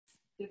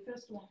The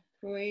first one.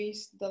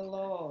 Praise the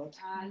Lord.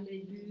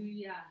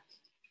 Hallelujah.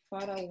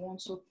 Father, I want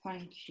to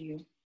thank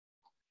you.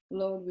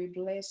 Lord, we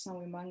bless and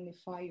we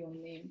magnify your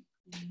name.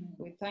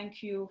 We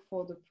thank you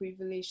for the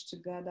privilege to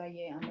gather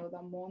here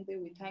another Monday.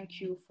 We thank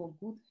you for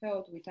good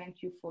health. We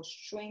thank you for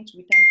strength.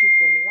 We thank you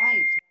for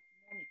life.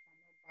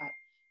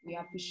 We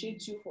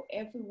appreciate you for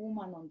every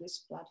woman on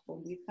this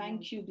platform. We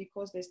thank you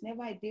because there's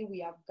never a day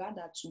we have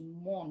gathered to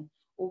mourn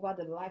over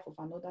the life of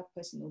another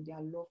person or their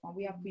love. And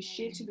we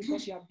appreciate you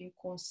because you have been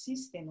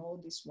consistent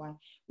all this while.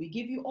 We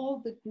give you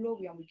all the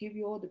glory and we give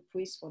you all the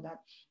praise for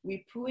that.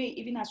 We pray,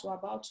 even as we're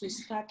about to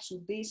start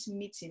today's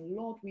meeting,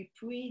 Lord, we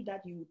pray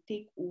that you will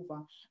take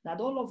over,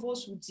 that all of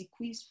us will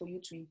decrease for you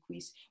to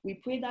increase. We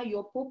pray that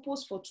your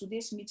purpose for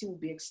today's meeting will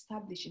be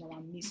established in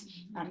our midst,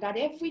 and that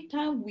every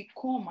time we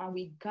come and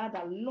we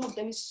gather, Lord,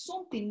 there is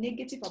something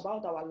negative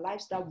about our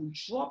lives that will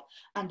drop,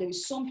 and there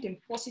is something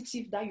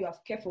positive that you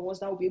have kept for us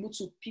that will be able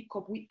to pick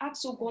up. We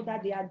ask, oh God,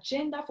 that the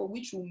agenda for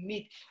which we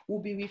meet will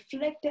be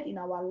reflected in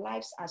our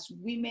lives as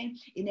women,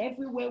 in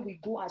everywhere we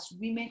go as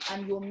women,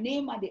 and your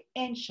name at the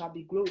end shall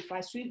be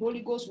glorified. Sweet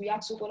Holy Ghost, we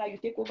ask, oh God, that you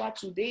take over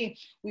today.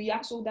 We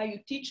ask, oh, that you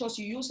teach us,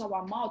 you use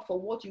our mouth for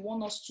what you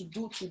want us to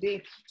do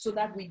today, so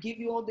that we give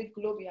you all the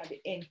glory at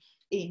the end.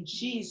 In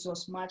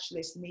Jesus'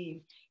 matchless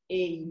name,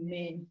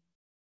 amen.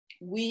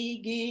 We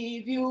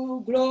give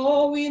you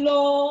glory,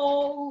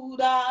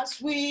 Lord,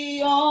 as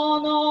we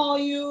honor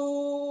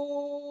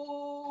you.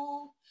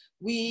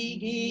 We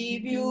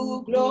give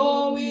you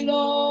glory,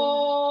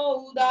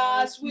 Lord,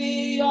 as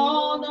we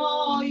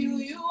honor you.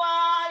 You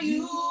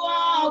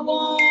are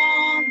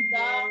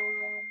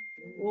wonderful.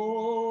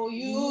 Oh,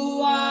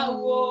 you are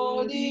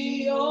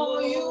worthy. Oh,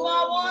 you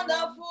are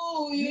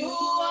wonderful. You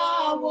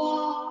are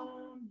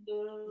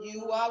wonderful.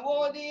 You are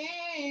worthy.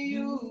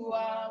 You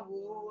are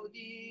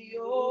worthy.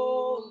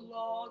 Oh,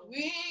 Lord,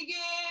 we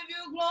give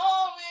you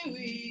glory.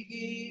 We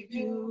give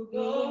you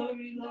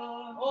glory,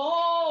 Lord.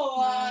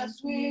 Oh,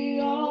 as we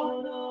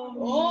honor.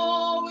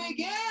 Oh, we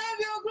give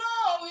you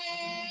glory.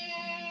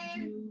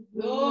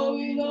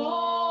 Glory,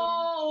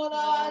 Lord,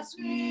 as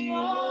we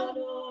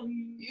honor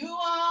you. You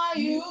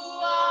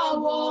are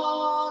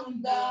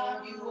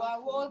wonder. You are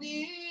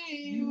worthy.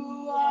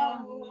 You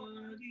are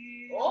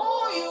worthy.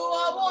 Oh, you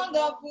are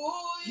wonderful.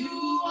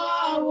 You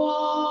are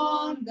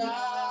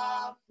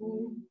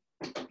wonderful.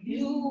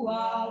 You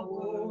are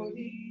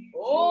worthy.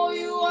 Oh,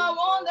 you are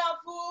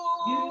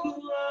wonderful. You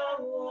are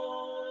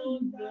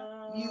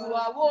wonderful. You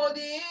are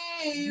worthy.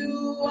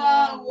 You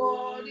are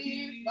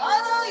worthy.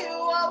 Father, you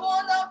are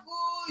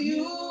wonderful.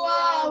 You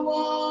are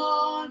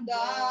wonderful.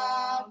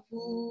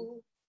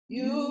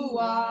 You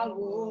are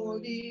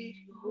worthy.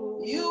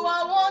 You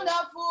are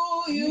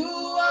wonderful. You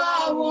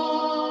are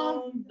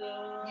wonderful.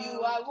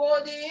 You are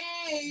worthy.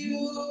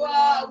 You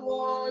are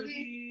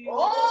worthy.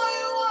 Oh,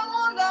 you are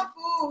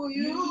wonderful.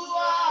 You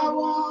are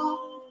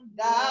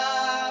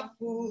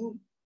wonderful.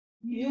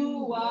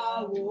 You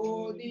are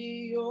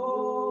worthy,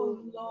 oh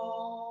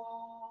Lord.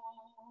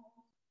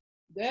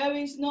 There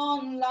is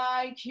none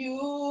like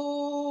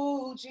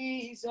you,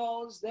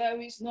 Jesus. There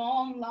is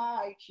none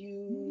like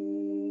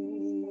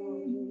you.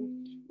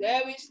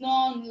 There is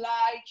none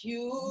like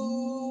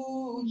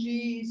you,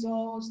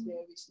 Jesus.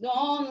 There is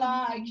none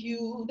like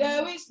you.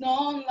 There is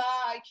none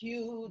like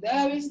you.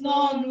 There is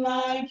none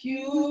like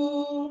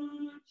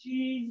you,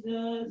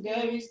 Jesus.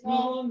 There is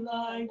none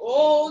like you.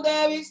 Oh,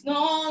 there is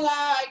none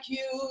like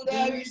you.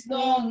 There is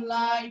none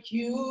like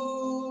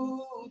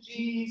you,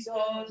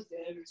 Jesus.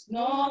 There is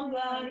none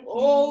like you.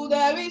 Oh,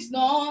 there is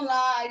none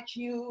like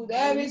you.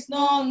 There is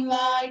none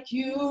like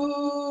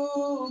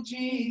you,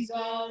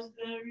 Jesus.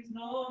 There is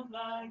none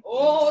like you.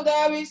 Oh,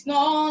 there is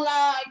none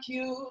like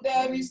you.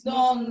 There is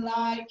none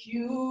like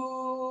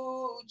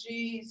you,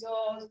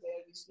 Jesus.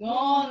 There is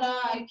none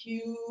like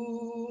you.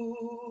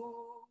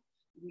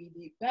 We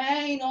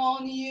depend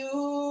on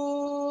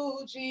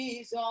you,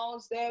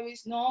 Jesus. There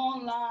is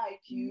none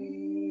like you.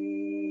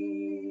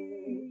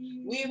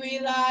 We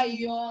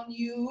rely on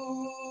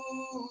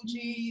you,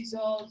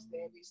 Jesus.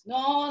 There is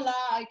none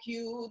like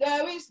you.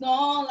 There is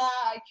none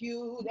like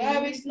you.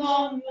 There is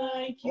none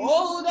like you.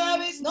 Oh,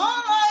 there is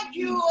none like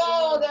you.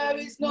 Oh, there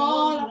is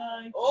none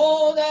like.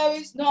 Oh, there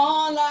is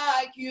none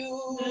like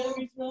you. There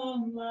is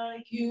none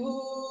like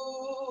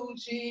you,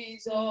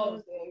 Jesus.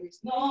 There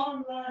is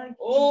none like.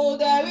 Oh,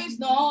 there is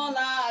none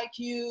like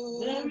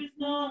you. There is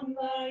none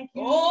like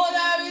you. Oh,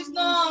 there is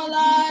none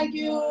like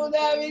you.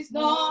 There is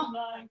none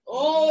like.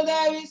 Oh,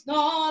 there is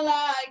none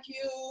like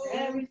you.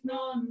 There is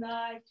none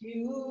like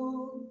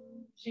you,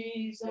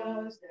 Jesus.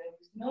 There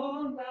is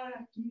none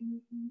like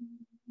you.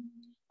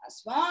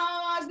 As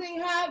far as the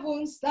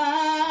heavens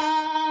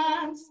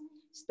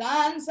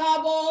stands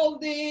above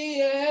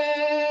the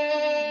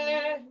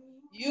earth,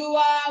 you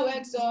are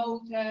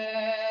exalted,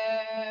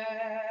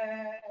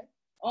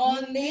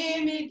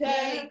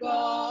 unlimited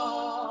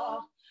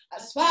God.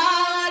 As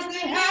far as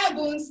the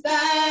heavens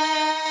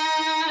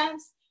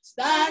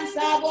stands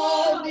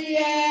above the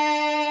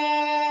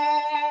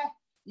earth,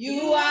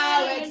 you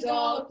are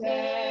exalted,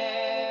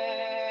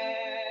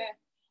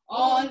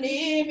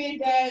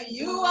 unlimited.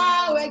 You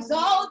are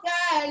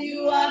exalted,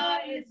 you are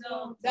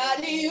exalted.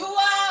 Daddy, you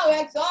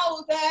are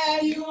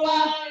exalted, you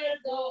are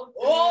exalted.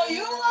 Oh,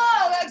 you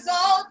are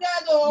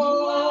exalted, oh,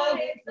 you are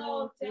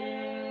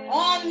exalted.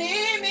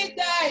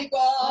 Unlimited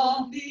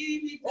God.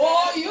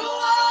 Oh, you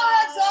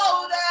are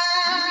exalted.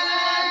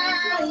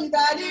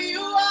 Daddy,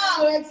 you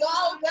are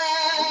exalted.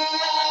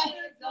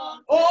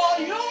 Oh,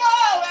 you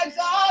are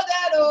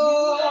exalted,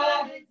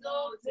 oh,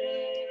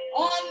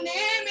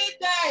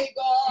 unlimited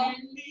God.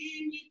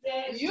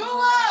 You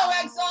are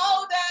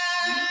exalted.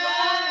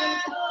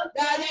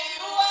 Daddy,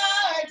 you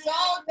are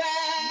exalted.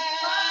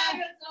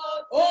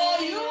 Oh,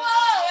 you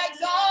are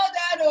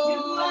exalted, oh,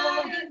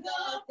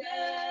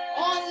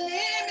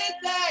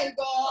 unlimited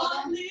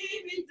God. Oh,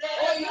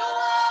 you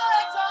are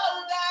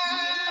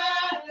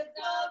exalted.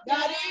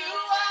 Daddy, you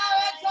are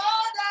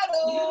exalted, oh,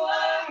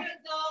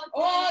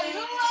 oh,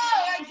 you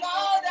are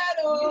exalted,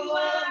 oh,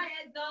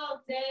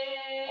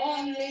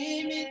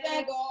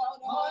 unlimited God,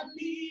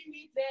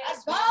 unlimited. As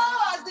far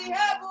as the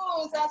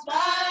heavens, as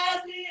far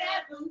as the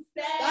heavens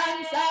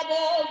stands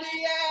above the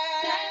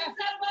earth,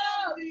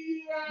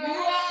 you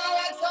are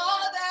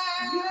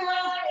exalted,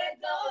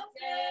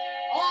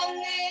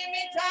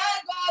 unlimited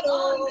God,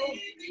 oh,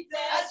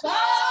 as far as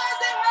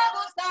the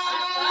heavens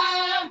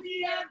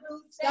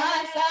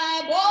stands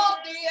above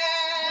the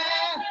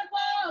earth,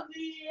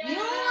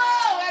 you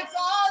are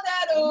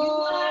exalted,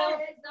 oh,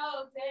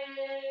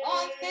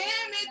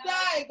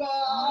 unlimited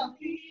God.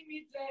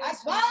 As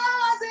far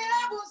as the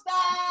heavens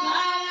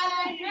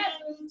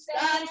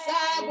stands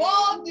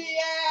above the earth,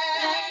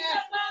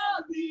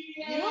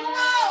 you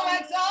are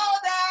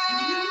exalted,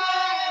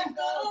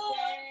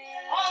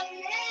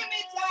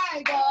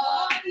 unlimited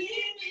God.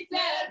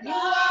 You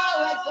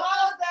are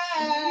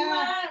exalted,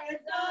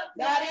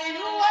 Daddy,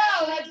 you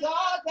are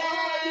exalted,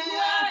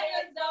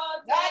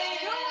 Daddy,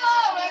 you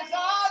are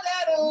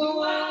exalted,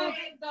 oh,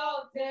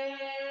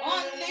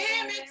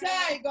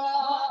 unlimited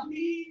God.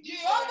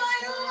 Jehovah,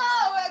 you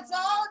are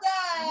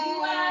exalted,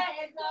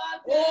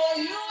 oh,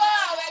 you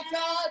are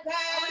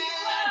exalted,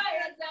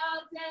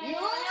 you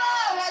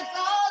are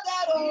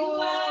exalted, oh,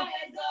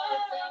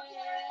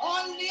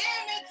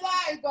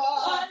 unlimited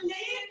God.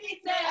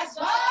 As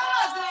far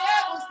as the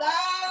heavens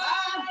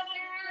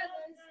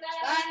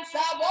stands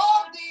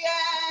above the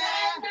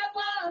earth,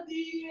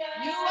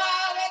 you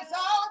are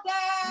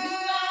exalted,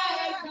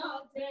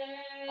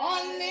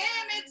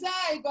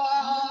 unlimited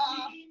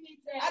God.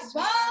 As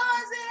far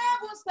as the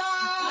heavens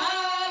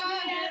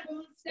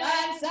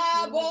stands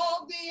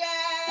above the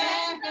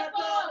earth,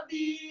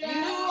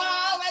 you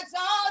are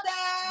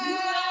exalted,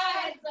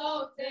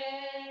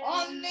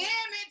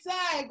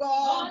 unlimited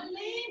God.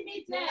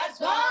 As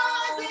far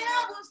as the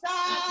heavens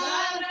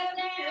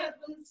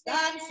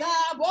stands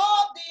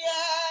above the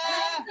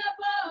earth,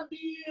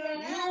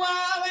 you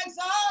are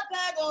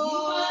exalted,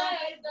 oh,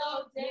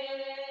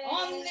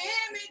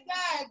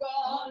 unlimited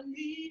God.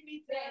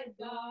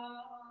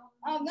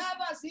 I've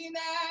never seen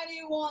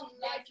anyone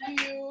like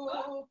you.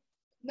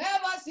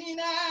 Never seen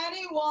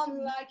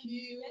anyone like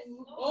you.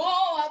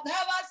 Oh, I've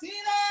never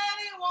seen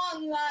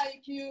anyone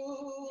like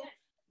you.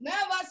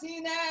 Never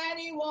seen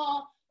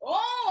anyone.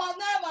 Oh, I've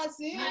never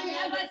seen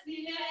anyone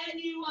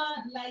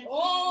like you.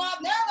 Oh, I've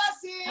never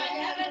seen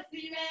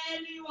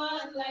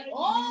anyone like you.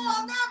 Oh,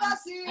 I've never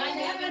seen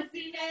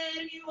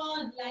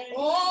anyone like you.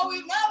 Oh,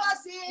 we've never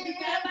seen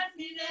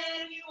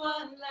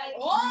anyone like you.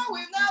 Oh,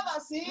 we've never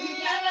seen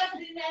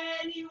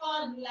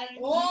anyone like you.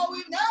 Oh,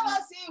 we've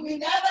never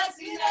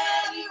seen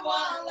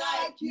anyone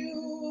like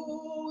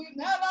you. We've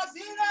never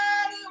seen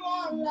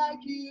anyone like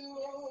you.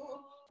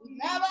 We've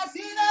never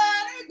seen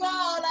any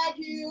God like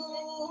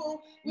you.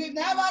 We've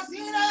never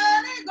seen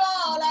any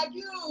God like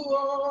you.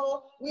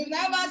 Oh, we've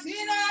never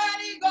seen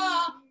any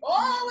God.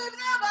 Oh, we've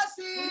never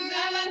seen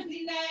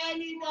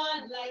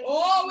anyone like.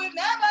 Oh, we've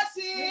never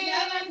seen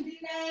any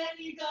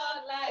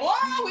God like.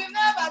 Oh, we've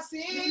never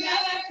seen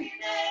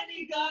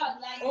any God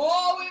like.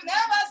 Oh, we've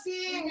never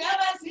seen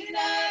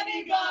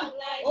any God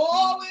like.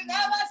 Oh, we've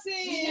never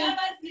seen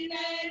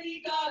any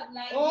God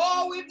like.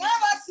 Oh, we've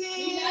never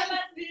seen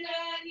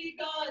any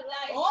God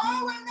like.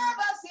 Oh,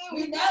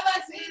 we've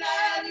never seen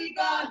any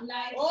God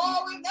like.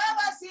 Oh, we've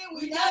never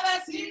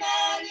seen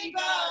any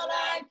God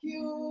like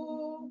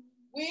you.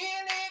 We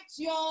lift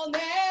your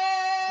name.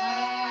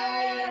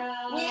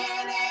 We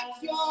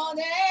lift your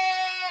name.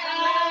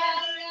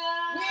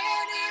 We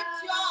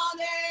lift your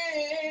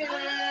name.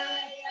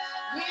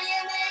 We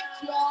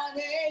lift your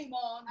name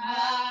on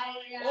high.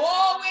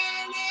 Oh, we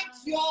lift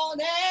your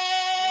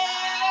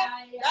name.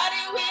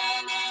 Daddy, we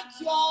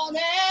lift your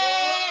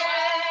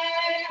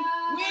name.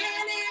 We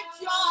lift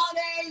your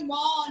name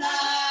on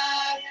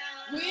high.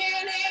 We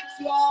lift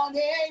your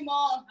name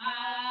on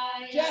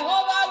high.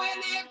 Jehovah, we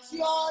lift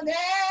your name.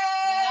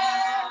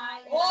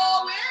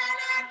 Oh, we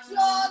lift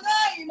your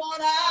name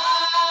on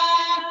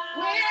high.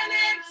 We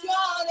lift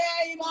your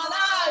name on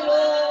high.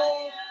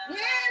 Oh, we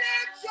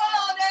lift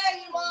your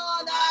name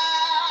on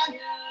high.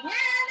 We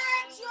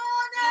lift your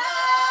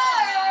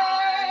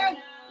name.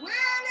 We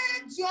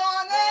lift your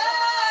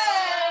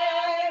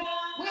name.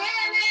 We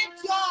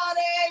lift your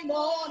name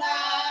on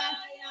high.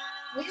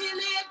 We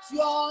lift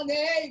your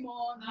name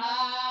on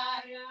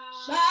high.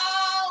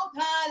 Shout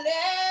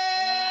hallelujah.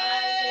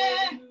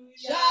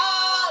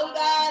 Shout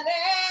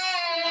hallelujah.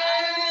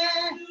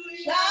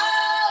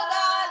 Shout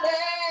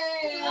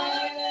hallelujah.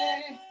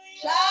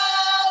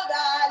 Shout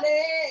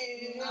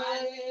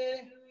hallelujah.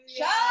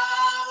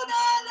 Shout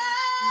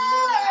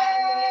hallelujah.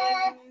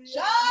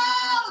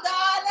 Shout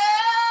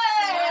hallelujah.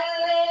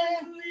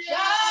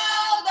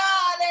 Shout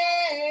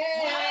hallelujah.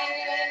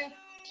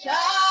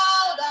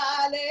 Shout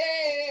hallelujah.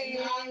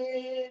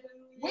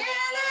 We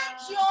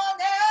lift your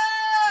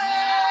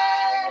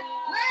name.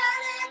 We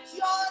lift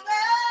your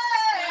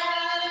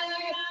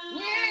name.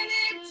 We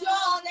lift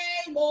your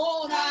name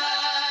on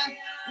high.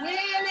 We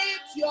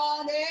lift your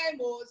name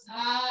most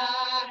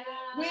high.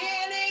 We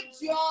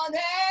lift your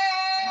name.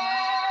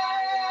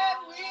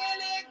 We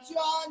lift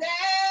your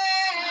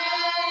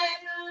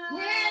name.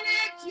 We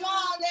lift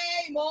your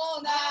name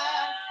on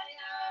high.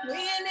 We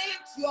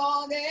lift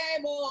your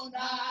name on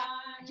high.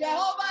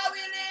 Jehovah,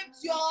 we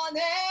lift your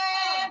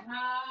name.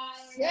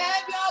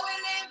 Savior, we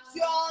lift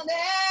your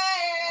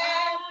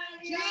name.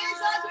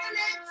 Jesus, we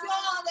lift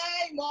your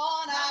name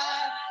on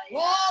high.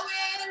 Oh,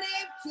 we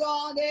lift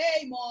your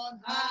name on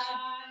high.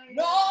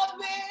 Lord,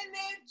 we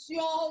lift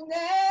your name.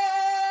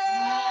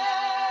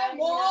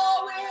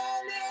 Oh, we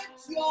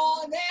lift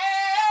your name.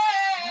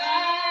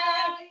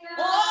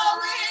 Oh,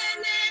 we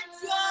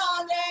lift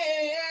your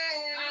name.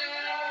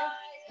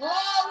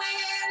 Oh, we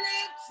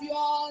lift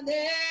your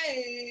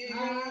name.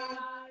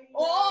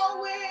 Oh,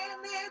 we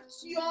lift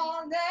your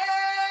name.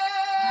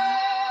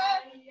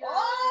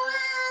 Oh,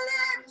 we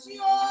lift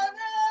your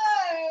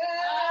name.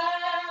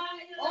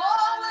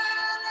 Oh, we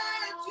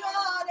lift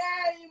your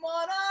name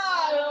on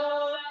high.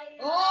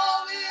 Oh,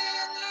 we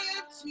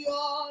lift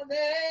your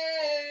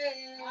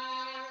name.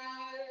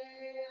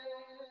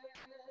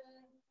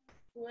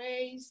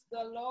 Praise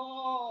the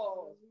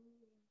Lord.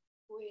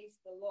 Praise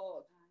the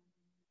Lord.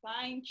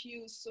 Thank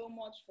you so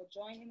much for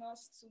joining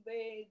us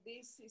today.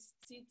 This is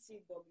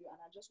TTW, and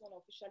I just want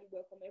to officially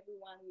welcome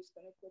everyone who is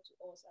connected to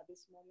us at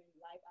this moment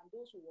live and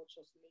those who watch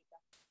us later.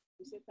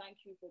 We say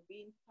thank you for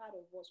being part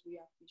of us. We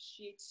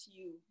appreciate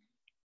you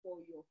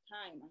for your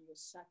time and your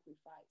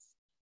sacrifice.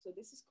 So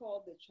this is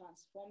called the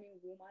Transforming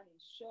Woman in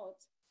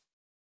short.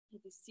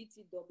 It is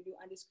TTW,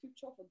 and the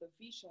scripture for the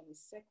vision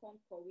is 2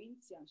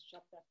 Corinthians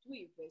chapter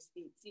 3, verse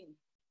 18,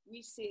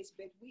 which says,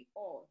 "But we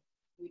all,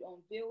 with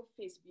unveiled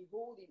face,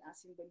 beholding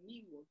as in the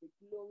mirror the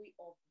glory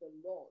of the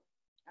Lord,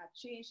 are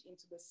changed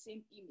into the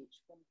same image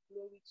from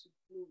glory to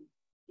glory,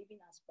 even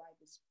as by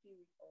the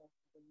Spirit of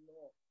the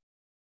Lord."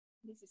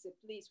 This is a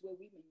place where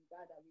women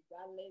gather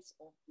regardless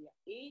of their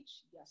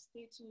age, their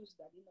status,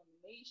 their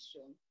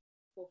denomination,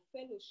 for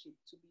fellowship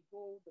to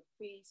behold the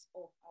face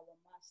of our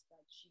Master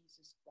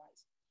Jesus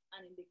Christ.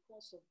 And in the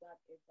course of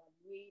that,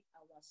 evaluate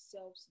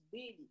ourselves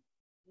daily,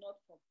 not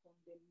for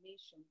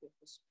condemnation, but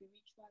for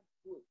spiritual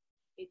growth.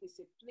 It is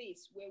a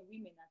place where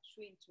women are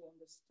trained to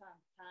understand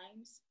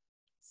times,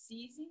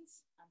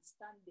 seasons, and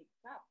stand the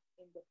gap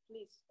in the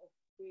place of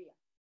prayer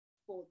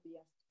for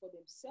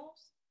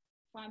themselves,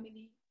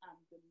 family, and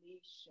the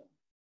nation.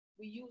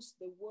 We use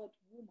the word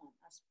woman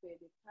as per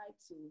the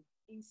title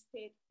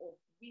instead of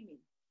women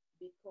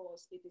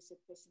because it is a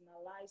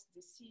personalized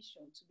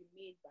decision to be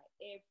made by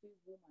every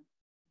woman,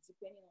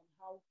 depending on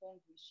how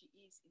hungry she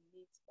is in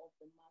need of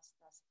the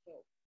Master's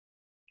help.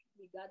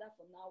 We gather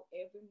for now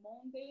every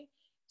Monday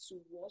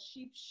to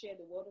worship, share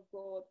the word of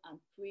God, and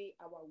pray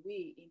our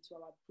way into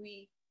our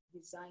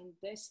pre-designed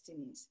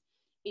destinies.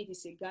 It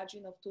is a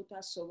gathering of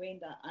total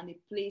surrender and a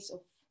place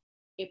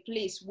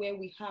where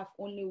we have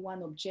only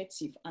one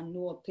objective and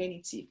no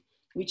alternative,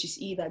 which is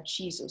either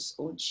Jesus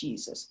or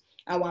Jesus.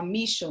 Our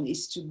mission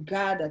is to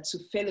gather to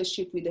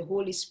fellowship with the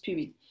Holy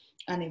Spirit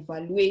and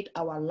evaluate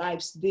our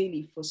lives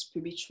daily for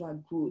spiritual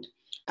growth.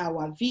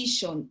 Our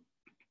vision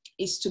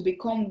is to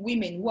become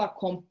women who are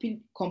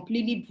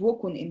completely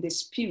broken in the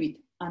spirit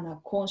and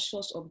are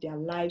conscious of their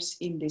lives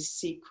in the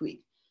sacred.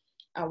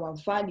 Our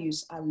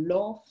values are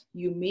love,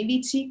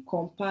 humility,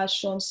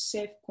 compassion,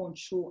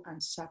 self-control,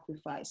 and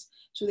sacrifice.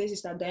 So this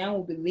is that Diane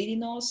will be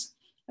leading us.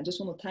 I just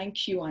want to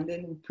thank you, and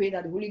then we pray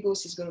that the Holy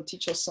Ghost is going to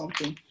teach us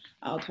something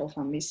out of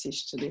our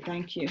message today.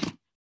 Thank you.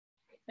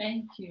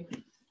 Thank you.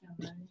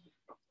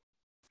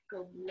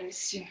 God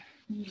bless you.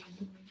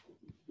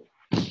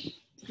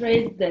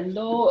 Praise the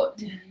Lord.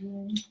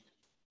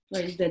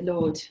 Praise the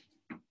Lord.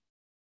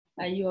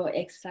 Are you all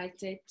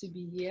excited to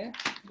be here?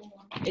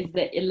 It's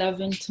the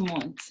 11th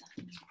month.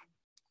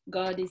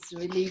 God is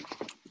really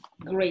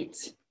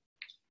great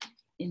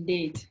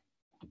indeed.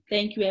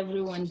 Thank you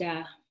everyone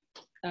that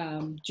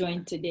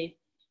joined today.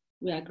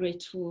 We are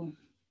grateful.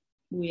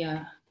 We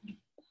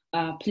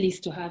are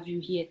pleased to have you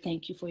here.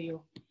 Thank you for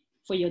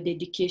your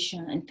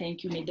dedication, and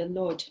thank you. May the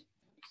Lord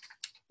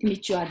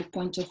meet you at the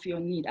point of your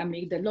need, and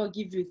may the Lord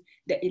give you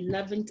the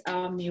 11th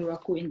hour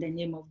miracle in the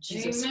name of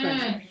Jesus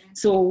Christ.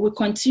 So we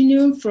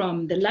continue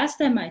from the last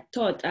time I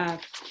thought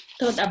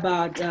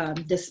about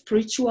the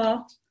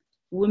spiritual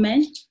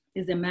woman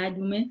is a mad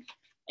woman,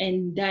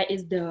 and that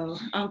is the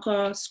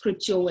anchor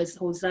scripture was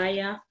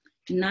Hosea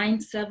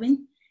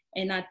 9:7.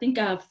 And I think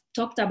I've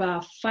talked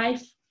about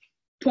 5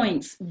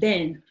 points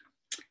then.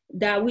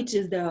 That which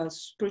is the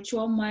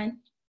spiritual man.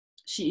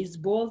 She is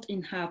bold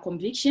in her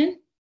conviction,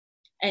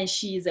 and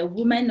she is a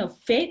woman of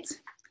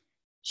faith.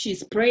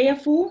 She's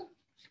prayerful,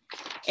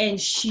 and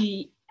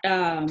she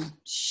can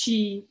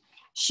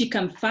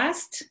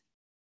fast,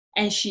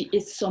 and she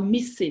is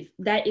submissive.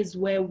 That is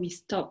where we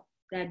stop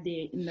that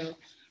day.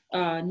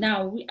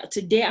 Now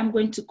today I'm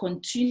going to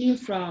continue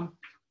from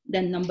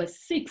the number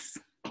 6,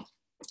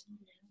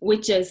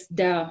 which is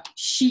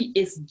she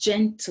is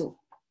gentle.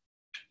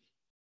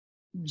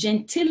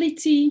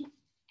 Gentility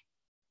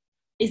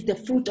is the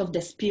fruit of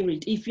the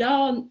spirit. If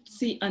y'all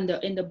see in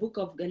the book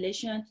of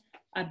Galatians,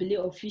 I believe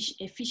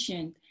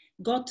Ephesians,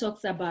 God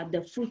talks about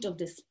the fruit of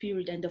the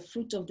spirit, and the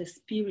fruit of the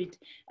spirit,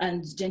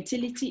 and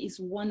gentility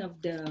is one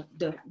of the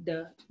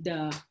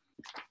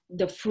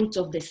fruit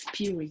of the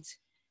spirit.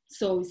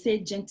 So we say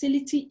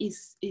gentility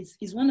is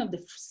one of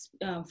the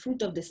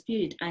fruit of the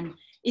spirit, and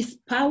is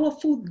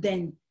powerful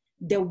than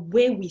the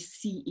way we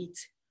see it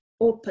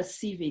or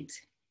perceive it.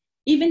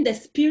 Even the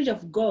Spirit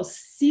of God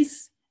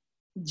sees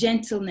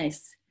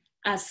gentleness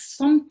as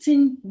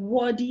something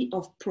worthy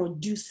of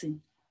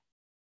producing.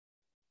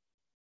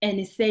 And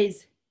it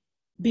says,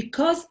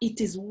 because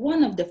it is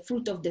one of the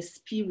fruit of the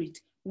Spirit,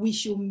 we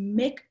should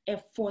make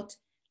effort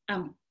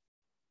and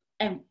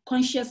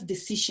conscious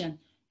decision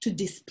to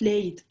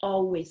display it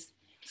always.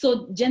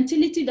 So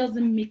gentility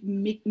doesn't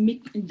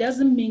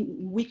mean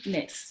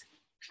weakness,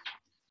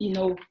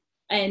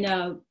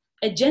 and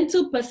a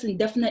gentle person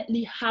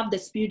definitely have the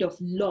spirit of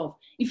love.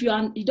 If you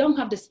don't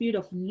have the spirit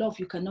of love,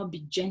 you cannot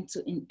be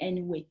gentle in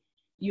any way.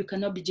 You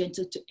cannot be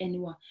gentle to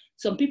anyone.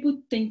 Some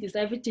people think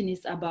everything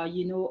is about,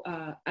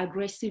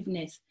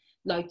 aggressiveness.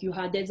 Like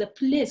there's a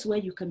place where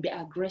you can be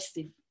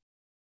aggressive,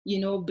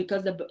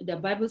 because the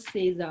Bible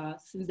says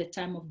since the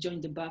time of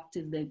John the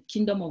Baptist, the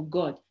kingdom of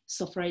God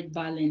suffered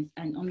violence,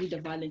 and only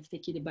the violence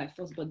taken it by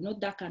force, but not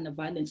that kind of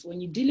violence.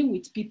 When you're dealing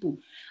with people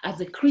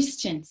as a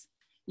Christians,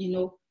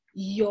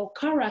 your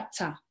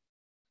character,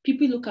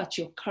 people look at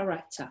your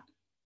character.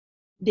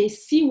 They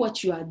see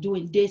what you are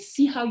doing. They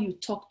see how you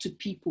talk to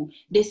people.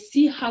 They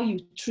see how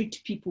you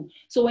treat people.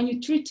 So when you're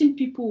treating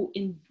people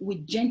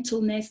with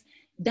gentleness,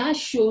 that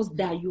shows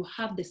that you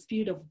have the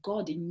Spirit of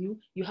God in you.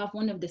 You have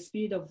one of the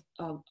spirit of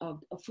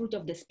fruit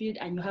of the Spirit,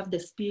 and you have the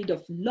spirit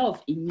of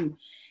love in you.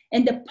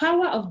 And the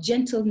power of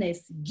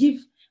gentleness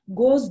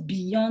goes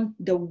beyond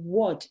the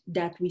word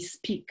that we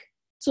speak.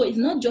 So it's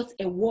not just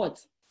a word.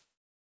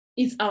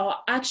 It's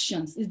our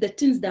actions, it's the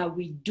things that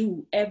we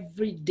do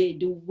every day,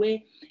 the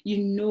way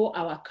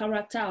our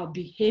character, our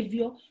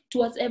behavior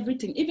towards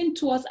everything, even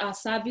towards our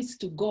service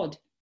to God.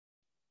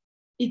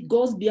 It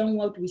goes beyond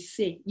what we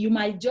say. You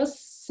might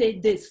just say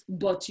this,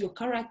 but your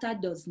character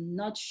does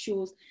not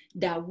show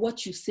that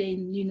what you say,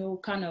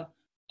 kind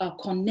of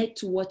connect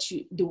to what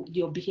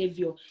your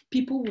behavior.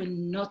 People will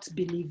not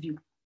believe you.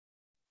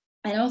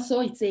 And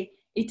also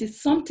it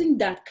is something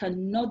that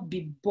cannot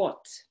be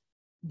bought,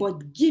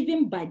 but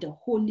given by the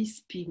Holy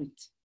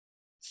Spirit.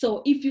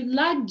 So if you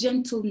lack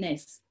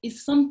gentleness,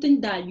 it's something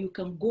that you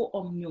can go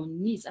on your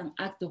knees and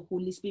ask the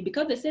Holy Spirit,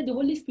 because they say the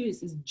Holy Spirit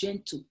is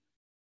gentle,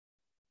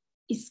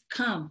 it's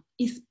calm,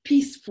 it's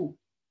peaceful.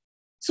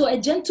 So a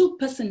gentle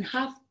person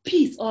have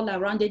peace all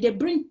around it. They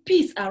bring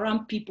peace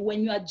around people.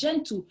 When you are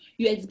gentle,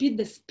 you exhibit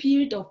the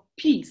spirit of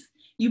peace.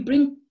 You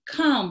bring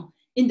calm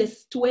in the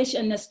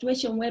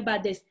situation whereby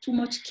there's too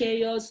much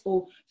chaos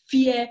or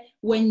fear.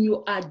 When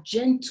you are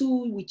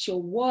gentle with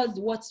your words,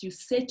 what you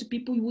say to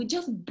people, you will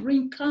just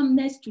bring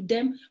calmness to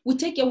them. We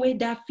take away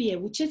that fear.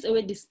 We chase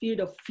away the spirit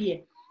of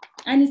fear.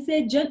 And it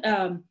said,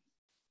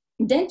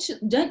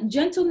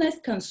 gentleness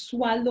can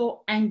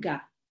swallow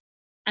anger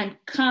and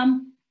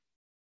calm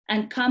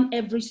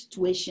every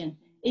situation.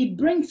 It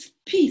brings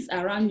peace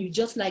around you,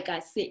 just like I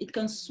say. It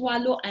can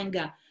swallow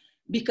anger,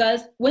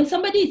 because when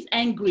somebody is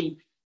angry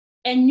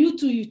and you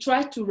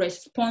try to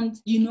respond,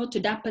 to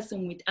that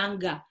person with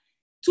anger,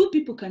 two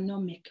people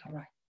cannot make a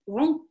right.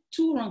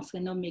 Two wrongs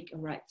cannot make a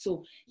right.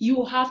 So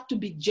you have to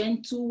be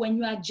gentle. When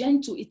you are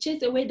gentle, it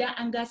chases away that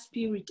anger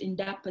spirit in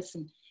that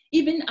person.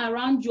 Even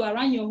around your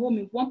home,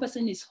 if one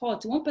person is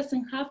hot, one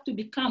person have to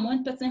be calm,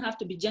 one person have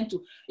to be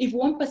gentle. If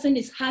one person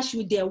is harsh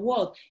with their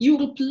word, you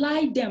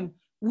reply them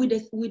with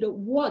the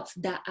words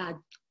that are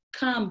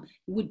calm,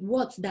 with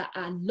words that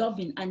are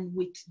loving, and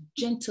with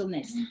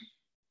gentleness.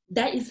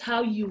 That is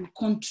how you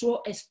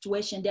control a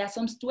situation. There are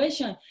some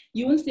situations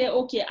you won't say,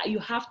 okay, you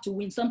have to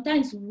win.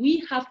 Sometimes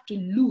we have to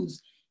lose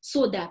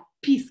so that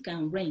peace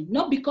can reign.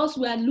 Not because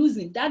we are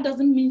losing. That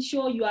doesn't mean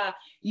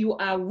you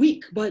are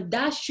weak, but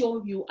that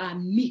shows you are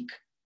meek.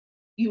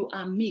 You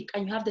are meek,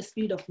 and you have the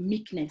spirit of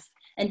meekness.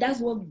 And that's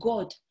what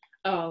God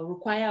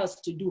requires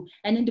us to do.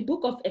 And in the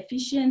book of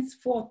Ephesians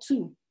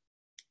 4:2,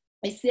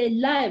 it says,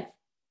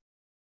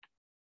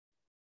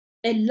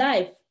 a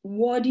life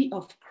worthy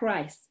of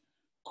Christ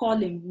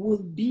calling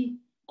will be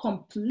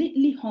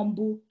completely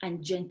humble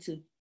and gentle.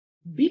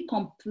 Be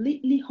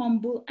completely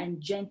humble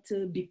and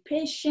gentle. Be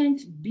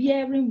patient,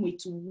 bearing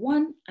with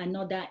one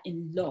another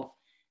in love.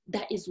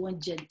 That is what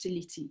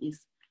gentility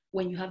is.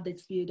 When you have the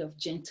spirit of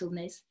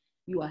gentleness,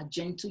 you are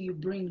gentle, you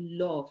bring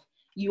love,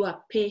 you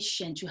are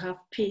patient, you have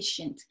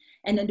patience.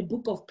 And in the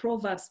book of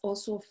Proverbs,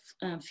 also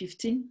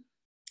 15:5,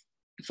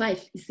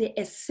 it says,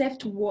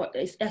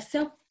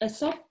 a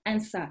soft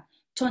answer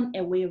turn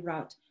away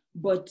wrath,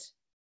 but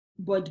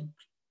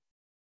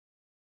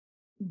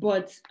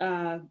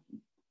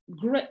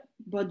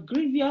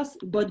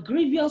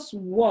grievous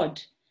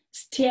word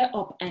stir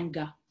up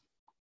anger.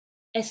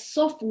 A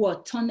soft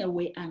word turn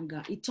away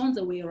anger. It turns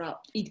away wrath.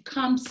 It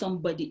calms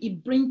somebody.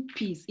 It brings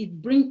peace. It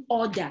brings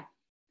order.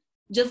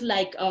 Just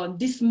like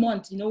this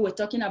month, we're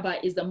talking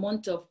about is the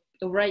month of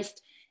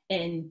rest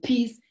and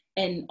peace.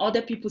 And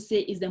other people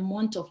say is the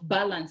month of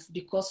balance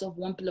because of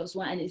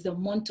 1+1, and it's a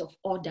month of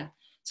order.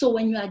 So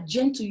when you are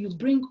gentle, you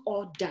bring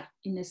order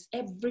in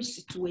every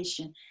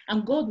situation.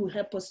 And God will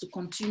help us to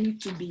continue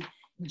to be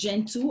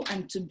gentle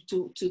and to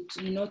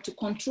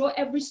control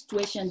every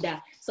situation.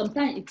 That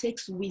sometimes it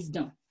takes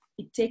wisdom.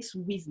 It takes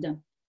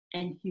wisdom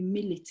and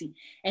humility.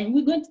 And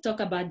we're going to talk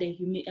about the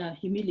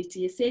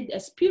humility. It said, a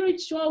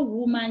spiritual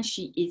woman,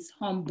 she is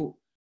humble.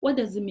 What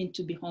does it mean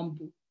to be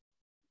humble?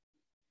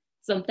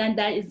 Sometimes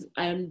that is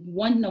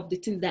one of the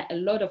things that a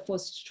lot of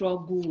us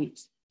struggle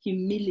with.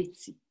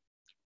 Humility.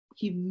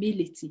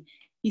 Humility.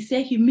 He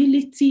said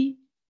humility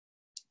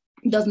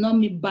does not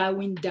mean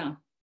bowing down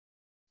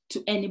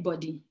to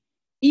anybody.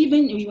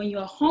 Even when you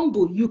are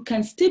humble, you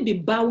can still be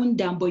bowing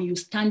down, but you're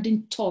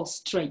standing tall,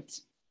 straight.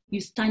 You're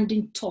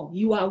standing tall.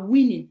 You are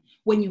winning.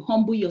 When you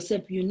humble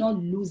yourself, you're not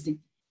losing.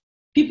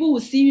 People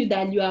will see you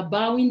that you are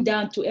bowing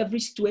down to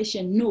every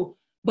situation. No.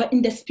 But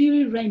in the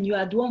spirit realm, you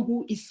are the one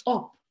who is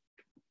up.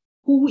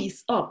 Who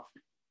is up.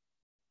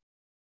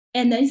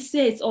 And it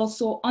says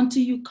also,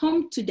 until you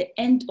come to the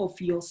end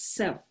of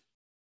yourself,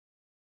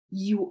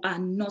 you are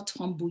not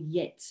humble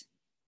yet.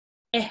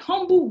 A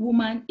humble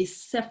woman is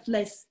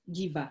selfless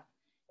giver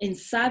in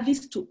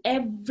service to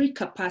every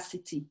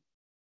capacity.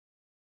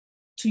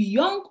 To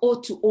young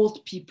or to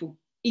old people.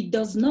 It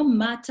does not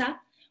matter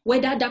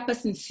whether that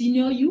person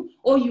senior you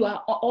or you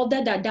are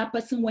older than that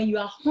person. When you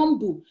are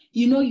humble,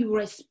 you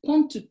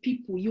respond to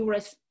people, you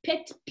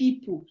respect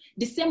people.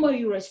 The same way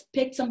you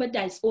respect somebody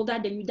that is older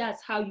than you,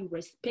 that's how you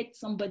respect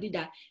somebody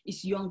that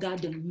is younger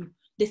than you.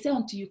 They say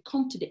until you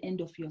come to the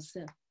end of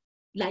yourself.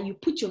 Like you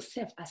put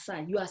yourself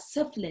aside, you are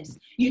selfless.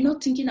 You're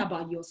not thinking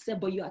about yourself,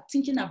 but you are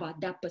thinking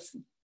about that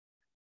person.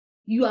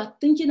 You are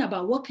thinking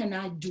about what can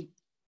I do?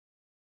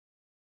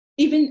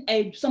 Even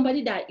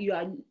somebody that you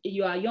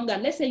are younger,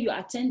 let's say you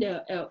attend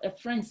a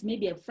friend's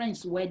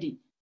wedding.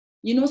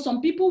 Some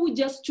people will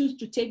just choose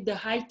to take the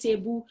high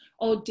table,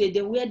 or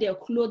they wear their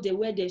clothes, they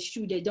wear their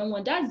shoe, they don't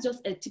want. That's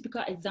just a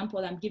typical example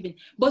I'm giving.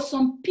 But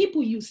some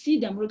people, you see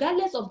them,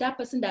 regardless of that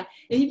person, that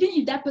even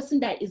if that person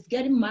that is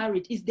getting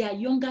married is their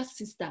younger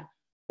sister,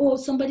 or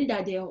somebody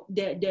that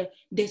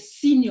they're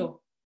senior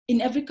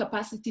in every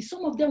capacity,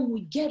 some of them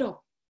will get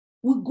up,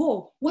 will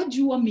go, what do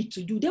you want me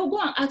to do? They'll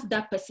go and ask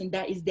that person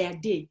that is their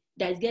day,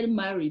 that is getting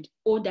married,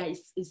 or that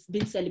is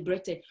being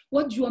celebrated.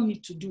 What do you want me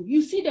to do?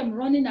 You see them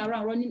running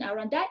around.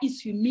 That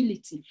is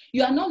humility.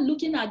 You are not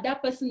looking at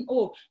that person,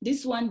 oh,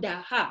 this one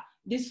that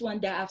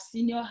I've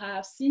seen her,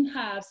 I've seen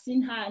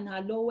her in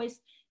her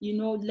lowest,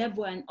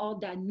 level and all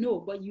that. No,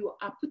 but you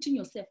are putting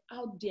yourself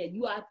out there.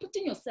 You are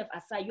putting yourself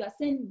aside. You are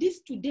saying,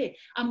 this today,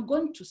 I'm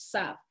going to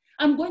serve.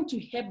 I'm going to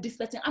help this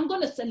person. I'm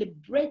going to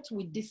celebrate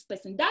with this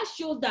person. That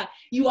shows that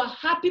you are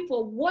happy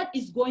for what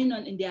is going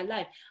on in their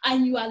life.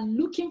 And you are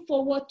looking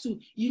forward to,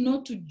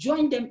 to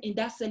join them in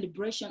that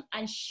celebration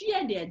and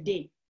share their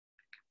day.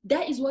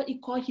 That is what he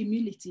called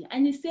humility.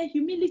 And he said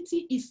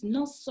humility is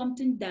not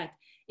something that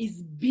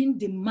is being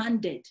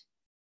demanded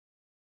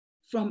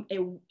from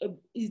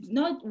it's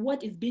not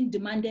what is being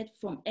demanded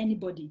from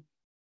anybody.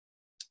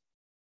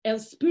 A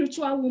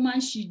spiritual woman,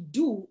 she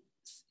do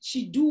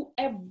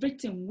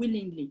everything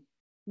willingly,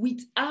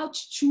 without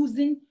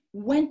choosing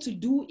when to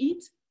do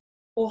it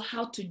or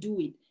how to do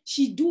it.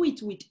 She do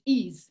it with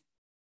ease.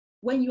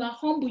 When you are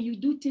humble, you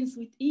do things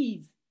with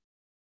ease.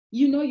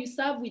 You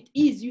serve with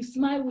ease. You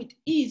smile with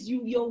ease.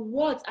 Your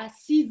words are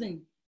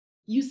seasoned.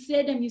 You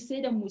say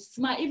them with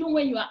smile. Even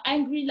when you are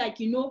angry,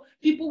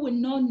 people will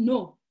not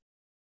know,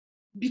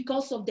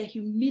 because of the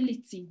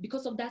humility,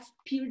 because of that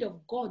spirit of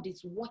God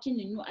is working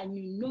in you, and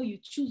you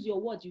choose your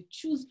words, you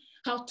choose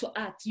how to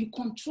act, you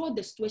control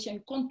the situation,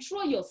 you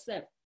control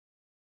yourself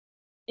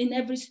in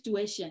every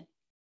situation.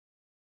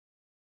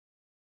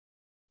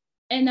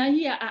 And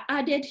I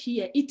added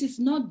here, it is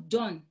not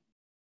done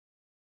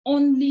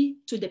only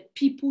to the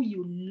people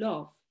you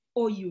love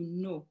or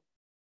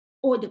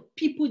or the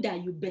people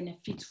that you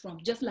benefit from.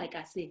 Just like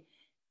I say,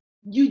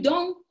 you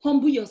don't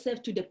humble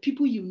yourself to the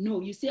people you know.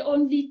 You say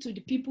only to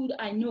the people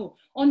I know,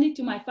 only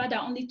to my father,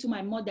 only to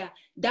my mother.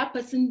 That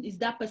person is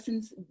that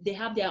person's, they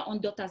have their own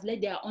daughters.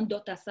 Let their own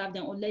daughter serve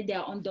them, or let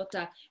their own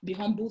daughter be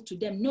humble to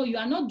them. No, you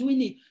are not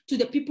doing it to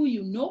the people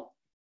you know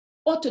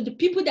or to the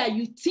people that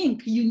you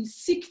think you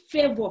seek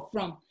favor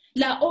from.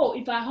 Like, oh,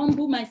 if I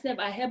humble myself,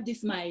 I help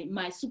this,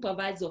 my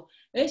supervisor,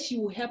 she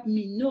will help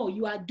me. No,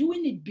 you are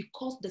doing it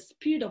because the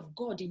Spirit of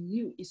God in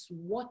you is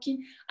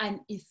working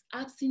and is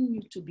asking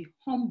you to be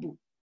humble.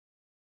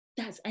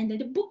 And in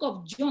the book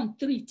of John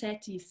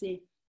 3:30,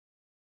 say,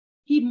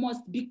 he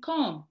must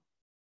become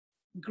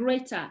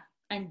greater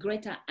and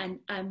greater, and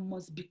I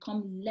must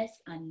become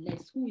less and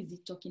less. Who is he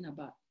talking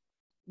about?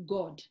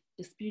 God,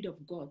 the Spirit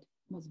of God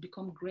must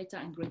become greater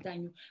and greater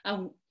in you.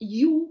 And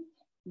you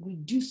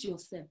reduce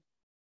yourself.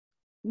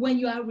 When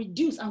you are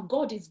reduced and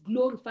God is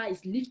glorified,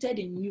 is lifted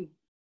in you,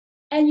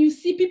 and you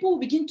see people will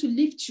begin to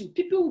lift you,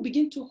 people will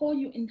begin to hold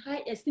you in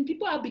high esteem,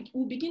 people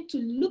will begin to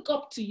look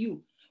up to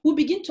you, will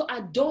begin to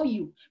adore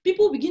you,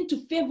 people will begin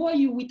to favor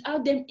you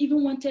without them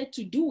even wanted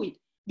to do it.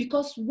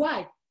 Because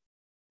why?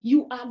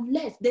 You are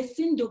less. They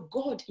see the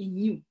God in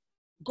you.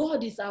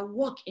 God is at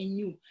work in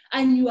you,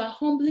 and you are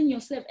humbling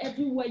yourself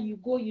everywhere you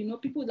go. You know,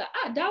 people that,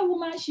 that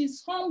woman,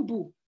 she's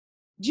humble.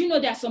 Do you know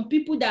there are some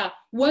people that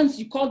once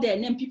you call their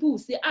name, people will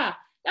say,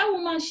 that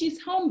woman,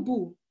 she's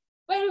humble,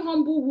 very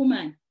humble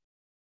woman.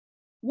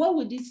 What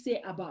would this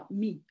say about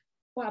me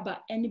or about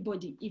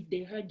anybody if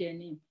they heard their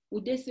name?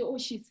 Would they say, oh,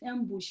 she's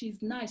humble,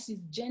 she's nice,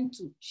 she's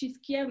gentle, she's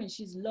caring,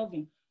 she's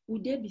loving?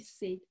 Would they be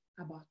said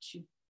about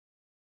you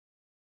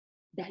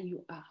that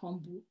you are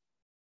humble?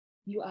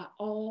 You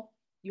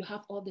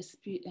have all the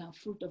spirit and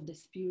fruit of the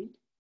Spirit.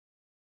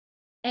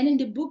 And in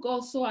the book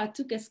also, I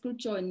took a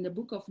scripture in the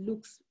book of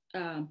Luke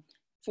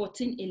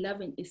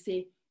 14:11. It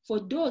says, for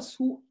those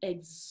who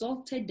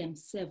exalted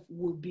themselves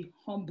will be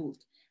humbled,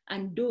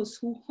 and those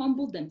who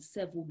humble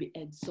themselves will be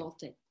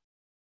exalted.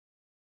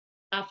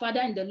 Our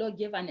father in the Lord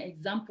gave an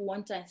example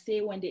one time,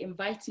 say when they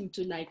invite him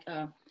to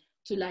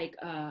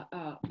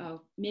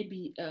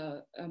maybe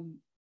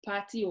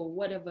party or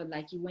whatever,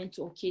 like he went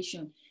to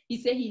occasion.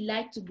 He said he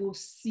liked to go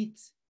sit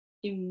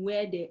in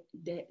where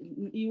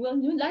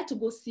you like to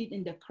go sit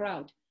in the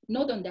crowd,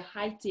 not on the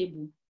high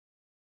table.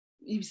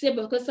 You say,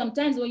 because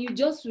sometimes when you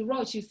just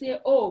rush, you say,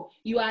 oh,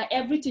 you are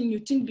everything you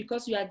think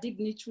because you are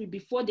dignitary.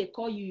 Before they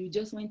call you, you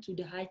just went to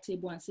the high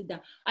table and sit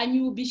down. And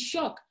you will be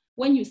shocked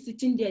when you're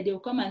sitting there, they'll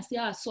come and say,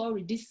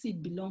 sorry, this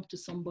seat belongs to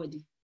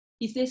somebody.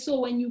 He says, so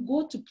when you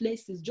go to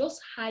places,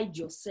 just hide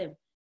yourself.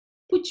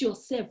 Put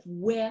yourself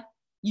where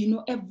you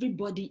know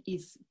everybody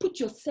is. Put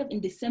yourself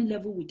in the same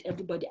level with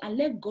everybody and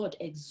let God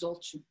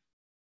exalt you.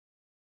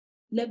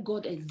 Let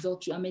God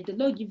exalt you. And may the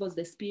Lord give us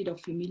the spirit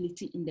of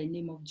humility in the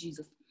name of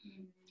Jesus.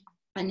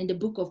 And in the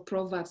book of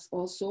Proverbs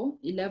also,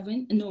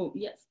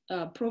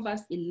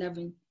 Proverbs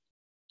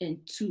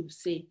 11:2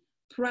 say,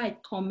 pride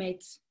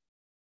cometh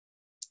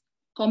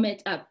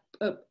up.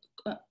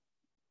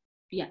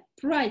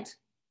 Pride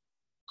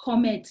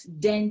cometh,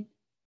 then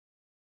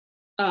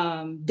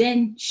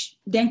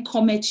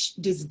cometh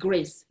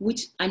disgrace,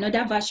 which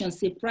another version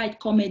say, pride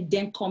cometh,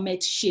 then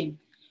cometh shame.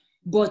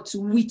 But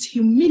with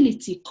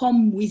humility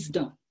come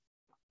wisdom.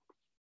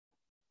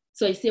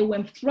 So I say,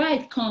 when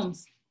pride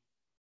comes,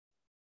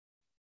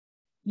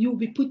 you'll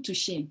be put to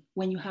shame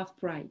when you have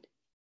pride.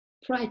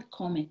 Pride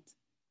cometh,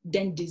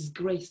 then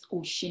disgrace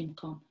or shame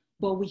come.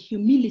 But with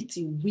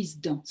humility,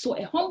 wisdom. So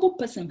a humble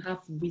person have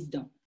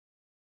wisdom.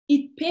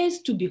 It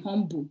pays to be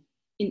humble.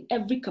 In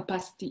every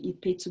capacity,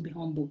 it pays to be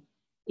humble.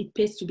 It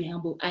pays to be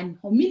humble. And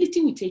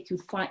humility will take you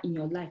far in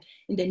your life.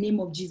 In the name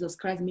of Jesus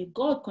Christ, may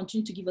God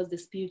continue to give us the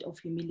spirit of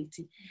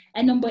humility.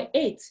 And number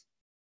 8,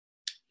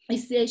 it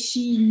says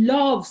she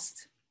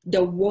loves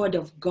the word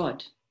of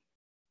God.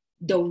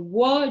 The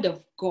word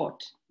of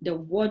God. The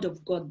word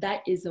of God.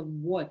 That is a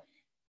word.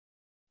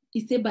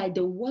 He said by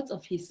the words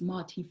of his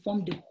mouth, he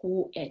formed the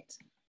whole earth.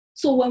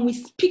 So when we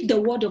speak the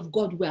word of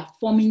God, we are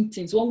forming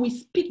things. When we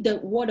speak the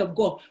word of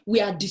God, we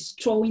are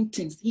destroying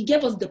things. He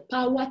gave us the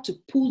power to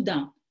pull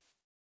down,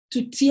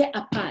 to tear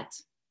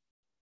apart,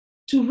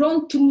 to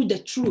run through the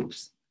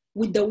troops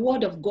with the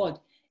word of God.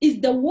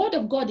 It's the word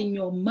of God in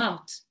your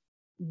mouth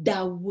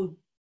that will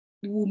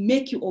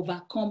make you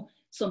overcome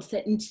some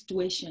certain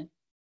situation.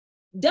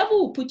 Devil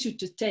will put you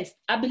to test.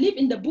 I believe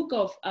in the book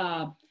of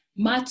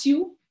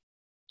Matthew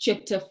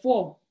chapter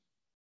 4,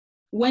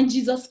 when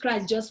Jesus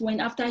Christ just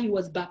went after he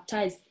was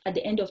baptized at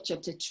the end of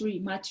chapter 3,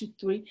 Matthew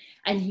 3,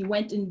 and he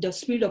went in, the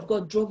Spirit of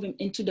God drove him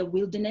into the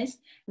wilderness.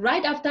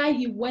 Right after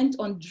he went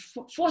on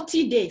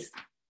 40 days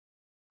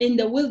in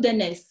the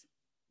wilderness,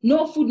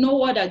 no food, no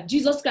water.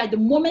 Jesus Christ, the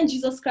moment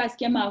Jesus Christ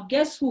came out,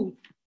 guess who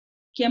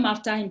came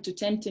after him to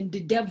tempt him?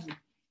 The devil.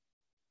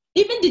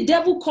 Even the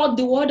devil called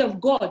the word of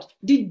God.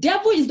 The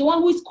devil is the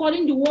one who is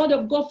calling the word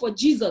of God for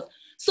Jesus.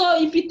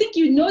 So if you think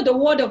you know the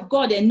word of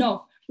God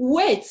enough,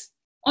 wait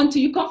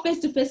until you come face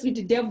to face with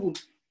the devil.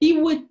 He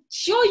would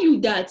show you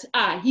that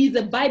he's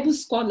a Bible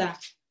scholar.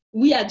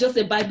 We are just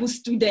a Bible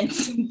student.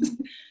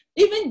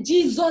 Even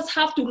Jesus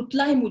have to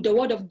reply him with the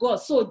word of God.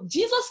 So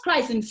Jesus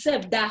Christ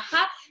himself, that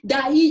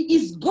he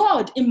is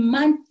God in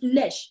man's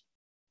flesh.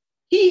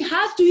 He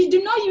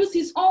did not use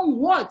his own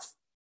words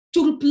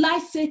to reply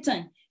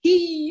Satan.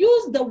 He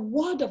used the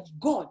word of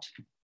God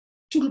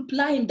to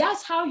reply him.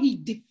 That's how he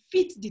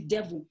defeats the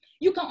devil.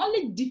 You can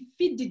only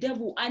defeat the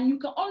devil and you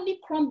can only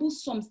crumble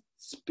some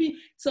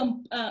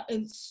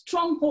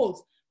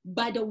strongholds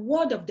by the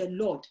word of the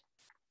Lord.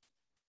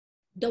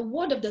 The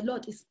word of the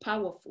Lord is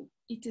powerful.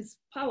 It is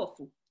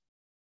powerful.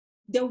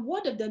 The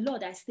word of the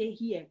Lord, I say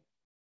here,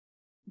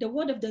 the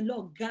word of the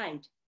Lord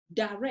guide,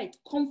 direct,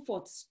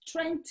 comfort,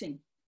 strengthen,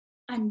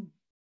 and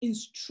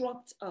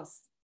instruct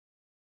us.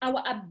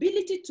 Our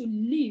ability to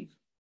live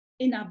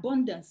in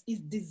abundance is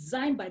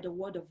designed by the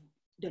word of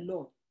the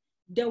Lord.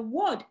 The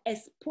word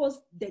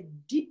exposed the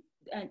deep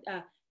and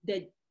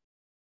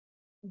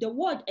the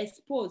word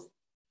exposed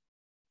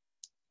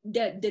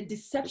the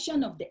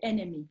deception of the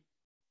enemy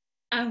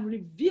and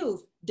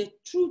reveals the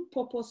true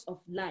purpose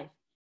of life.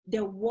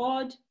 The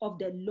word of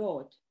the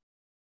Lord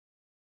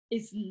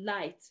is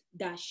light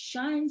that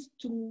shines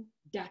through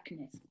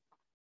darkness.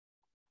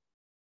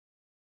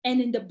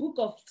 And in the book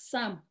of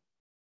Psalm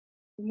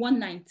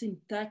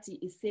 119:30,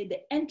 it says,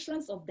 the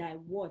entrance of thy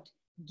word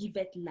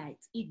giveth light.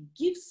 It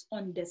gives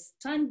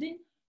understanding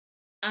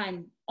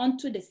and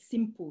unto the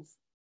simples.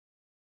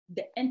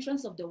 The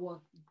entrance of the word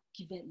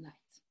giveth light.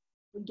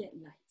 We get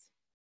light.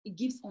 It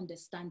gives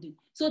understanding.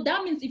 So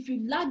that means if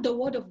you lack the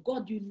word of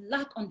God, you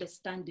lack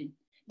understanding.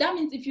 That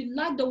means if you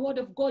lack the word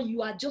of God,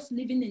 you are just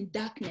living in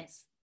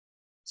darkness.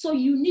 So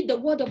you need the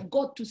word of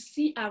God to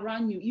see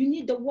around you. You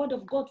need the word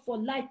of God for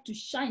light to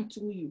shine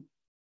through you.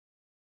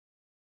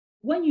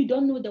 When you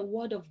don't know the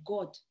word of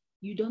God,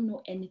 you don't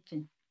know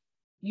anything.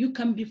 You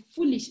can be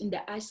foolish in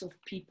the eyes of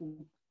people.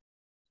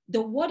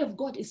 The word of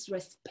God is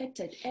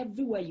respected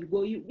everywhere you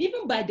go,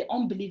 even by the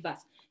unbelievers.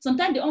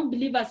 Sometimes the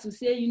unbelievers will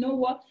say, you know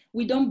what,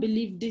 we don't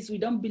believe this, we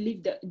don't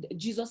believe that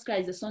Jesus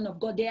Christ is the Son of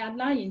God. They are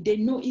lying. They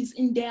know it's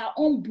in their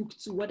own book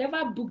too.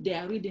 Whatever book they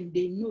are reading,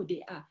 they know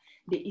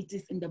it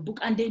is in the book.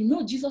 And they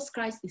know Jesus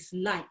Christ is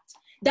light.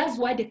 That's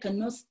why they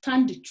cannot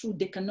stand the truth.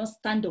 They cannot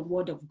stand the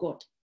word of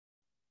God.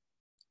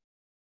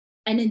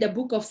 And in the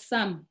book of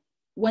Psalm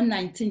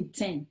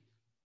 119:10,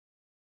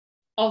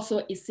 also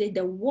it said,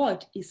 the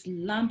word is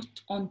lamp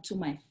unto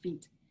my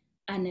feet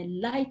and a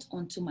light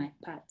unto my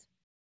path.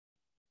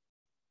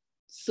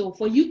 So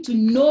for you to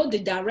know the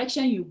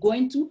direction you're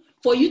going to,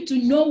 for you to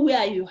know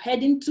where you're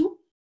heading to,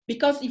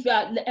 because if you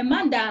are a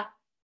man that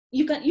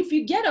you can, if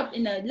you get up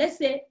in a, let's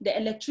say the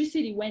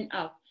electricity went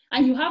out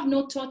and you have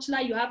no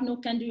torchlight, you have no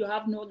candle, you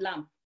have no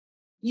lamp.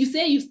 You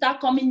say you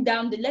start coming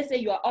down, let's say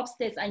you are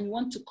upstairs and you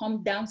want to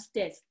come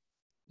downstairs.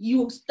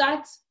 You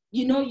start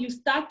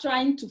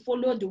trying to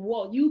follow the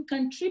wall. You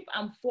can trip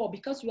and fall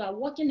because you are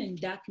walking in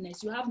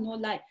darkness. You have no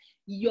light.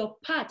 Your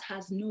path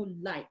has no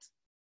light.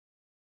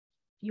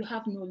 You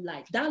have no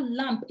light. That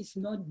lamp is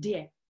not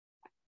there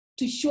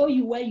to show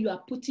you where you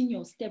are putting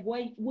your step.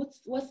 What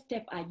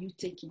step are you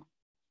taking?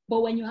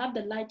 But when you have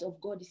the light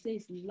of God, it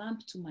says,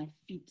 lamp to my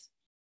feet.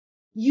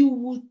 You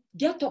will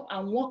get up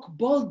and walk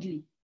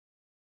boldly.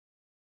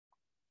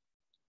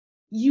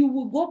 You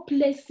will go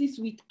places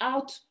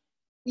without,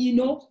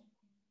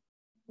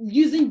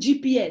 using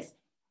GPS,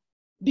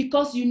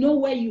 because you know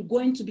where you're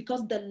going to,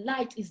 because the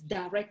light is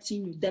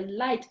directing you. The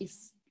light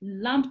is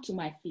lamp to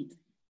my feet.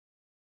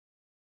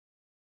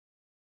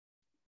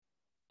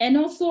 And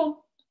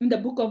also in the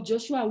book of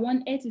Joshua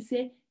 1:8, it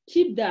says,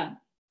 keep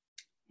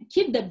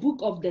the book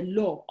of the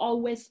law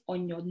always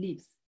on your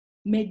lips.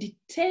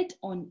 Meditate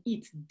on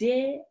it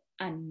day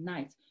and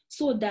night,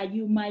 so that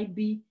you might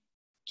be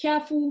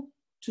careful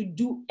to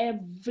do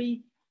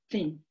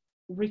everything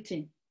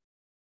written.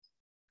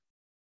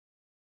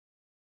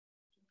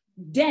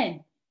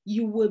 Then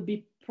you will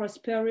be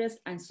prosperous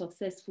and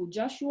successful.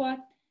 Joshua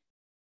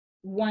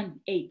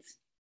 1:8.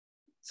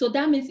 So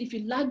that means if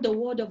you lack the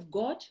word of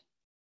God,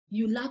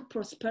 you lack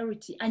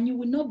prosperity and you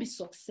will not be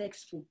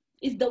successful.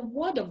 It's the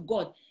word of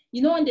God.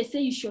 When they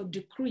say you shall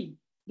decree,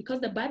 because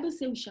the Bible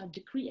says we shall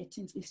decree a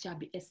thing, it shall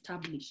be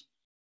established.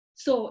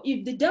 So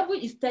if the devil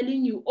is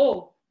telling you,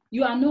 oh,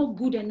 you are not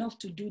good enough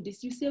to do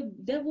this, you say,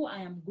 devil,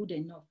 I am good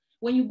enough.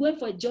 When you go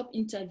for a job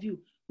interview,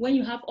 when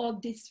you have all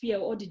this fear,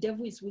 or the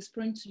devil is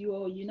whispering to you,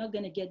 oh, you're not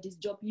going to get this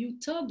job, you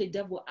tell the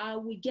devil, I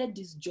will get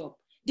this job.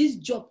 This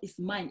job is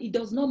mine. It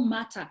does not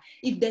matter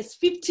if there's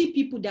 50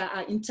 people that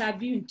are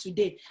interviewing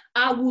today.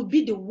 I will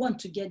be the one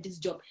to get this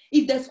job.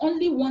 If there's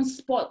only one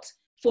spot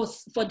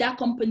for that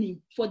company,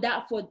 for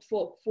that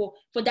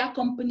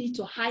company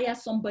to hire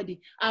somebody,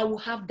 I will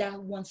have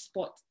that one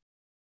spot.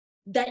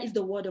 That is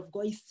the word of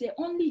God. He said,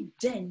 only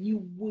then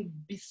you will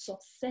be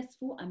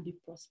successful and be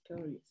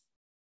prosperous.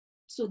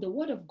 So the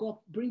word of God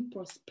brings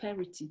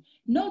prosperity,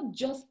 not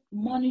just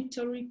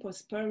monetary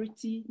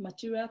prosperity,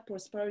 material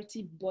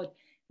prosperity, but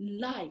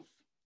life.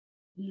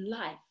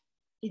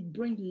 It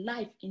brings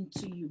life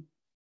into you.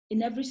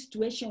 In every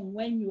situation,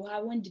 when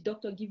the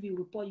doctor gives you a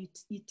report,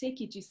 you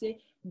take it, you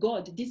say,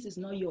 God, this is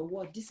not your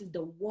word. This is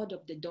the word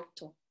of the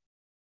doctor.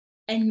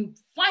 And you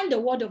find the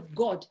word of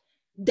God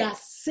that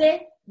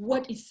say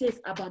what it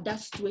says about that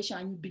situation,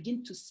 and you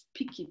begin to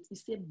speak it. You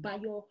say, by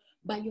your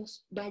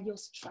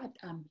stripe,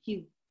 I'm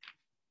healed.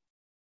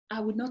 I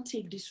will not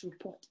take this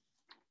report.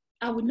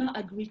 I will not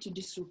agree to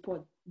this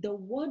report. The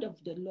word of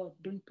the Lord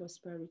brings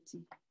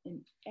prosperity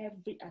in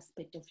every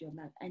aspect of your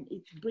life, and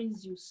it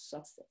brings you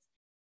success.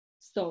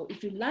 So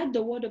if you lack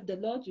the word of the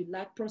Lord, you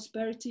lack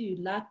prosperity,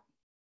 you lack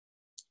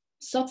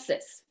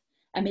success.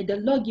 And may the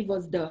Lord give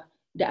us the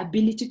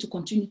ability to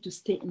continue to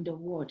stay in the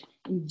word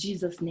in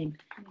Jesus' name.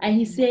 And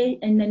he say,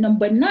 and the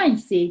number 9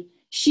 say,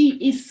 she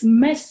is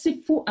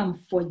merciful and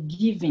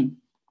forgiving.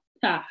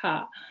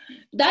 That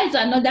is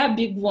another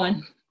big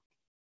one.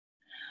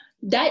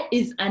 That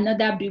is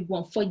another big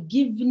one.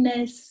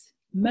 Forgiveness,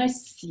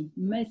 mercy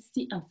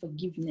and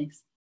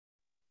forgiveness.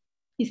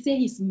 He said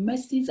his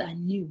mercies are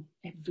new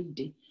every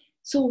day.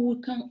 So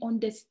we can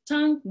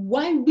understand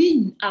why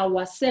we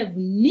ourselves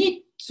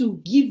need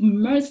to give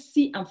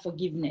mercy and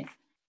forgiveness.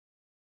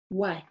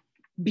 Why?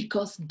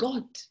 Because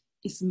God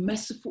is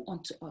merciful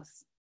unto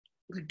us.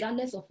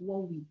 Regardless of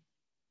what we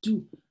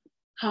do,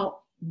 how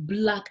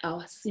black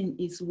our sin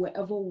is,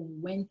 wherever we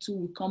went to,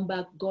 we come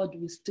back, God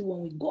will still,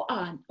 when we go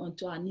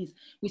onto our knees,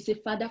 we say,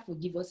 Father,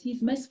 forgive us.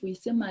 He's merciful. He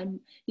said,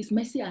 his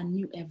mercy are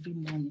new every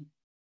morning.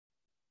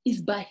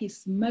 It's by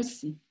his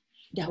mercy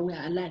that we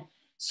are alive.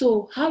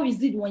 So how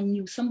is it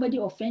when somebody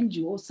offend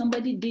you or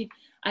somebody did?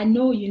 I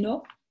know,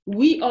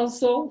 we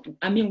also,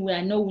 we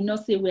will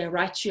not say we're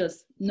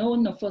righteous.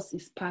 None of us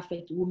is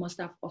perfect. We must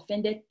have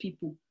offended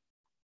people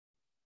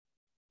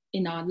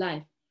in our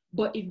life.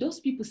 But if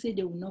those people say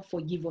they will not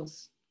forgive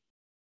us,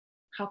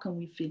 how can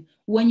we feel?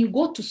 When you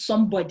go to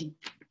somebody,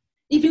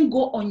 even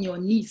go on your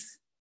knees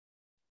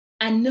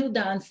and kneel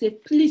down and say,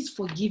 please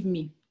forgive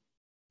me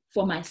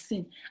for my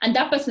sin. And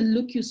that person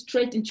look you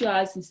straight into your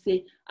eyes and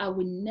say, I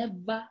will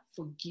never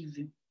forgive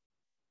you.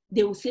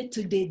 They will say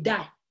till they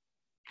die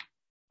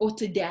or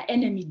till their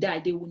enemy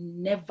die, they will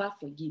never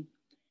forgive.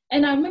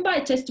 And I remember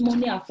a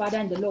testimony our father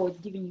and the Lord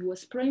was giving. He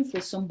was praying for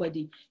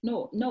somebody.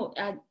 No,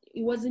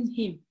 it wasn't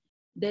him.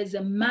 There's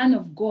a man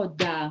of God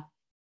that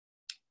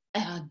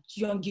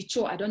Yonggi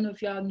Cho, I don't know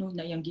if you all know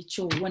Yonggi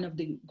Cho, one of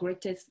the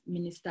greatest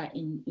minister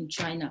in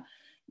China.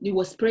 He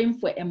was praying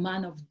for a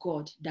man of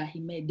God that he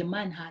met. The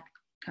man had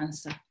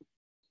cancer.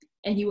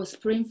 And he was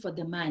praying for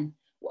the man.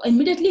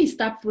 Immediately he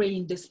started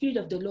praying. The Spirit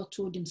of the Lord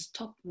told him,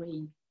 stop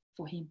praying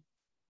for him.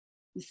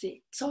 He said,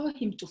 tell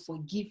him to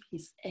forgive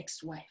his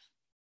ex-wife.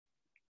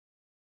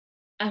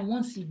 And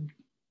once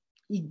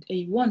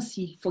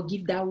he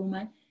forgive that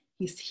woman,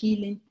 he's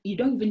healing. You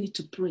don't even need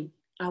to pray.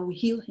 I will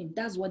heal him.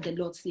 That's what the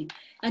Lord said.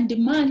 And the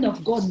man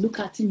of God looked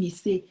at him. He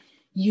said,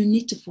 you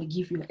need to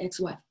forgive your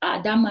ex-wife.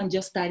 That man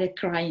just started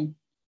crying.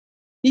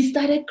 He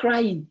started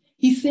crying.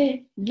 He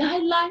said,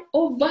 lie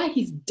over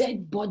his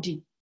dead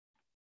body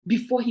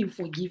before he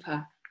forgive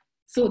her.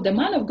 So the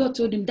man of God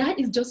told him, that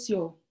is just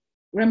your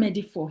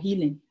remedy for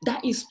healing.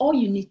 That is all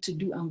you need to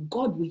do. And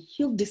God will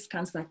heal this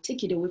cancer,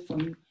 take it away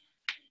from you.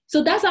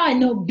 So that's how I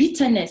know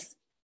bitterness.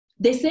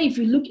 They say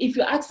if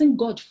you're asking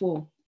God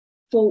for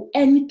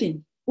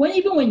anything,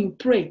 even when you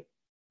pray,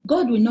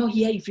 God will not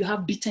hear if you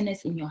have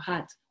bitterness in your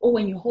heart or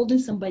when you're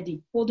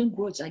holding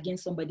grudge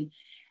against somebody.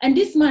 And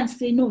this man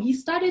say no. He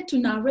started to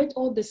narrate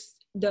all this,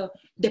 the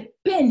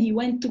pain he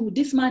went through.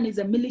 This man is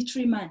a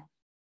military man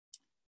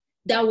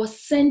that was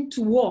sent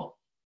to war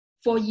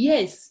for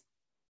years.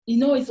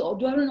 It's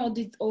during all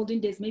these olden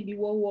days, maybe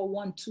World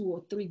War I, II,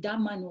 or III. That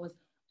man was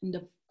in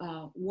the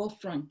war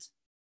front.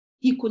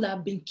 He could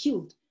have been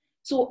killed.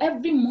 So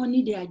every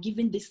money they are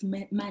giving this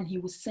man, he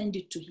will send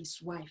it to his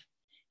wife.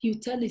 He will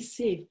tell his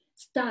save,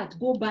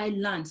 go buy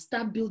land,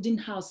 start building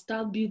house,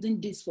 start building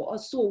this for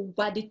us. So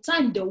by the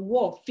time the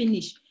war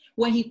finished,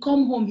 when he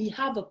come home, he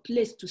have a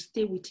place to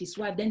stay with his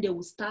wife. Then they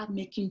will start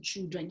making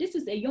children. This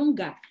is a young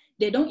guy.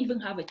 They don't even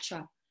have a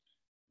child.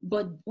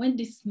 But when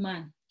this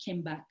man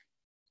came back,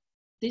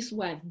 this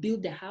wife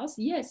built the house.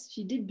 Yes,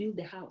 she did build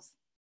the house,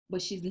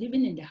 but she's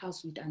living in the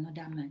house with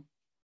another man.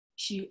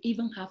 She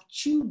even have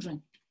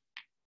children,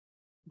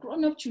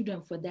 grown-up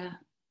children for that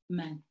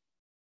man.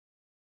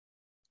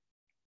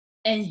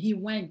 And he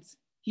went.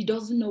 He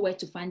doesn't know where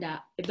to find her.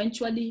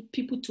 Eventually,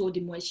 people told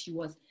him where she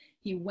was.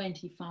 He went,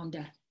 he found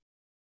her.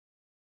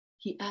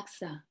 He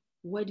asked her,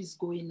 what is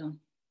going on?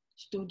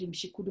 She told him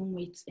she couldn't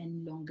wait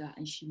any longer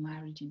and she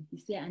married him. He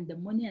said, and the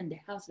money and the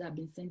house that I've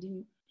been sending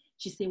you?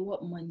 She said,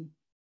 what money?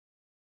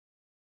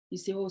 He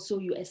said, oh, so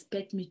you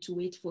expect me to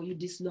wait for you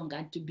this long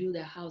and to build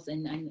a house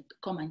and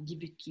come and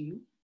give it to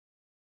you?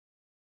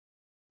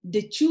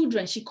 The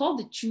children, she called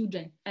the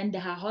children and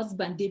her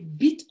husband, they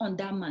beat on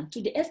that man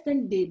to the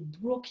extent they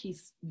broke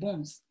his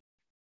bones.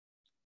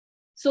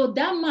 So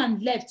that man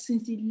left.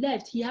 Since he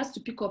left, he has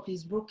to pick up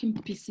his broken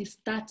pieces,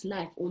 start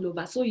life all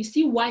over. So you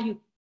see why he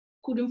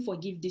couldn't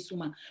forgive this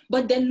woman.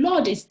 But the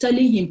Lord is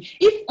telling him,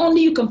 if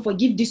only you can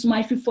forgive this woman,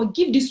 if you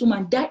forgive this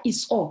woman, that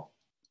is all.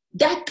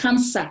 That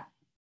cancer,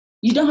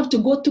 you don't have to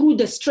go through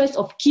the stress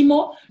of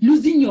chemo,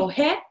 losing your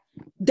hair,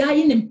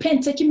 dying in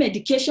pain, taking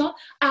medication.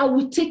 I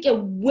will take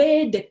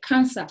away the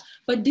cancer.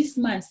 But this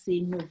man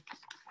say no.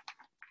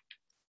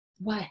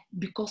 Why?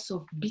 Because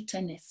of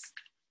bitterness.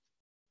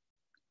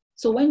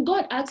 So when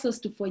God asks us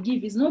to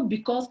forgive, it's not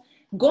because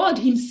God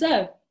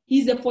himself,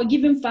 he's a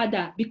forgiving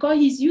father, because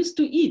he's used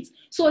to it.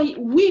 So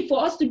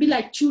for us to be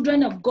like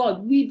children of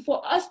God,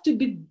 for us to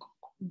be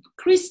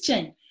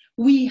Christian,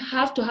 we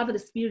have to have the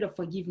spirit of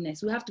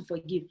forgiveness. We have to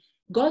forgive.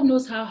 God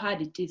knows how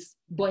hard it is,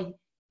 but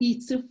he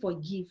still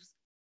forgives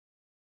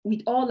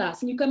with all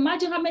us. And you can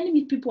imagine how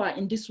many people are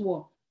in this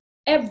world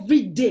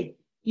every day.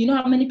 You know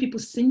how many people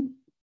sin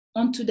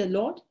unto the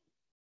Lord?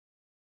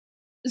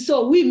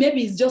 So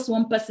maybe it's just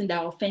one person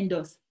that offends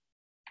us.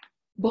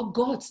 But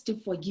God still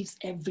forgives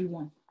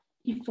everyone.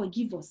 He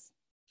forgives us.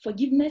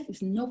 Forgiveness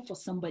is not for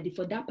somebody,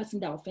 for that person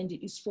that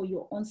offended. It's for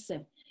your own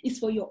self. It's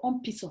for your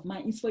own peace of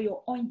mind. It's for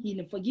your own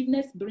healing.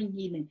 Forgiveness brings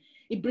healing.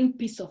 It brings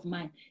peace of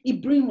mind.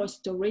 It brings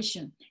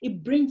restoration.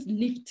 It brings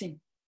lifting.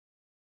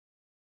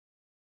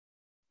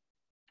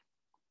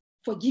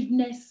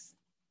 Forgiveness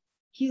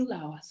heals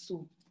our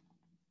soul.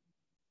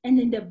 And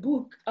in the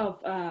book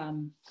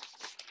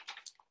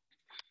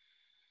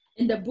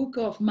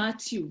of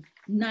Matthew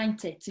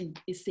 9:13,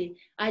 it says,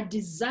 I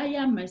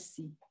desire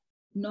mercy,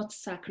 not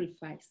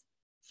sacrifice,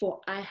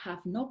 for I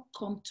have not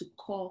come to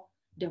call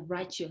the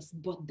righteous,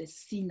 but the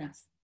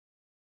sinners.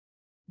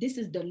 This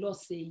is the Lord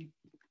saying,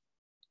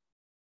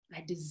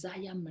 I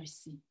desire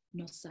mercy,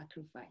 not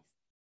sacrifice.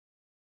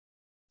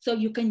 So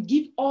you can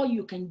give all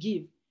you can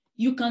give.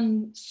 You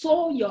can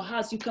sow your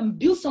house. You can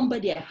build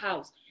somebody a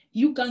house.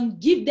 You can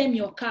give them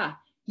your car.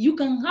 You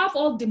can have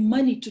all the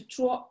money to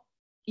throw.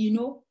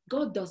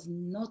 God does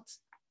not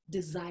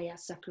desire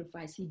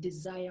sacrifice. He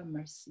desires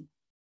mercy.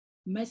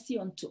 Mercy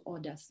unto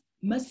others.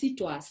 Mercy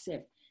to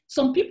ourselves.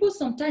 Some people,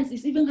 sometimes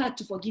it's even hard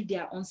to forgive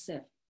their own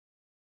self.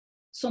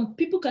 Some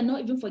people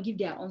cannot even forgive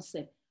their own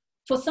self.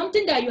 For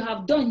something that you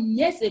have done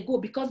years ago,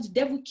 because the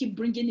devil keep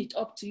bringing it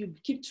up to you,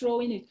 keep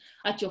throwing it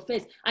at your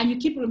face, and you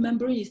keep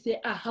remembering, you say,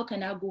 how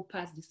can I go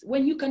past this?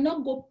 When you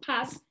cannot go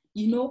past,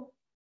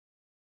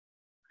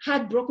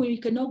 heartbroken, you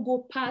cannot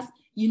go past,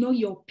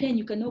 your pain,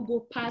 you cannot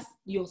go past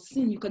your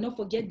sin, you cannot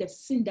forget the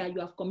sin that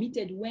you have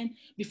committed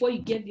before you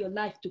gave your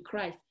life to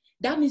Christ.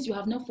 That means you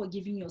have not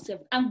forgiven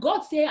yourself. And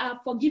God said, I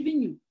have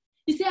forgiven you.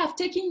 He said, I've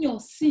taken your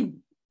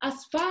sin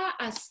as far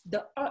as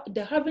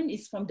the heaven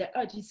is from the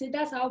earth. He said,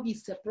 that's how he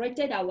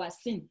separated our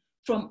sin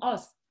from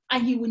us.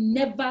 And he will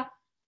never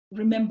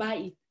remember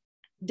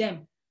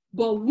them.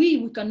 But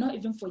we cannot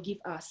even forgive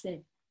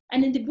ourselves.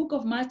 And in the book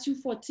of Matthew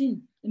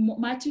 6:14,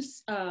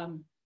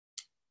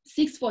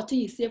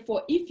 he said,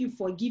 for if you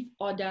forgive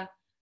other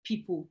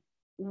people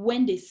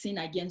when they sin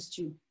against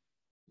you,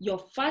 your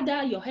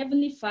Father, your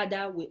heavenly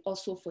Father will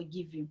also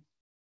forgive you.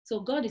 So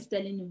God is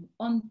telling you,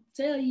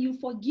 until you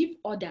forgive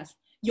others,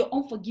 your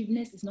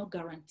unforgiveness is not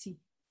guaranteed.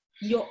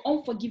 Your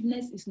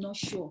unforgiveness is not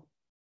sure.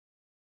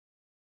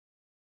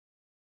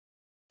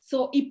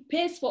 So it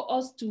pays for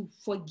us to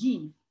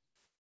forgive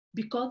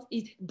because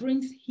it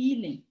brings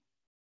healing.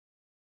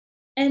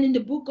 And in the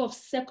book of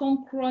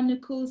 2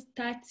 Chronicles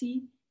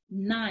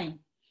 39,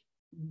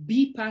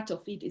 B part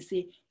of it, it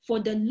says, for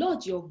the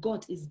Lord your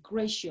God is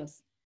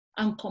gracious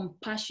and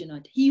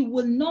compassionate. He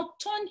will not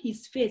turn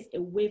his face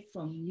away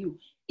from you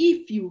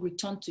if you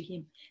return to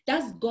him.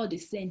 That's God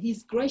is saying.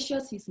 He's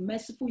gracious, he's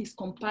merciful, he's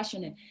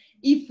compassionate.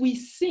 If we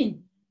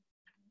sin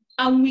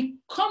and we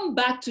come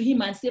back to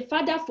him and say,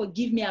 Father,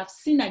 forgive me, I've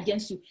sinned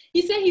against you,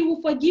 he said he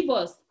will forgive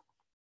us.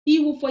 He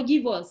will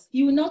forgive us.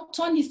 He will not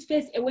turn his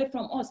face away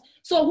from us.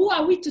 So who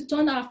are we to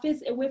turn our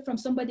face away from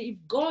somebody if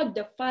God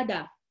the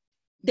Father,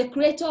 the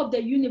creator of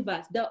the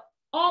universe, the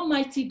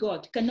Almighty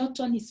God, cannot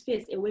turn his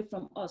face away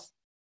from us?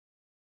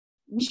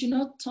 We should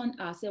not turn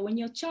ourselves. When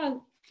your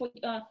child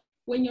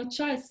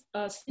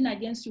sin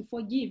against you,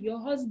 forgive your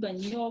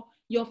husband,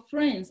 your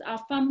friends, our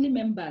family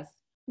members.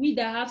 We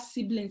that have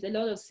siblings, a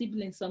lot of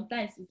siblings,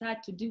 sometimes it's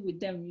hard to deal with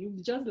them. You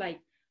just like,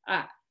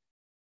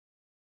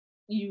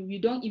 you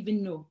don't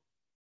even know.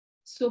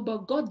 So,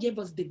 but God gave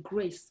us the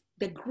grace.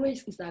 The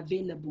grace is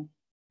available.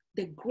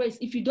 The grace,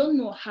 if you don't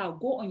know how,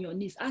 go on your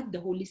knees, ask the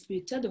Holy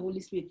Spirit, tell the Holy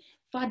Spirit,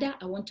 Father,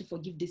 I want to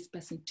forgive this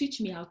person. Teach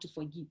me how to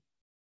forgive.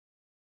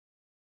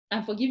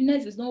 And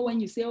forgiveness is not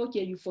when you say,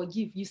 okay, you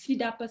forgive. You see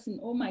that person,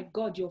 oh my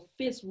God, your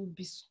face will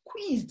be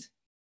squeezed.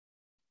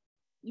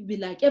 You'll be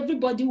like,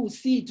 everybody will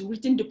see it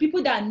written. The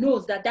people that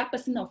knows that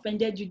person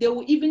offended you, they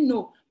will even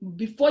know.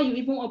 Before you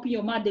even open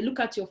your mouth, they look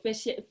at your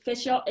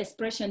facial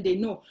expression, they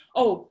know,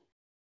 oh,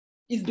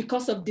 it's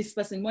because of this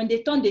person. When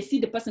they turn, they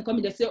see the person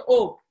coming, they say,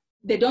 oh,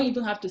 they don't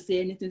even have to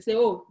say anything. Say,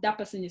 oh, that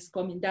person is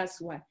coming,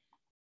 that's why.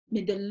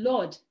 May the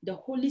Lord, the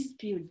Holy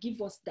Spirit, give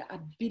us the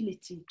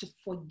ability to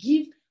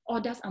forgive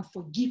others and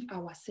forgive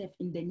ourselves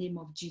in the name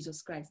of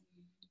Jesus Christ.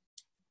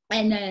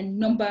 And then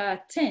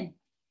number 10,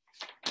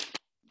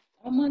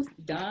 almost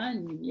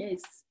done,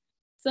 yes.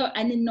 So,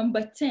 and in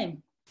number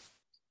 10,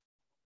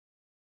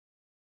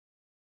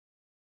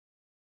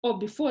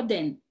 before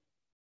then,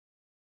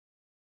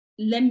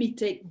 let me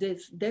take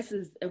this. This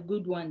is a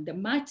good one. The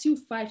Matthew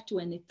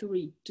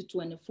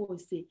 5:23-24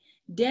 say,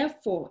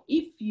 therefore,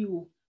 if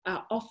you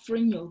are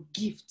offering your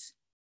gift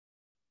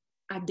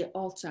at the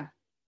altar,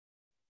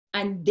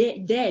 and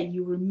there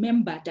you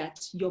remember that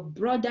your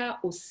brother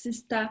or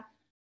sister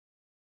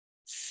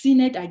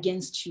sinned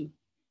against you,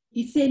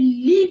 he said,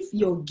 leave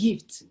your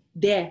gift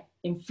there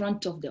in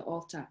front of the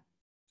altar.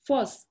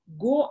 First,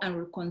 go and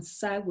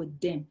reconcile with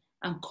them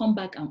and come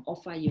back and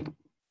offer your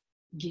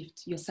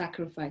gift, your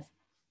sacrifice.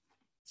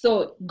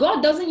 So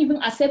God doesn't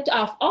even accept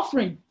our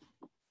offering.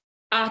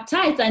 Our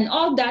tithes and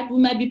all that, we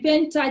might be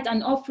paying tithe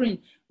and offering.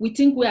 We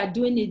think we are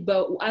doing it,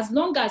 but as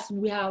long as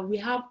we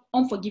have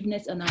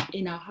unforgiveness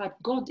in our heart,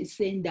 God is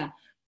saying that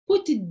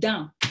put it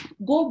down,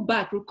 go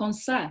back,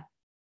 reconcile.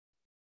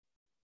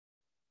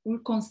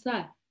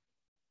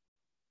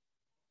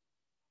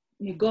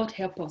 May God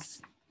help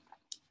us.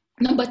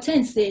 Number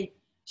 10 say,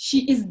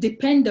 she is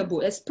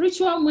dependable. A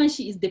spiritual woman,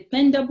 she is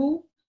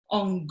dependable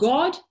on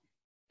God,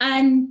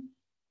 and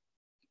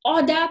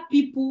other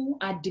people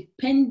are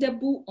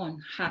dependable on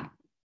her.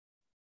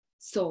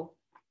 So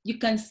you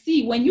can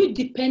see when you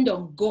depend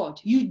on God,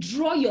 you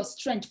draw your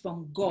strength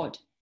from God.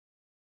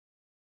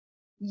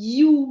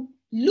 You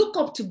look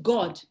up to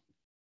God.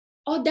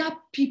 Other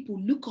people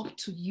look up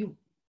to you.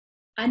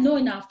 I know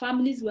in our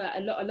families where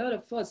a lot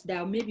of us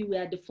that maybe we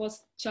are the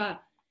first child,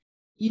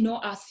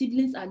 our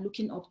siblings are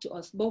looking up to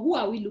us. But who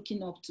are we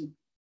looking up to?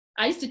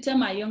 I used to tell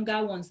my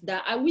younger ones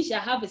that I wish I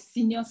have a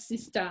senior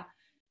sister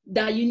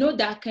that,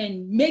 that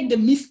can make the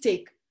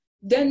mistake.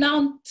 Then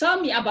now tell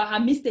me about her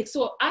mistake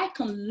so I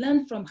can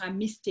learn from her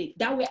mistake.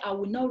 That way I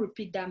will not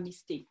repeat that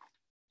mistake.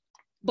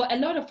 But a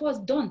lot of us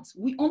don't.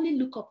 We only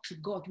look up to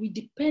God. We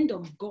depend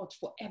on God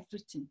for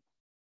everything.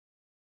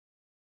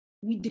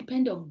 We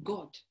depend on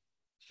God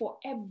for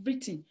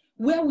everything.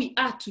 Where we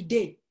are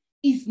today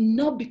is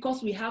not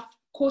because we have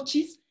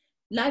coaches,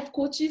 life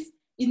coaches.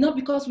 It's not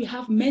because we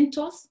have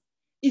mentors.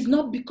 It's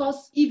not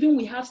because even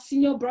we have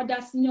senior brother,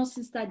 senior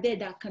sister there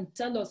that can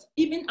tell us.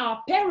 Even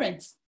our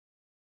parents.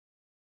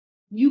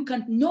 You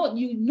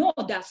know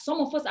that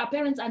some of us, our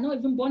parents are not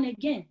even born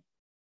again.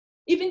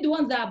 Even the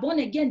ones that are born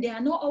again, they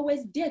are not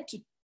always there to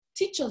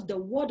teach us the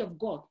word of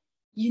God,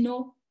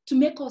 to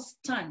make us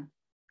stand.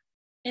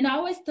 And I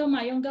always tell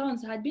my younger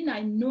ones,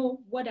 I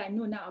know what I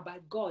know now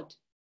about God,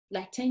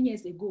 like 10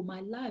 years ago, my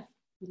life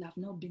will have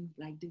not been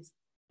like this.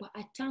 But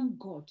I thank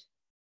God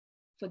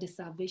for the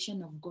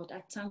salvation of God.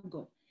 I thank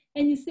God.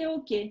 And you say,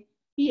 okay,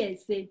 here it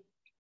say,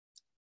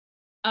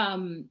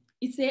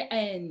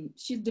 and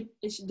she's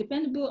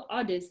dependable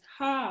on others.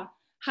 Her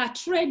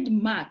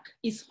trademark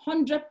is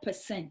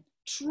 100%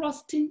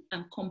 trusting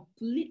and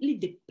completely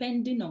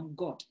depending on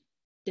God.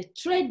 The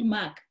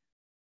trademark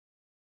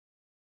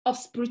of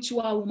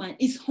spiritual woman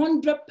is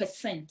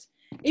 100%.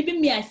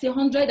 Even me, I say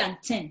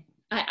 110.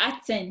 I add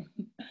 10.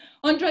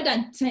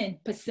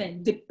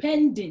 110%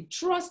 depending,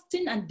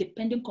 trusting and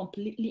depending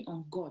completely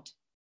on God.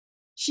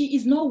 She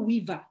is no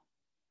weaver.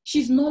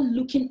 She's not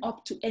looking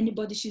up to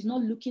anybody. She's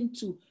not looking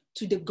to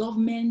the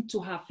government, to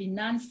her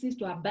finances,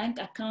 to her bank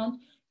account,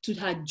 to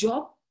her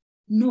job.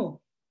 No.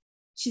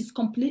 She's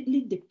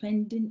completely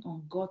depending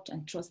on God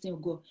and trusting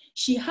on God.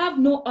 She have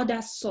no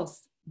other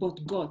source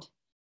but God.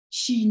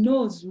 She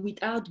knows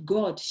without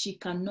God, she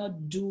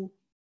cannot do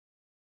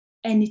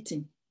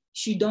anything.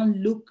 She don't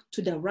look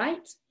to the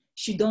right.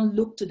 She don't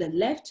look to the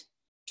left,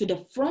 to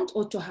the front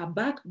or to her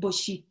back, but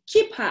she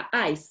keep her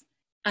eyes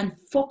and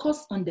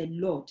focus on the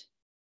Lord.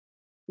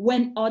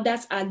 When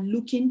others are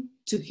looking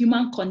to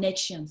human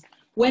connections,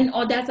 when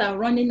others are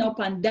running up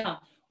and down,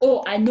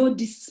 oh, I know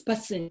this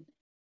person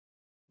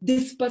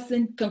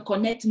can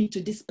connect me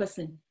to this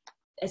person.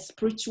 A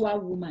spiritual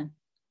woman,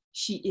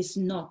 she is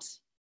not.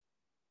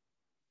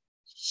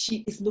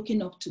 She is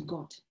looking up to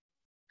God.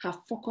 Her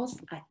focus,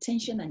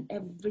 attention, and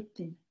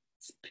everything,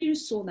 spirit,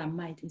 soul, and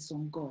mind is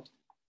on God.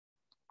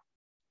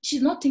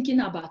 She's not thinking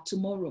about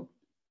tomorrow,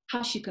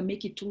 how she can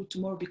make it through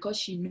tomorrow, because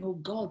she knows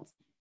God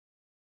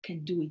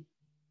can do it.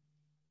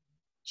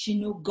 She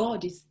knows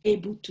God is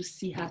able to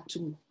see her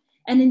through.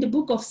 And in the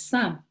book of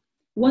Psalm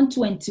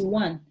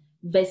 121,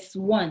 verse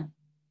 1,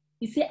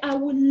 he said, I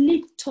will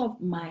lift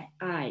up my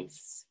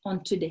eyes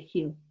unto the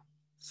hill,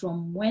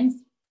 from whence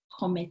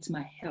cometh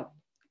my help.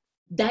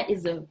 That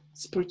is a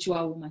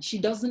spiritual woman. She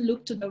doesn't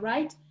look to the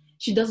right.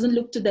 She doesn't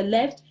look to the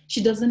left.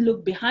 She doesn't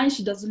look behind.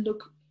 She doesn't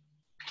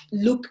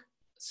look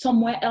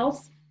somewhere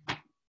else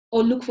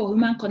or look for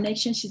human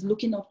connection. She's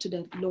looking up to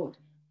the Lord.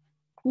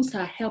 Who's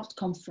her help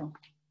come from?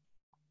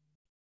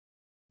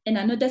 And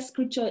another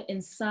scripture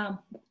in Psalm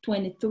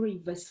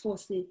 23, verse 4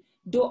 says,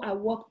 though I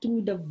walk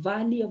through the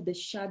valley of the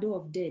shadow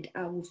of death,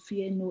 I will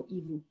fear no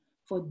evil,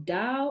 for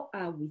thou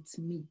art with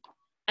me.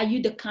 Are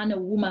you the kind of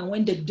woman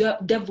when the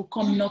devil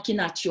come knocking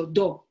at your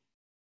door?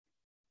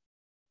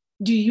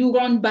 Do you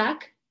run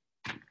back?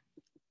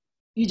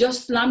 You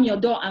just slam your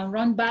door and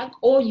run back?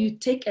 Or you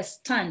take a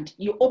stand,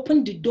 you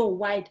open the door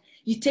wide,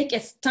 you take a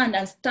stand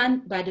and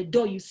stand by the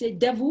door. You say,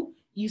 devil,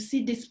 you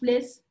see this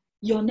place?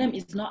 Your name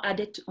is not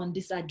added on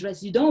this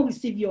address. You don't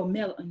receive your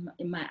mail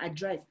in my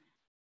address.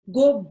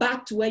 Go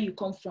back to where you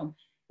come from.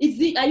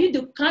 Are you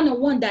the kind of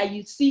one that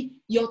you see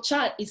your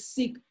child is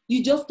sick,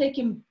 you just take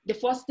him, the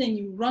first thing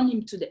you run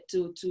him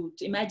to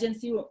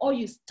emergency room, or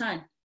you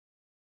stand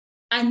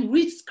and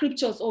read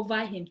scriptures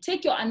over him,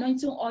 take your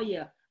anointing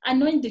oil,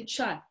 anoint the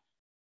child,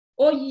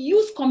 or you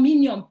use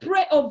communion,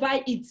 pray over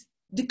it,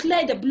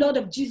 declare the blood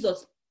of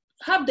Jesus,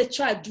 have the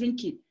child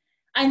drink it,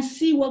 and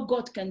see what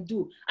God can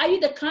do. Are you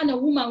the kind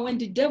of woman when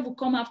the devil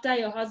come after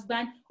your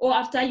husband or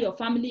after your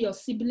family, your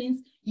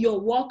siblings, your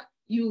work,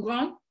 you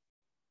run?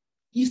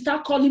 You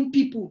start calling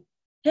people,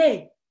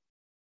 hey,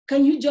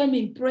 can you join me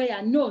in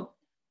prayer? No.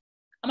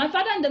 And my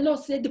father in the Lord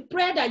said, the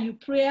prayer that you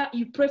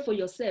pray for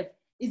yourself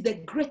is the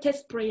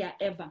greatest prayer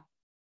ever.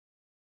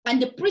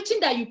 And the preaching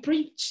that you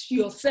preach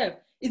yourself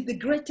is the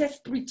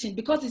greatest preaching,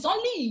 because it's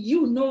only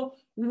you know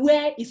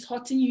where it's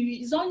hurting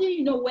you. It's only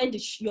you know where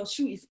your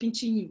shoe is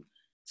pinching you.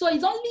 So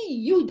it's only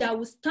you that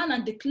will stand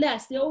and declare,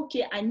 say,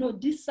 okay, I know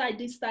this side,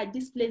 this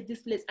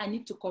place, I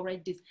need to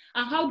correct this.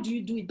 And how do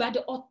you do it? By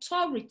the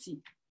authority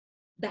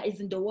that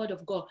is in the word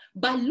of God.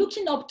 By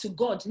looking up to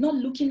God, not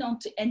looking up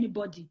to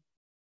anybody.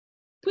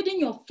 Putting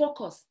your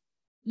focus,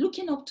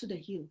 looking up to the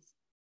hills,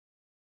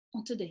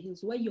 onto the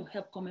hills, where your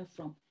help coming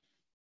from.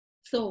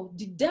 So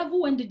the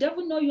devil, when the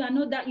devil know you are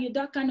not that, you're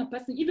that kind of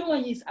person, even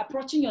when he's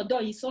approaching your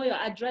door, he saw your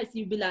address,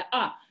 you'll be like,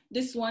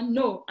 this one,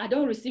 no, I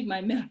don't receive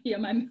my mail here.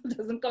 My mail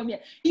doesn't come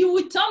here. You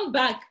will turn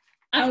back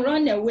and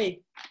run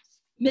away.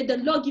 May the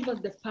Lord give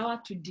us the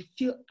power to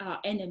defeat our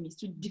enemies,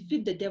 to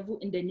defeat the devil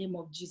in the name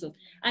of Jesus.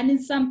 And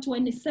in Psalm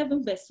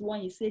 27 verse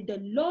 1, he said, the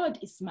Lord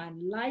is my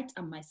light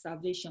and my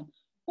salvation.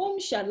 Whom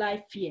shall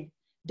I fear?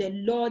 The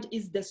Lord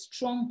is the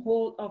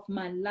stronghold of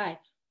my life.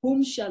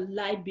 Whom shall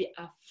I be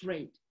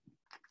afraid?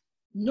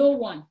 No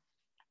one.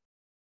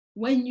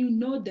 When you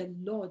know the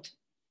Lord,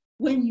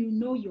 when you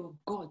know your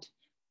God,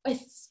 a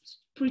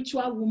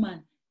spiritual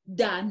woman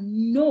that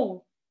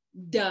know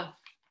the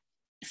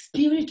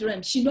spirit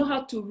realm, she know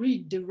how to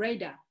read the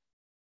radar.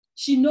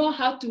 She know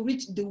how to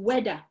read the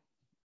weather.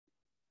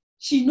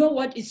 She know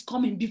what is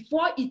coming.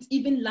 Before it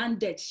even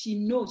landed, she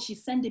know, she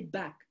send it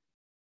back.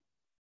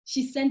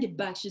 She send it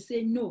back. She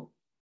say, no.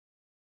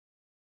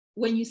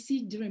 When you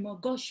see dream, or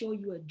God show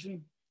you a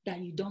dream that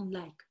you don't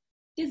like,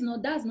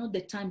 that's not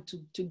the time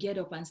to get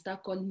up and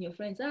start calling your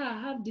friends. I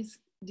have this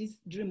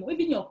dream, or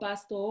even your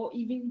pastor, or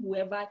even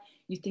whoever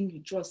you think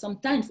you trust.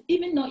 Sometimes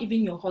even not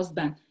even your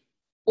husband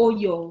or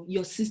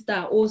your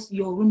sister or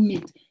your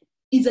roommate.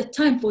 It's a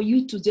time for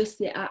you to just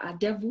say,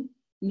 devil,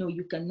 no,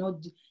 you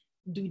cannot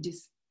do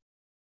this.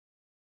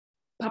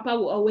 Papa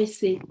will always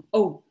say,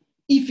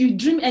 if you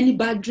dream any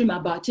bad dream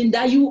about him,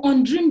 that you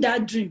undream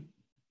that dream,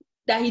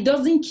 that he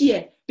doesn't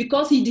care,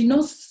 because he did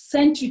not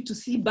send you to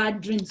see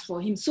bad dreams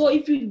for him. So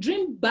if you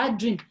dream bad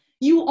dream,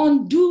 you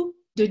undo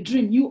the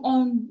dream, you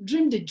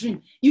undream the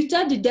dream. You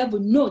tell the devil,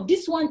 no,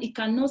 this one, it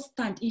cannot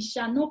stand. It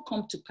shall not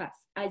come to pass.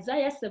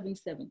 Isaiah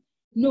 7:7.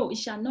 No, it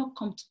shall not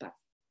come to pass.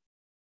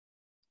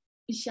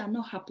 It shall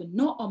not happen,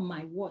 not on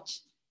my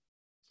watch.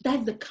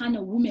 That's the kind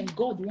of woman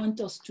God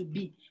wants us to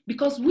be.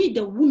 Because we,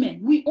 the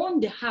women, we own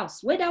the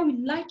house, whether we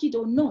like it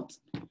or not.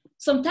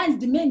 Sometimes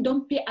the men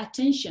don't pay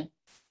attention.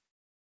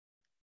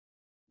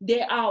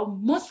 They are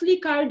mostly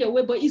carried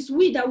away, but it's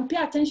we that will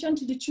pay attention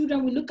to the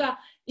children. We look at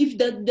if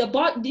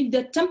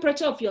the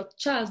temperature of your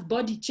child's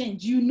body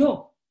change, you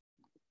know.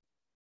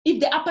 If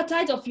the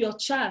appetite of your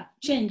child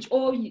change,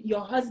 or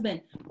your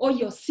husband or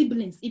your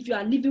siblings, if you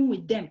are living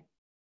with them,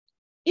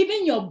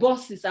 even your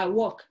bosses at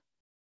work,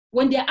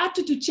 when their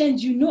attitude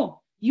change, you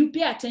know, you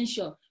pay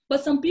attention.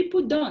 But some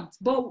people don't.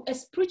 But a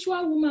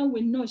spiritual woman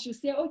will know. She'll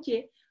say,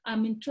 okay,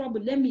 I'm in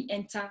trouble. Let me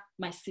enter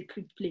my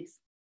secret place.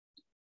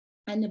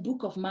 And the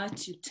book of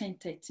Matthew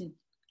 10:13,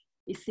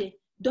 it says,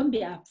 don't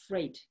be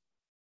afraid.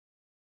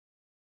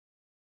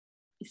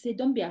 It said,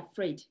 don't be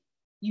afraid.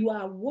 You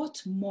are what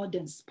more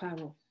than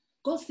sparrow.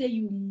 God said,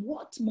 you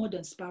what more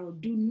than sparrow.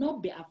 Do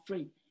not be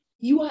afraid.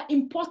 You are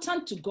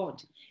important to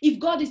God. If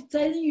God is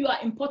telling you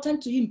are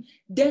important to him,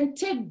 then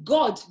take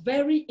God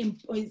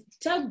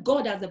tell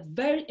God as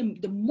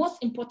the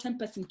most important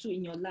person too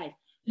in your life.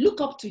 Look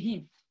up to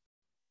him.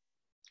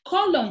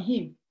 Call on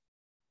him.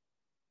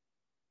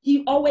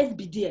 He'll always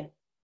be there.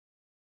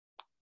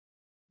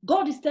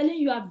 God is telling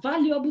you are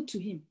valuable to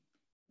him.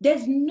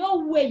 There's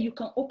no way you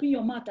can open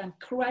your mouth and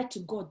cry to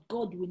God.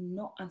 God will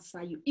not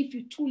answer you. If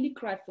you truly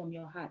cry from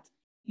your heart,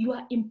 you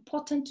are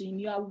important to him.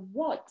 You are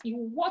what? You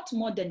what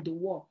more than the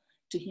world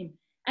to him.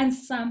 And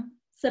Psalm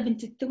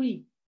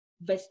 73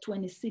 verse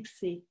 26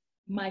 say,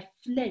 my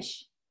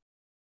flesh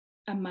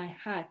and my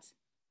heart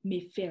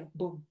may fail,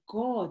 but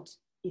God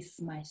is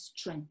my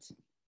strength.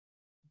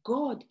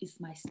 God is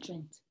my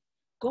strength.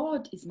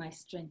 God is my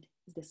strength.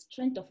 It's the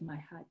strength of my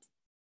heart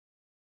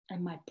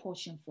and my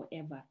portion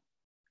forever.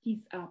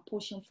 He's our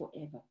portion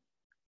forever.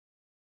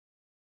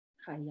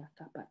 And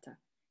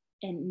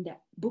in the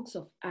books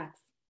of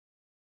Acts,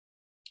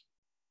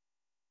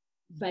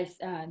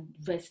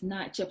 verse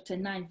 9, chapter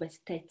 9, verse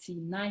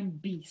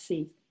 39b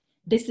says,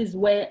 this is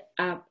where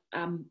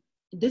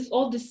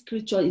all this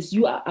scripture is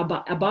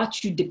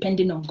about you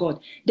depending on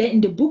God. Then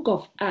in the book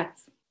of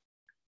Acts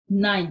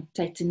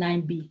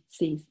 9:39b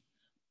says,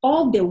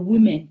 all the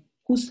women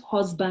whose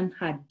husband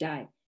had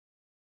died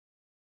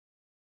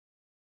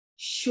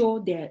show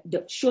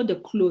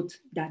the clothes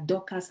that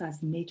Dorcas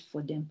has made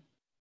for them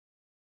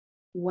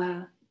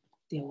while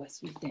they was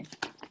with them.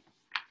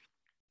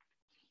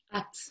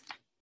 Acts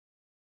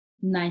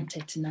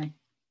 9:39.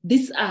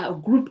 These are a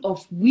group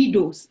of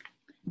widows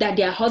that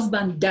their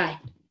husband died.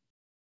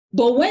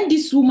 But when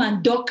this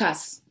woman,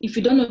 Dorcas, if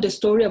you don't know the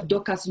story of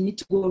Dorcas, you need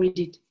to go read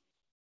it.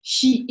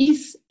 She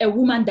is a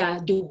woman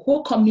that the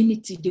whole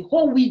community, the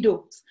whole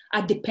widows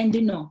are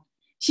depending on.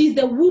 She's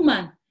the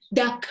woman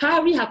that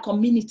carry her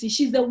community.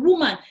 She's the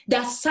woman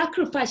that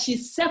sacrifice.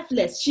 She's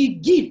selfless. She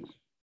give.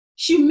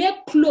 She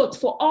make clothes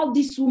for all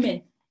these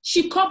women.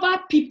 She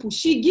cover people.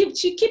 She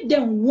keep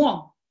them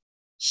warm.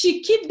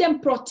 She keep them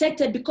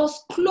protected,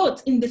 because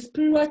clothes in the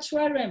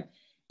spiritual realm,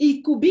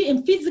 it could be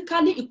in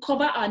physically, it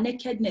cover our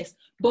nakedness,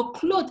 but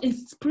clothes in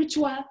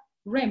spiritual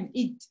realm,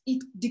 it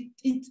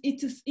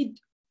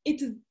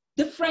is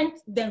different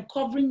than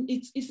covering.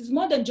 It is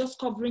more than just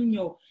covering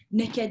your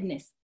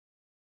nakedness.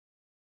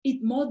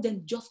 It's more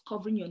than just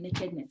covering your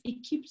nakedness.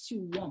 It keeps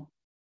you warm.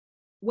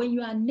 When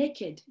you are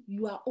naked,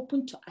 you are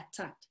open to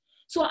attack.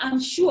 So I'm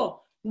sure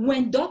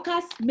when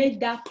Dorcas made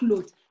that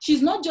cloth,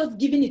 she's not just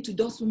giving it to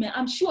those women.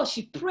 I'm sure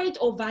she prayed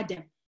over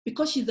them,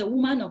 because she's a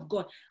woman of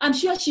God. I'm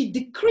sure she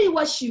decreed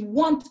what she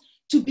wants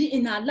to be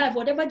in her life.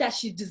 Whatever that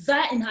she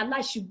desires in her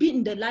life should be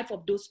in the life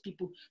of those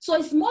people. So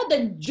it's more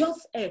than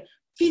just a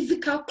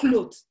physical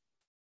cloth.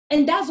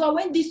 And that's why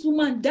when this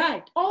woman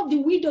died, all the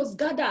widows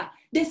gathered.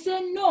 They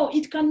said, no,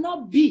 it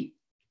cannot be.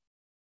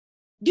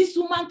 This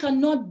woman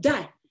cannot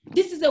die.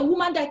 This is a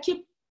woman that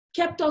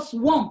kept us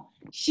warm.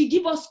 She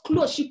give us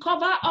clothes. She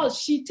cover us.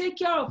 She take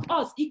care of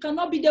us. It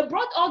cannot be. They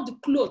brought all the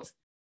clothes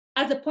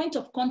as a point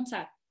of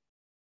contact.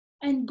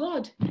 And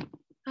God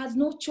has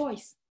no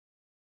choice.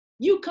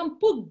 You can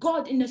put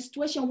God in a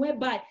situation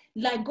whereby,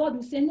 like, God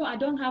will say, no, I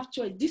don't have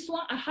choice. This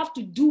one, I have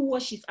to do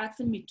what she's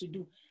asking me to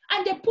do.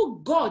 And they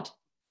put God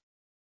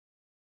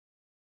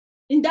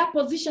in that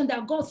position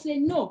that God said,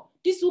 no,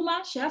 this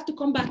woman, she have to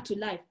come back to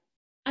life.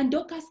 And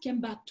Dorcas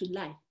came back to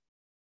life.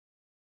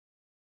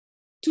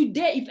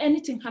 Today, if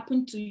anything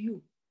happened to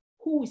you,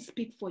 who will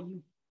speak for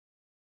you?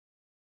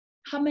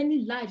 How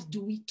many lives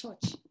do we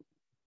touch?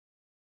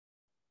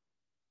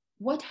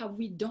 What have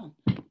we done?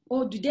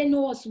 Or do they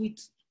know us with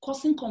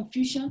causing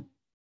confusion,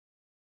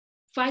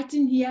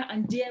 fighting here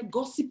and there,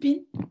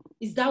 gossiping?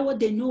 Is that what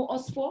they know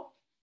us for?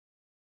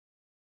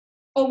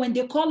 Or when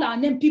they call our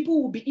name,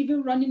 people will be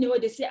even running away.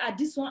 They say,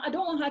 this one, I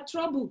don't want her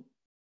trouble.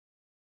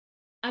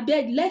 I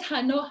beg, let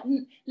her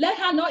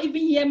not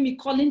even hear me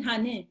calling her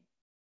name.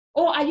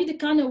 Or are you the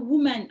kind of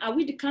woman, are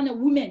we the kind of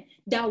women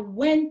that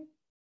when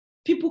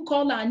people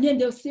call our name,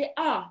 they'll say,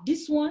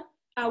 this one,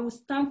 I will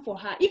stand for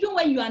her. Even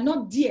when you are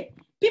not there,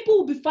 people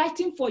will be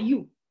fighting for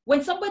you.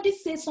 When somebody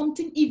says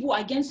something evil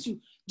against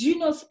you, do you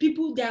know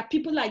there are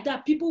people like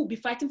that? People will be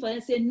fighting for them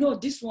and say, no,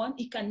 this one,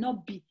 it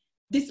cannot be.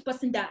 This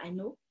person that I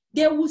know,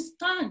 they will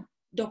stand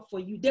up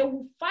for you. They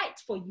will fight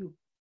for you.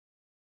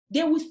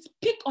 They will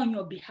speak on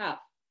your behalf.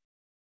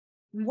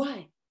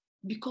 Why?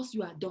 Because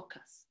you are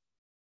Dorcas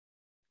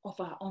of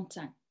our own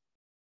time.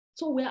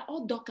 So we are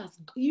all Dorcas.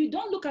 You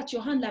don't look at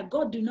your hand like,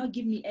 God do not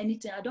give me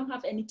anything. I don't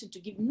have anything to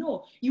give.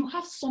 No, you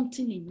have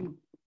something in you.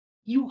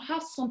 You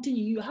have something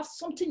in you. You have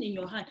something in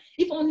your hand.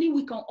 If only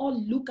we can all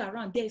look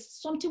around, there's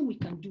something we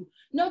can do.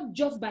 Not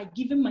just by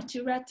giving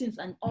material things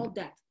and all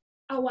that.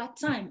 Our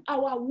time,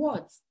 our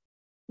words,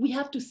 we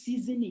have to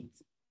season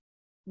it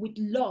with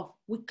love,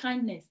 with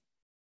kindness.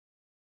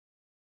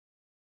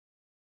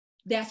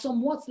 There are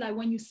some words like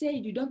when you say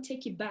it, you don't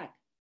take it back.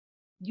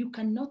 You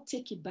cannot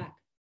take it back.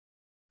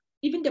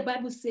 Even the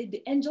Bible says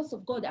the angels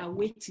of God are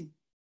waiting.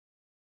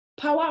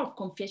 Power of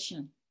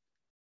confession.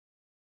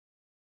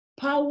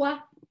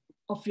 Power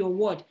of your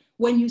word.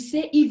 When you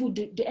say evil,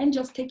 the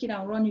angels take it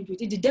and run it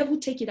with it. The devil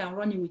take it and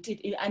run it with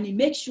it. And he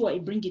makes sure he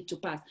bring it to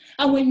pass.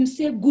 And when you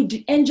say good,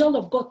 the angel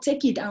of God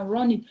take it and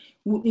run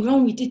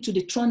with it to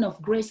the throne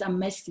of grace and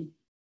mercy.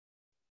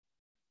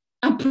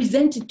 And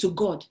present it to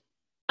God.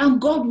 And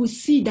God will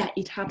see that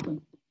it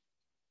happened.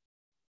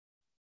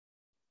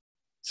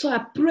 So I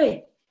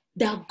pray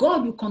that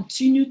God will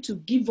continue to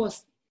give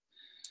us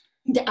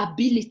the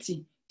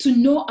ability to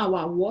know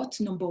our what,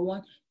 number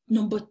one.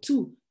 Number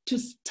two, to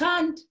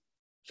stand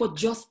for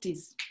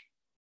justice.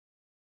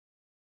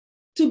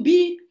 To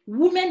be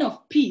women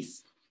of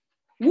peace,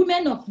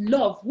 women of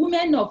love,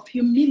 women of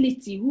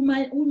humility,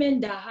 women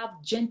that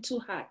have gentle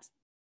heart.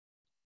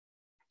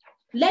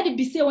 Let it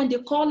be said when they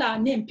call our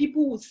name,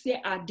 people will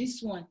say,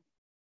 this one,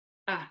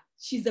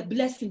 she's a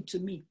blessing to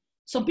me.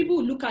 Some people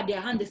will look at their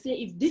hand, they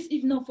say,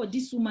 if not for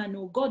this woman,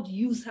 oh, God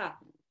use her.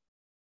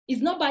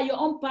 It's not by your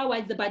own power,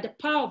 it's by the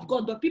power of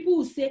God. But people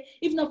will say,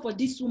 if not for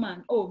this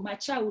woman, oh, my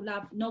child will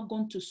have not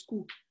gone to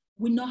school,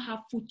 will not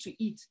have food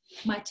to eat.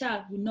 My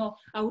child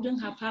I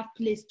wouldn't have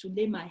place to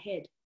lay my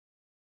head.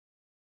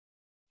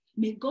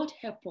 May God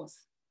help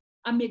us.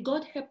 And may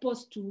God help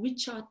us to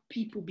reach out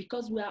people,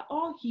 because we are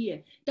all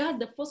here. That's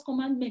the first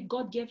commandment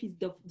God gave his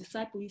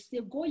disciples. He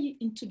said, go ye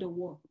into the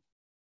world.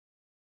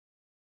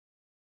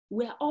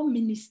 We are all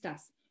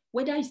ministers.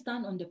 Whether you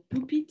stand on the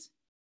pulpit,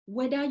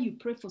 whether you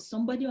pray for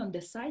somebody on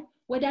the side,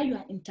 whether you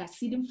are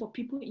interceding for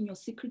people in your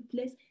secret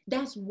place,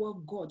 that's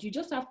what God. You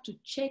just have to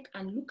check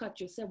and look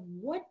at yourself.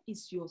 What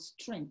is your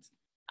strength?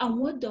 And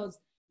what does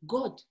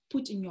God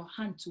put in your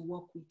hand to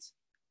work with?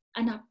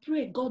 And I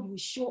pray God will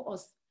show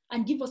us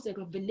and give us a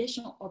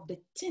revelation of the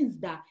things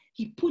that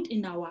he put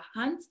in our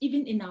hands,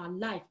 even in our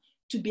life,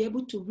 to be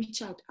able to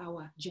reach out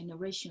our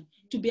generation,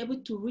 to be able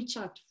to reach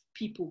out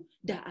people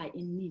that are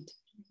in need,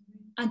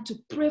 and to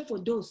pray for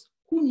those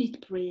who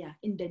need prayer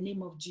in the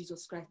name of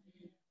Jesus Christ.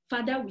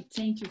 Father, we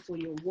thank you for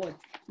your word.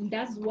 And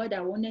that's what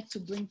I wanted to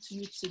bring to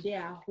you today.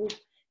 I hope,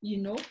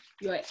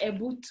 you're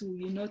able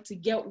to, to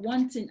get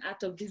one thing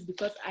out of this,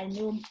 because I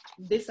know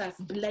this has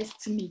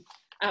blessed me.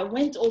 I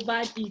went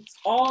over it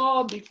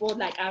all before,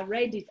 like I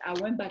read it. I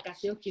went back, I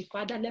said, okay,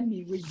 Father, let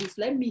me read this.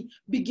 Let me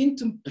begin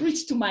to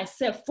preach to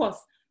myself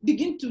first.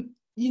 Begin to,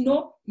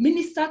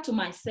 minister to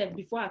myself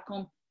before I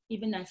come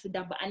even and sit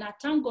down. And I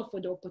thank God for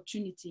the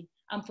opportunity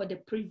and for the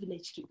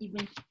privilege to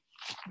even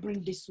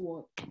bring this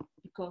word,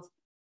 because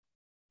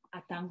I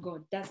thank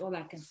God. That's all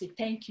I can say.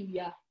 Thank you,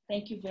 yeah.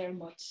 Thank you very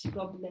much.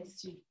 God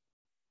bless you.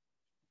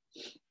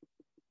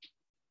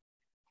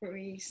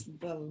 Praise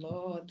the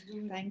Lord.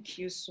 Thank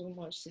you so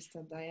much,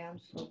 Sister Diane,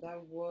 for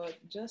that word.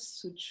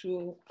 Just to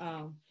throw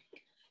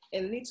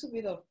a little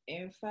bit of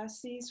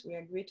emphasis, we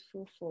are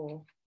grateful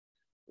for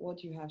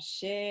what you have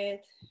shared.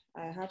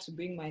 I had to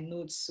bring my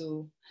notes.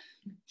 So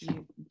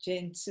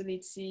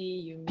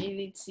gentility,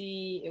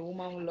 humility, a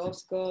woman who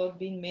loves God,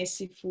 being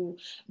merciful.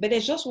 But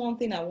there's just one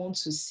thing I want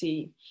to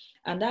say,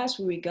 and that's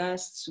with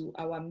regards to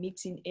our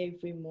meeting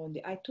every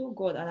Monday. I told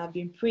God, and I've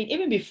been praying,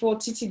 even before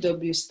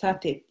TTW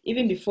started,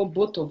 even before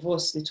both of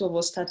us, the two of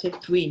us started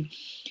praying.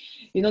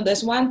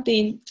 There's one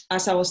thing,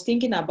 as I was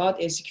thinking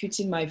about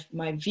executing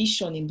my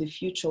vision in the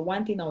future,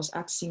 one thing I was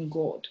asking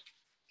God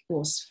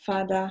was,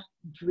 Father,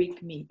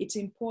 break me. It's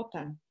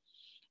important.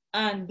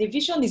 And the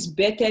vision is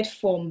birthed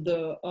from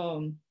the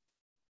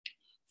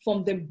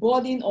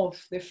burden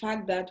of the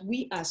fact that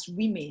we as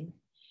women,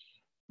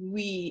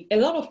 a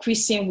lot of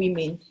Christian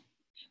women,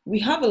 we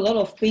have a lot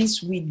of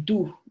things we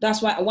do.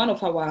 That's why one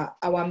of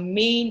our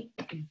main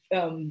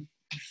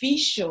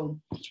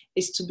vision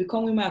is to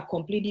become women are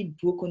completely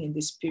broken in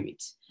the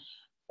spirit.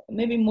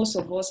 Maybe most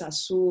of us are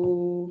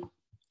so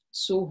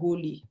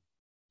holy,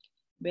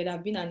 but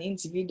I've been an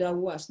individual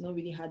who has not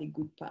really had a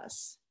good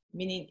past.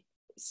 Meaning,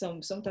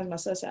 sometimes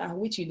myself say,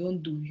 which you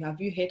don't do.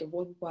 Have you heard of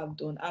what people have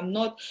done? I'm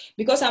not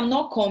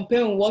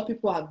comparing what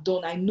people have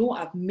done. I know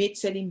I've made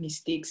certain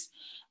mistakes.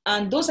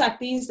 And those are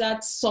things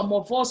that some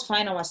of us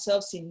find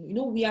ourselves in.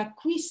 We are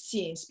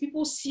Christians.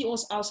 People see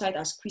us outside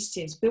as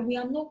Christians, but we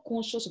are not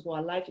conscious of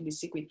our life in the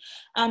secret.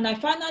 And I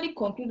finally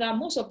conclude that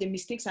most of the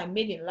mistakes I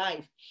made in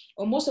life,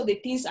 or most of the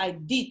things I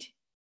did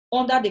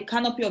under the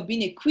canopy of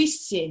being a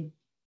Christian,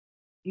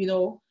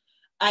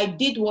 I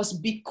did was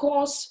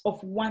because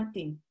of one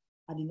thing.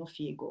 I did not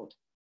fear God.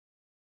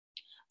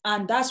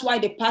 And that's why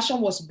the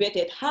passion was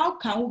birthed. How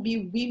can we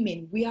be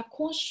women? We are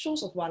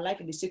conscious of our life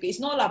in the secret. It's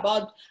not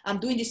about, I'm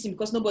doing this thing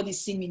because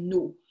nobody's seeing me.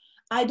 No.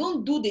 I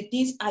don't do the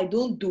things I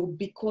don't do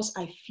because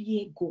I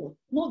fear God.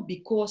 Not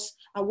because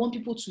I want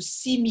people to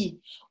see me.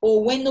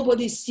 Or when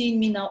nobody's seeing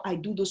me now, I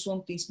do those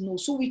wrong things. No.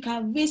 So we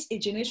can raise a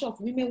generation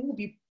of women who will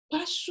be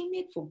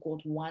passionate for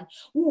God, one,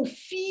 who will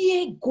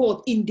fear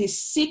God in the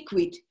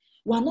secret.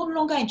 We are no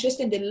longer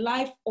interested in the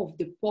life of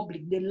the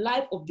public, the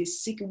life of the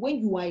sick. When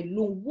you are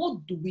alone,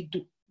 what do we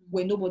do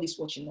when nobody's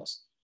watching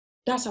us?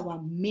 That's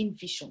our main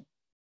vision.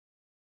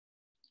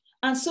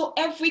 And so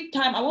every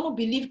time, I want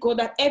to believe God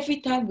that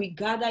every time we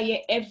gather here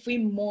every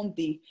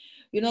Monday,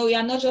 we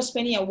are not just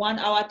spending a 1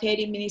 hour,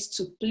 30 minutes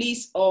to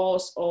please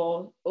us,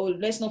 or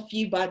let's not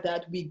feel bad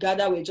that we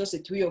gather with just the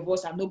three of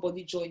us and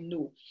nobody joined.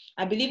 No.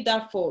 I believe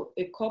that for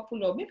a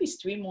couple of, maybe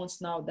it's 3 months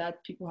now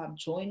that people have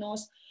joined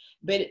us.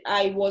 But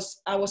I was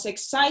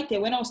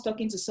excited when I was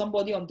talking to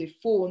somebody on the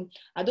phone.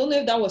 I don't know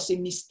if that was a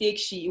mistake.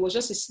 It was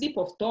just a slip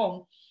of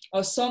tongue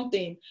or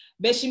something.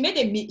 But she made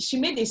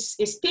a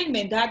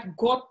statement that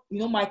got,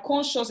 my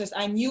consciousness.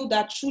 I knew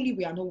that truly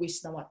we are not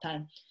wasting our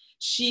time.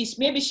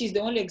 Maybe she's the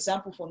only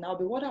example for now,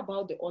 but what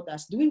about the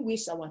others? Do we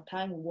waste our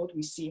time with what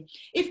we see?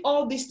 If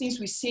all these things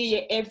we say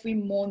here every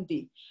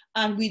Monday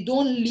and we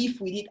don't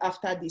live with it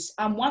after this,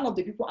 I'm one of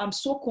the people, I'm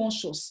so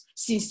conscious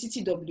since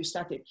CTW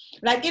started.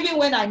 Like even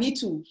when I need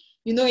to,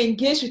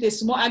 engage with a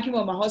small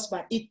argument with my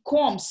husband, it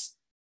comes.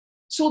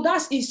 So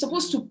it's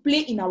supposed to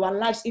play in our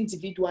lives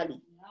individually.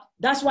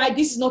 That's why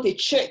this is not a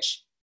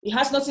church. It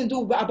has nothing to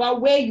do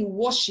about where you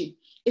worship.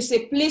 It's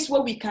a place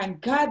where we can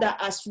gather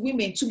as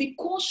women to be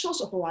conscious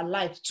of our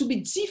life, to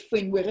be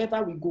different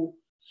wherever we go.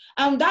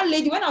 And that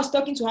lady, when I was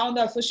talking to her on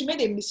that, so she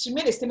made a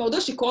statement, although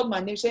she called my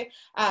name, she said,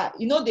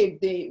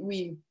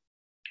 we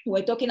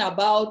were talking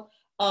about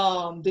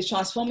the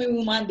transforming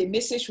woman, the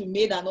message we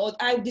made and all.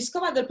 I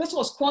discovered the person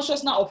was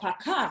conscious now of her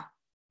car.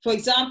 For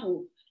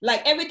example,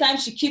 like every time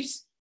she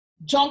keeps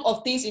junk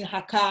of things in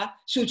her car,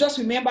 she'll just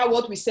remember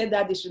what we said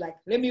that day. She's like,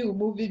 let me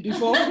remove it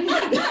before.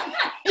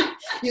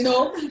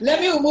 Let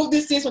me remove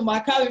these things from my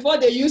car before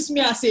they use me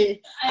as a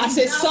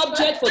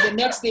subject for the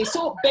next day.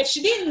 So, but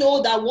she didn't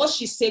know that what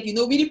she said,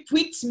 really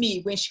pricked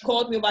me when she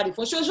called me over the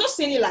phone. She was just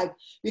saying it like,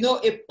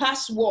 a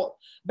password.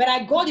 But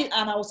I got it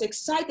and I was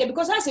excited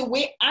because that's the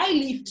way I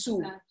live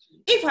too.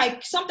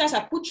 Sometimes I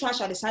put trash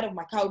at the side of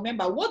my car,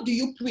 remember, what do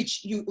you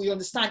preach? You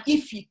understand?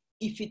 If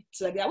if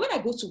it's like that. When I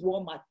go to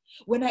Walmart,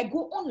 when I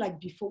go on like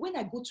before, when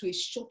I go to a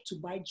shop to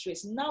buy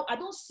dress, now I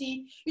don't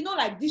see,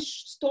 like these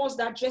stores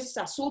that dresses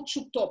are so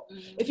choked up.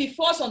 If it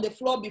falls on the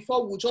floor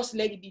before, we'll just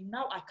let it be.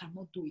 Now I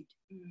cannot do it.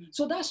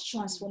 So that's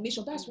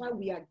transformation. That's why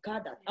we are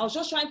gathered. I was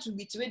just trying to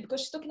reiterate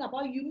because she's talking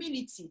about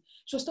humility.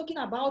 She was talking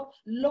about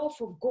love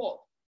of God.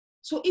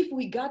 So if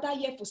we gather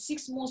here for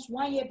 6 months,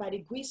 1 year by the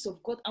grace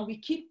of God, and we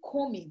keep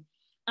coming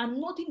and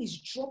nothing is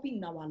dropping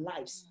in our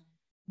lives,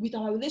 with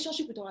our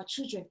relationship with our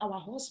children, our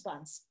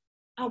husbands,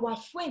 our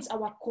friends,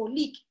 our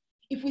colleague,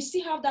 if we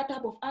still have that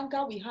type of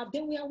anger we have,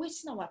 then we are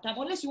wasting our time.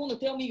 Unless you want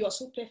to tell me you're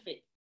so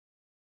perfect.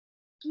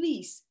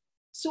 Please.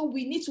 So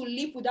we need to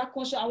live with that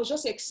conscience. I was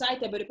just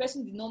excited, but the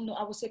person did not know.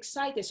 I was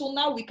excited. So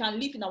now we can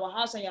live in our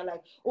house and you're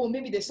like, oh,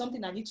 maybe there's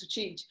something I need to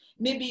change.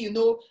 Maybe, you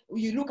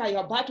look at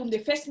your bathroom, the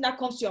first thing that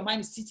comes to your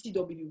mind is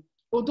TTW.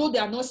 Although they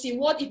are not seeing,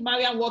 what if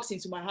Marian walks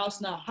into my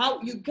house now?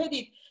 How you get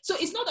it? So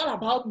it's not all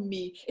about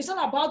me. It's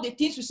not about the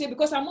things we say,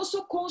 because I'm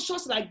also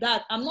conscious like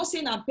that. I'm not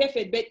saying I'm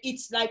perfect, but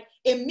it's like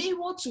a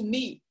mirror to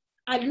me.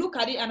 I look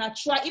at it and I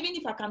try, even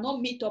if I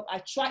cannot meet up, I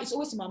try. It's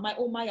always in my mind,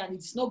 oh my, and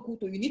it's not good,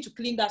 or you need to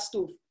clean that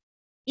stove.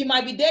 It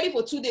might be dirty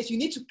for 2 days. You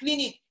need to clean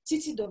it.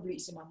 TTW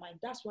is in my mind.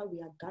 That's why we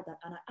are gathered.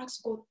 And I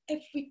ask God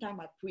every time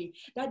I pray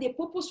that the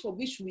purpose for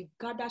which we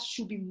gather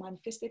should be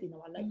manifested in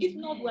our life. If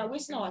not, we are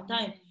wasting our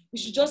time. We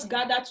should just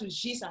gather to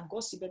gist and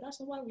gossip. But that's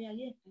not why we are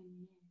here.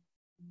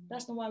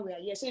 That's not why we are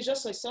here. So it's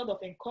just a sort of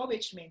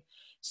encouragement.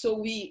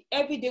 So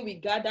every day we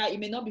gather, it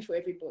may not be for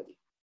everybody,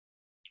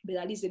 but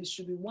at least there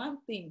should be one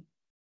thing.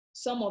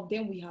 Some of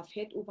them we have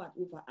heard over and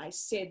over. I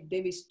said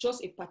there is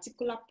just a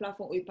particular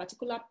platform or a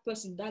particular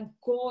person that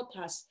God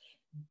has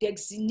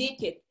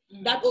designated,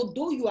 that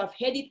although you have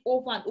heard it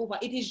over and over,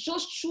 it is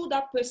just through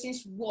that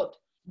person's word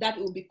that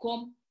it will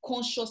become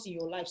conscious in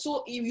your life.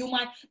 So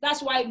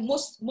that's why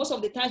most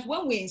of the times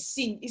when we're in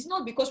sin, it's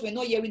not because we're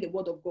not hearing the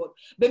word of God,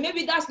 but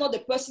maybe that's not the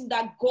person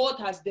that God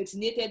has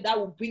designated that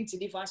will bring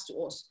deliverance to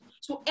us.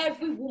 So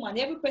every woman,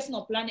 every person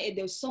on planet Earth,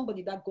 there's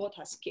somebody that God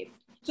has kept.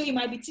 So it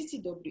might be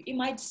TTW, it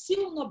might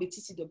still not be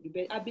TTW,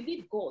 but I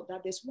believe God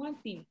that there's one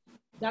thing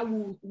that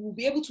we'll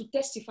be able to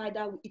testify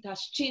that it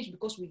has changed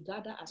because we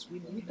gather as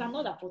women. We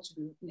cannot afford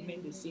to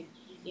remain the same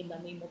in the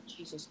name of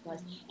Jesus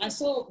Christ. And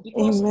so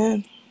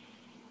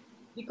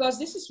because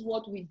this is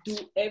what we do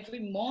every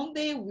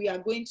Monday, we are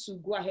going to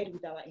go ahead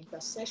with our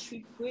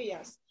intercessory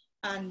prayers.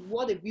 And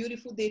what a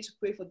beautiful day to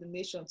pray for the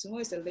nation.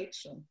 Tomorrow is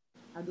election.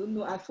 I don't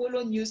know. I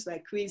follow news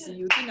like crazy.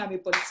 You think I'm a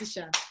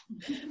politician.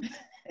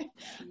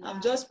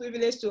 I'm just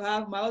privileged to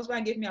have, my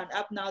husband gave me an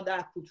app now that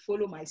I could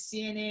follow my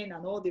CNN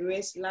and all the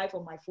rest live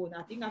on my phone.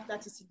 I think after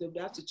TTW,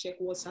 I have to check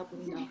what's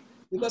happening now.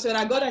 Because when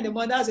I got on the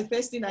morning, that's the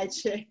first thing I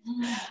checked.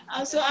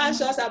 I'm so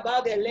anxious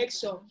about the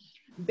election.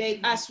 But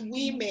as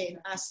women,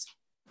 as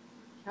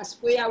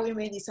prayer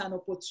women, it's an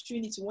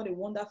opportunity. What a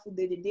wonderful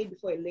day, the day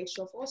before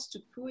election, for us to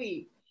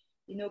pray.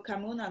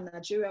 Cameroon and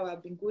Nigeria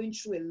have been going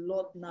through a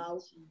lot now.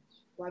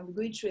 We have been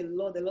going through a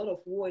lot of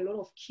war, a lot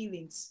of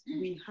killings.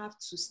 We have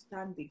to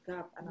stand the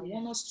gap. And I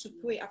want us to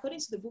pray. According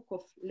to the book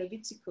of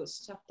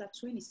Leviticus, chapter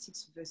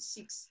 26, verse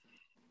 6,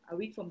 I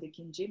read from the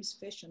King James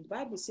Version. The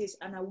Bible says,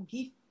 and I will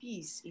give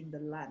peace in the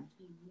land.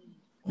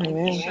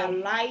 And you shall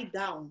lie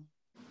down,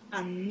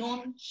 and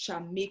none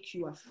shall make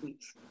you afraid.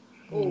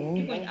 Oh,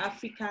 people in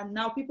Africa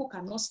now, people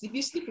cannot sleep.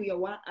 You sleep with your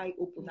one eye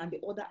open and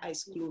the other eye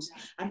is closed.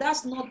 And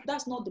that's not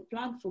the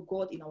plan for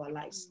God in our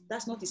lives.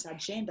 That's not his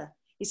agenda.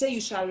 He said,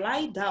 you shall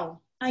lie down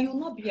and you will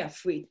not be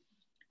afraid.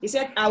 He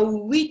said, I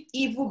will rid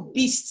evil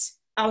beasts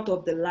out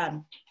of the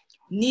land.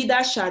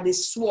 Neither shall the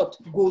sword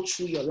go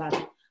through your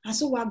land. And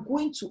so we're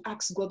going to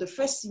ask God. The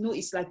first,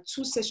 it's like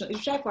 2 sessions. If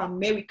you try for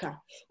America,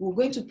 we're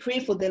going to pray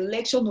for the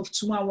election of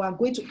tomorrow. We're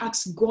going to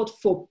ask God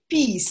for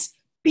peace,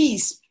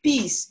 peace,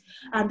 peace.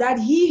 And that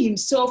he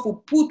himself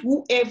will put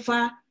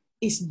whoever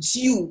is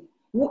due,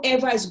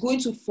 whoever is going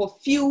to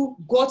fulfill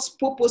God's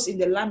purpose in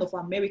the land of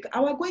America.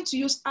 And we're going to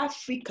use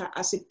Africa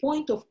as a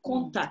point of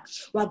contact.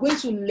 We're going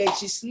to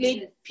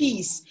legislate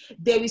peace.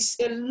 There is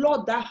a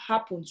lot that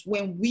happens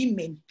when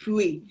women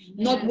pray,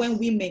 not when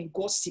women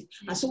gossip.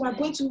 And so we're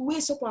going to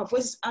raise up our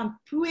voices and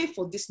pray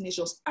for these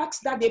nations.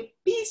 Ask that the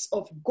peace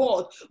of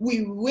God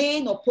will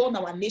reign upon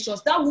our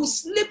nations, that we'll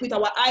sleep with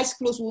our eyes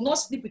closed, we'll not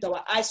sleep with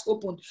our eyes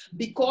open,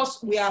 because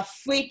we are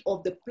afraid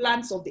of the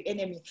plans of the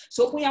enemy.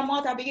 So open your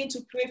mouth and begin to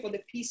pray for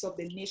the peace of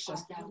the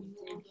nations.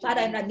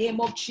 Father, in the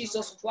name of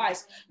Jesus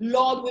Christ,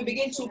 Lord, we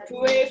begin to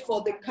pray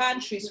for the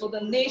countries, for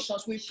the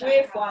nations. We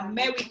pray for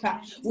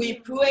America. We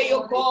pray,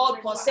 oh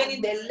God,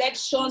 concerning the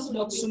elections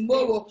for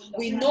tomorrow.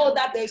 We know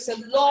that there's a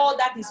law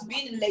that is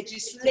being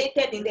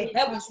legislated in the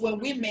heavens when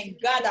women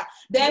gather.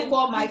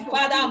 Therefore, my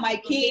Father, my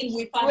King,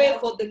 we pray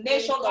for the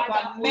nation of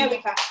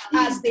America,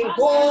 as the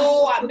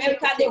whole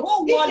America, the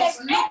whole world is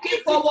looking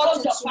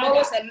forward to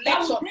tomorrow's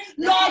election.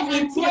 Lord,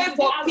 we pray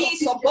for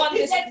peace upon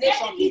this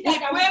nation. We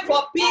pray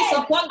for peace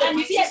upon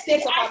the 50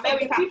 states of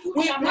America.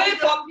 We pray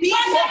for peace,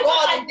 oh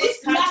God, in this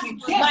country.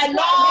 My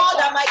Lord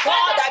and my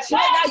God, I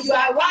pray that you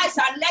arise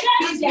and let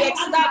peace be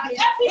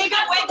established.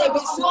 Even when the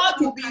result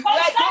will be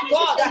right, oh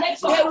God,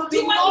 there will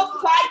be no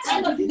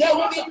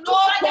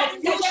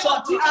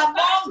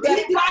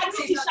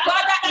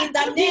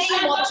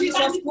of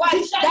Jesus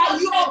Christ, that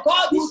you, oh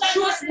God, will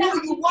choose who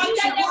you want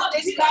to rule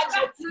this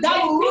country, that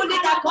will rule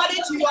it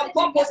according to your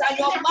purpose and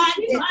your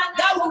mandate,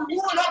 that will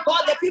rule, oh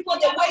God, the people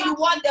the way you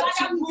want them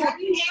to rule.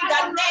 In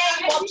the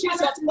name of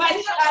Jesus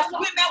Christ, as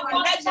women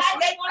will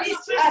legislate peace,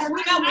 as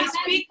women will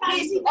speak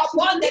peace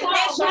upon the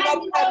nation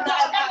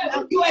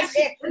of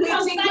USA. We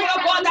decree,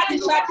 oh God, that it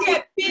shall be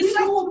a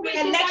peaceful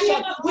election.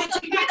 We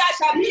decree that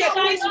shall be a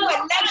peaceful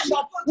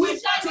election. We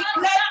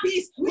declare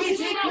peace. We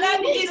declare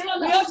peace.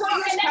 We also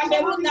use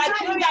Cameroon,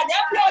 Nigeria, and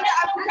every other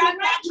African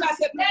country as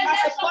a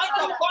point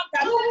of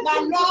contact. My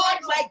Lord,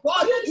 my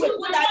God, we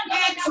put an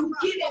end to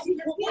killings. We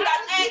put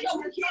an end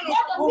to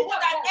killings. We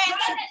put an end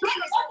to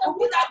killings. We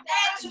put an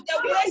end to the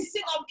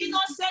wasting of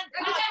innocent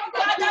blood.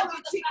 Father, we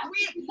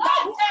decree that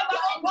whoever,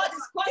 oh God,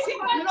 is causing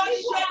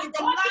bloodshed in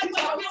the lives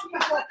of these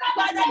people,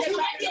 Father, they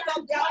shall eat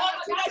of their own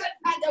flesh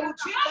and they will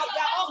drink of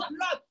their own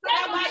blood.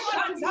 Let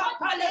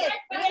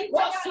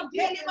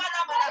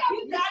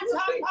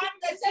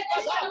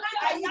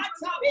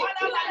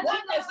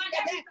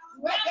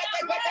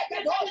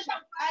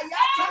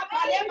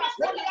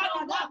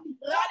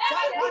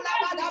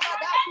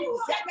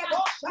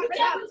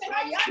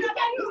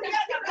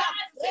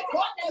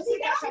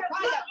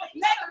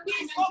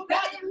peace, oh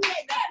God, reign.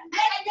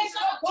 Let peace,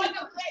 oh God,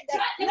 reign.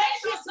 Let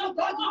peace, oh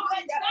God,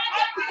 reign.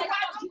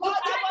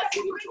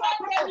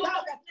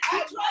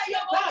 I pray,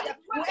 oh God,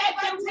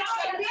 whoever takes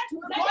the lead to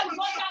God in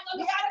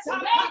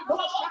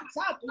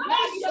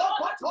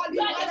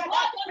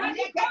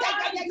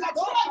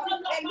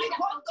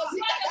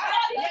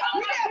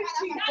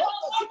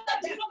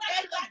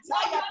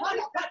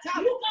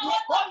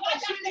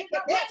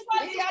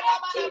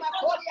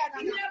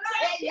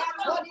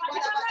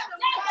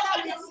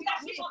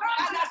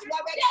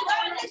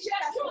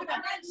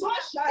so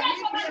shall we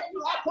be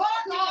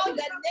upon all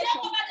the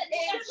nations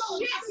in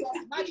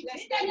Jesus' mighty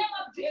name.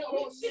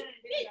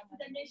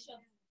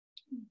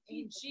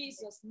 In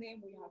Jesus'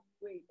 name we have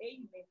prayed.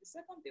 Amen. The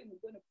second thing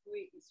we're going to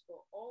pray is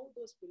for all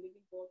those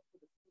believing God for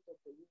the fruit of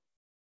the womb.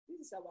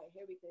 This is our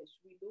heritage.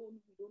 We don't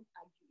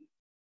argue it.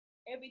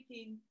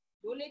 Everything,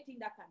 the only thing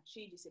that can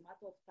change is a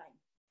matter of time.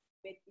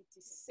 But it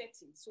is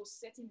certain. So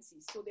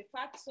certainty. So the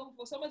fact,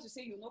 for someone to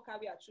say you not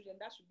carry our children,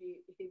 that should be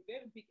a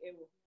very big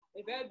error,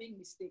 a very big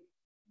mistake.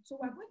 So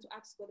we're going to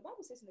ask God. The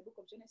Bible says in the book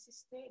of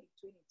Genesis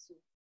 30:22,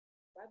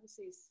 the Bible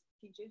says,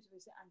 King James will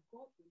say, and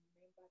God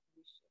remembered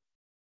Rachel,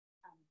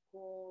 and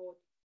God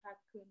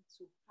hearkened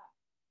to her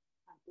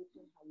and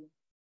opened her womb.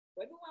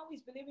 For everyone who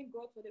is believing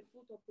God for the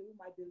fruit of the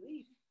womb, I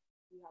believe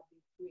we have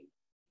been praying.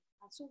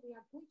 And so we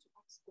are going to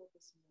ask God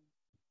this morning.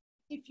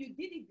 If you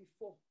did it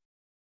before,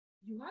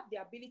 you have the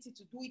ability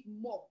to do it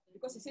more,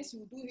 because He says you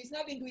will do it. He's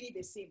not even doing it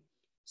the same.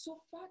 So,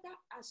 Father,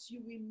 as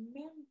you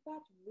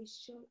remembered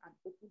Rachel and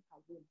opened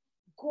her womb,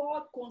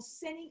 God,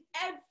 concerning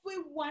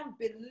everyone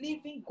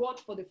believing God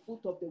for the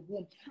fruit of the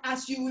womb,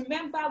 as you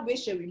remember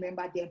Rachel,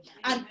 remember them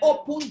and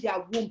open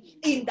their womb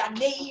in the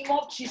name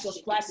of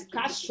Jesus Christ.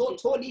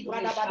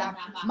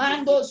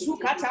 Mando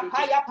zukata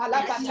paya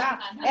palapata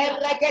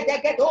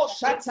eregedegedo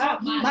shata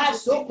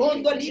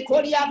masokondo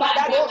likoria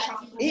badadosha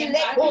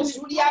ileko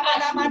sulia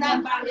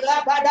mana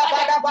rabada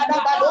bada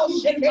bado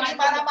shekeli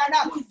mana.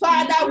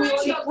 Father, we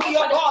decree,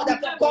 oh God,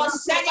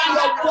 concerning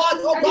your word,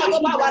 oh God,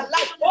 of our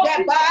life. The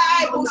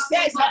Bible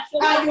says,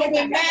 and you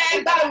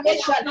remember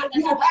Rachel,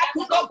 you have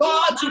to go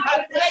God to her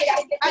prayer,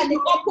 and you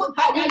open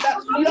her womb.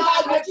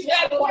 Lord, we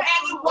pray for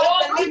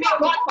anyone believing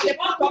God for the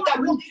fruit of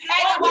the womb,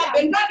 anyone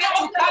believing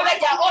to carry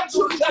their own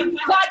children.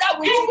 Father,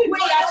 we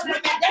decree as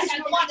women this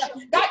morning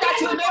that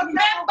you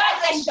remember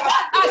Rachel,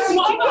 as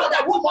you open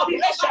the womb of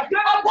Rachel,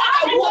 open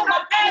the womb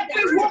of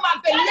every woman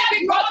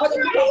believing God for the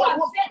fruit of the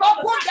womb.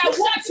 Open the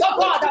womb, so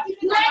God,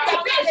 let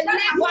there be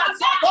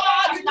deliverance, oh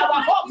God, in our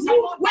homes.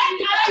 When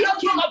are you,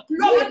 King of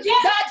glory,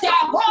 that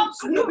their homes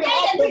will be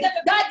open,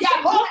 that their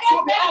homes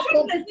will be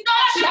open,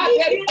 not shall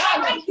be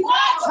barren,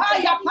 not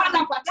tire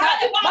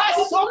panapataya, my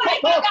soul,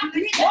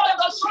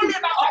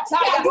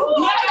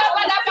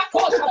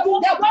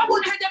 the one who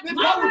did it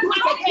before will do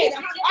it again,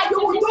 and you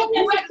will do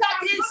greater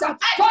things.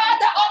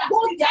 Father,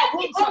 open their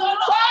wombs,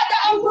 Father,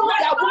 open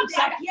their wombs,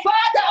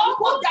 Father,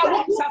 open their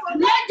wombs,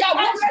 let their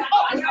wombs be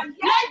open,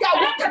 let their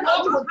wombs be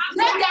open,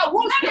 let their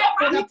wombs be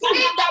open, in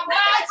the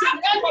mighty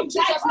name of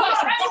Jesus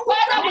Christ.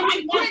 Father, we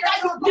decree that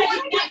you do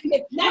it quickly,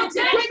 we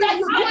decree that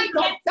you do it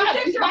on time.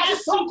 My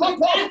soul,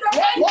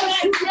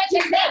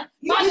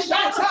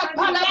 Mashata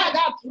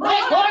Palada,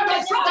 Regondo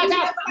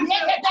Sikata,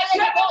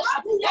 Yeketelebos,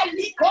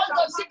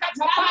 Elikondo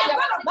Sikatapaya,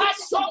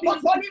 Masoko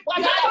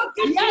Tolibana,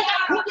 Yana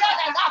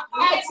Kudiana.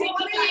 I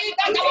decree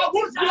that our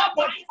wounds be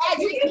open. I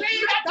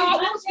decree that our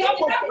wounds be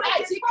open. I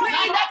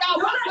decree that our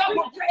wounds be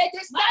open. It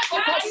is time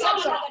for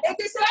conception. It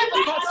is time for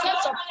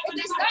conception. It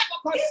is time for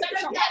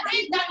conception.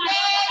 In the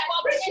name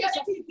of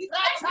Jesus. In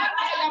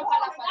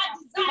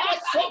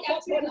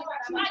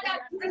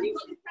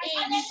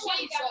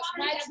Jesus'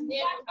 mighty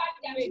name.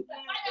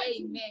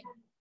 Amen.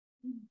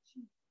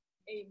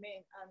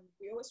 Amen. And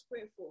we always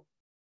pray for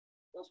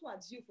those who are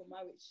due for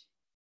marriage.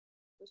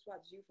 those who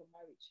are due for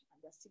marriage and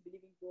they're still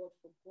believing God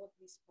for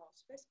godly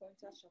spouse. 1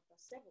 Corinthians chapter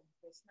 7,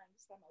 verse 9.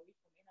 This time I'll read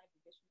from NIV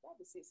version. The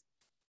Bible says,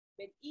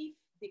 but if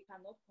they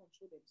cannot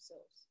control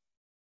themselves,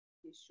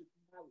 they should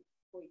marry,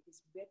 for it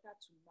is better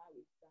to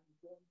marry than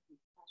born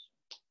with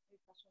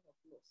passion of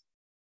lust.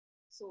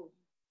 So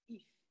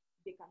if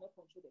they cannot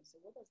control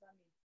themselves, what does that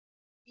mean?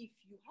 If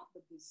you have the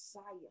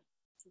desire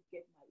to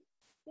get married,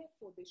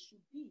 therefore there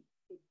should be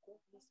a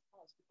godly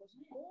spouse, because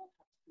God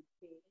has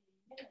prepared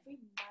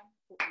every man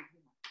for a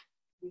woman.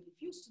 We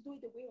refuse to do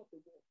it the way of the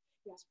world.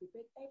 He has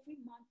prepared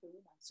every man for a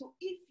woman. So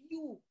if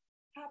you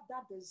have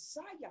that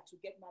desire to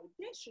get married,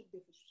 there should be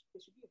a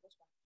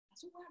husband. And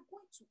so we are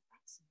going to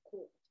ask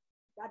God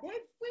that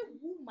every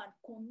woman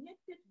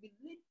connected,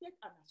 related,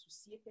 and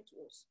associated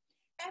to us,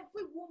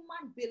 every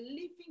woman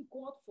believing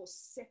God for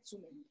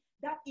settlement,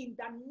 that in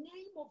the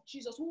name of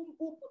Jesus, we'll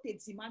put a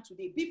demand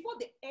today before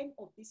the end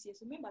of this year.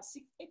 So remember,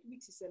 8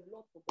 weeks is a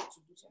lot for God to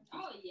do something.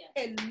 Oh, yeah.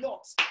 A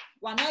lot.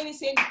 We're not even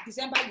saying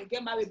December you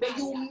get married, but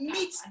you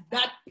meet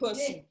that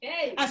person.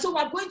 And so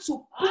we're going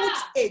to put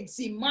a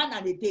demand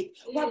and a date.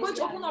 We're going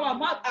to open our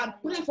mouth and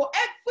pray for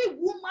every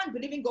woman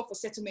believing God for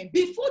settlement.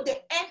 Before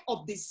the end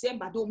of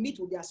December, they'll meet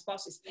with their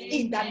spouses.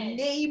 In the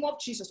name of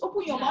Jesus.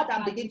 Open your mouth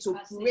and begin to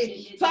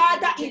pray.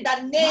 Father, in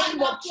the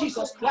name of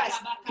Jesus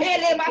Christ. In the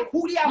name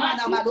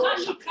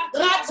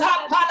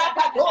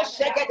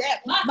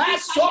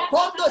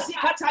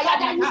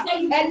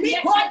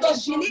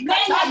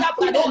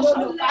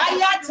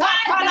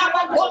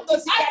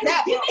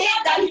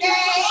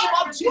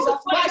of Jesus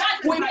Christ,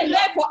 we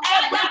pray for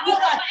every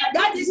woman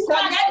that is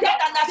connected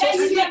and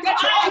associated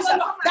to us,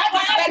 that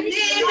is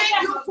believing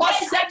you for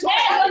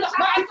settlement.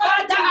 My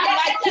Father and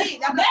my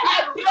King, I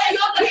pray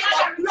your King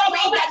of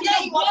glory in the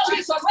name of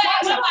Jesus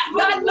Christ,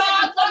 that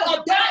Lord, none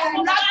of them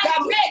will lack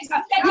their mate.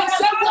 You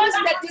say once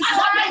the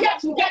desire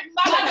to get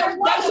married,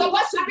 there's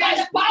supposed to be a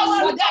spouse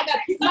for them.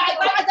 My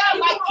Father,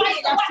 my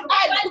King, I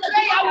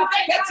pray I will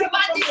make a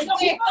demand this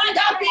week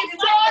that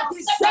before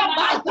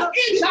December,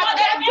 each and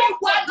every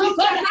one of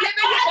us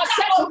living for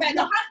settlement,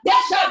 they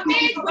shall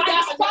meet with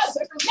their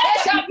spouses. They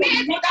shall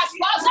meet with their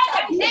spouses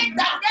in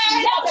the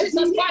name of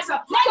Jesus Christ.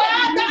 Father,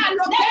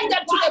 allocate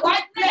them to the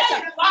right place.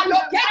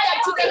 Allocate them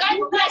to the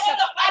right place.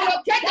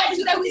 Allocate them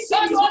to the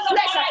resourceful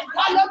place.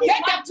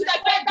 Allocate them to the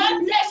better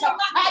place.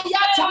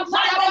 Ayata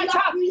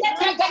Malawata,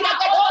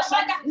 Tegadosha,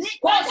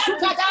 Liko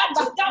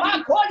Sukadamba,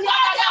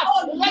 Makoliana,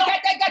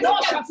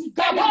 Legadosha,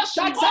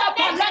 Gabosha,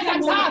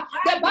 Palakata.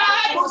 The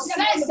Bible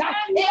says that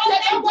if they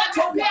don't want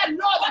to be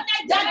alone,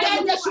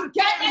 then they should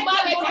get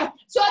married,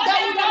 so they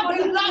will not be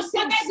lost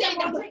in sin.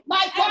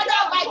 My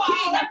Father, my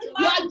King,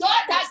 your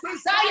daughters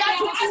desire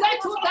to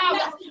settle down.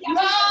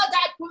 Lord,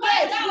 I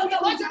pray,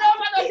 because you don't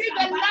want to live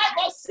a life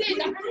of sin.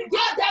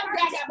 Give them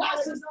their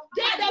spouses.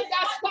 Give them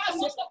their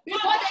spouses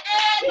before the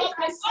end of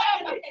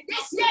December.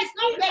 This year is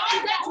not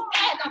permitted to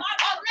end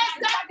unless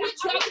that which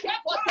you have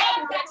kept for them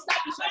will be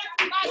established.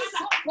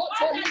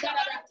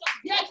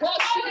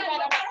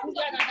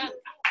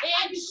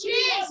 In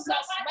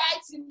Jesus'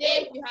 mighty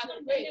name we have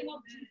prayed.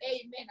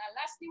 Amen. And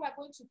lastly, we're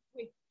going to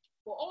pray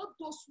for all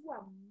those who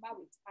are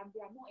married and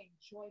they are not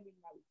enjoying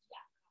marriage.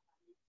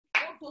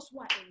 All those who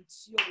are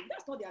enduring.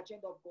 That's not the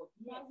agenda of God.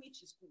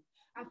 Marriage is good.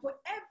 And for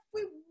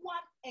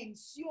everyone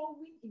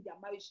enduring in their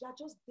marriage, they are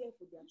just there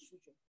for their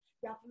children.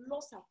 They have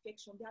lost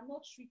affection. They are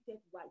not treated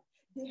right.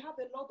 They have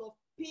a lot of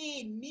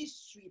pain,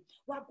 mystery.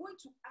 We are going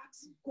to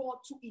ask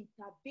God to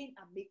intervene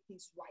and make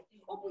things right.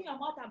 Open your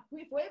mouth and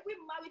pray for every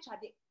marriage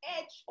at the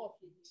edge of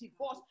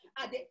divorce,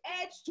 at the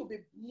edge to be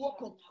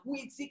broken.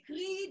 We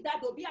decree that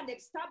there will be an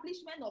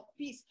establishment of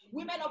peace.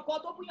 Women of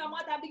God, open your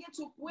mouth and begin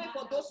to pray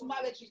for those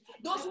marriages.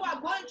 Those who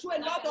are going through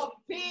a lot of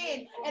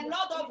pain, a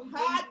lot of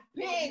hard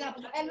pain, a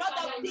lot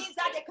of things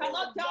that they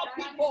cannot tell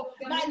people.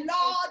 My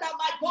Lord and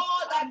my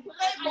God, I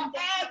pray for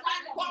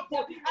every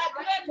couple. I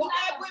pray for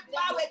every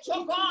marriage,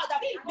 oh God,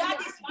 that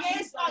is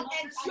based on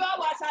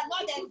endurance and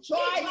not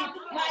enjoying.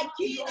 My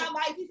King and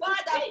my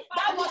Father,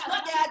 that was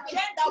not the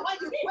agenda when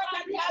you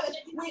created marriage.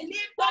 We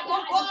lift up,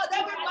 oh God,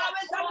 every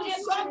marriage that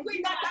is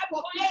suffering that type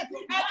of pain,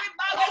 every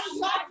marriage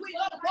suffering,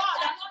 oh God,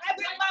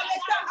 every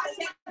marriage that has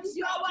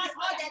endurance,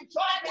 not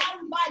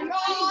enjoyment. My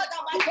Lord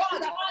and my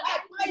God,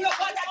 I pray, oh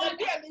God, that the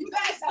be a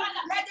reverse.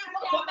 Let it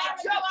move from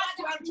endurance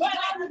to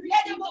enjoyment.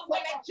 Let it move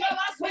from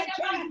endurance to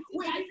enjoyment.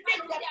 We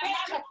flip the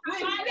page. We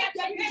flip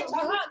the page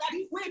around.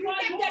 We flip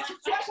the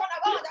situation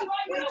around.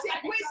 We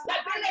decree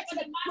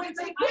stability. We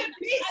decree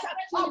peace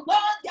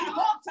upon their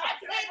homes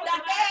in the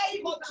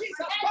name of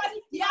Jesus Christ.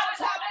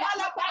 Yata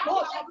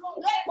Palapagosha.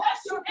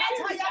 Lekoshu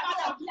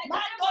Katayamana.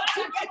 Mando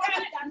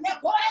Together.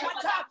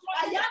 Lekoshata.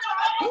 Ayana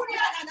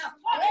Kuriana.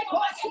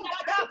 Lekoshu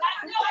Gada.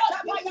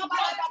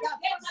 Watabayamana.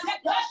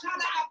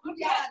 Zekoshana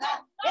Kuriana.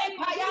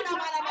 Epayana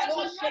Manamano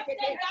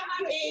Shekete.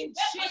 In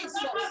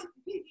Jesus'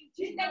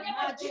 in the name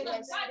of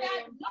Jesus,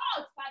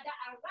 Lord, Father,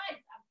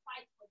 arise and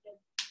fight for them.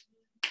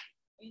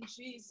 In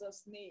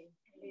Jesus' name,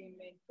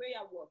 amen.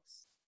 Prayer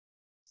works.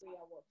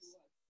 Prayer works.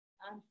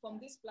 And from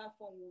this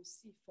platform, we'll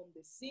see from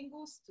the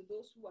singles to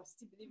those who are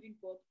still believing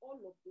God, all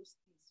of those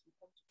things will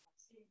come to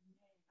pass.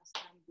 Amen. as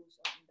time goes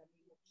on in the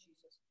name of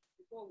Jesus.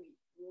 Before we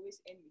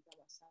always end with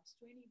our Psalms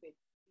 20, but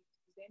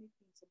is there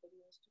anything somebody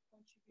wants to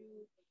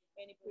contribute?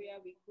 Any prayer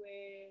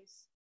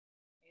requests?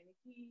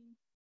 Anything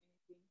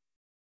before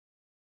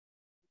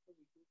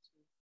we go to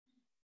the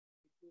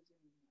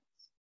closing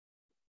remarks?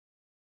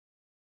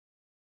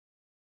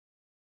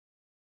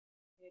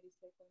 30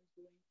 seconds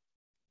going.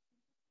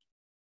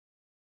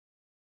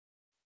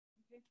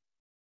 Okay,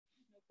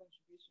 no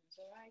contributions.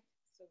 All right,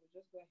 so we'll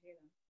just go ahead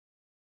and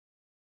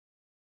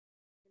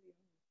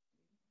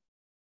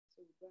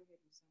so we'll go ahead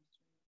with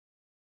Psalms 20.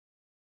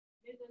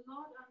 May the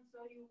Lord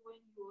answer you when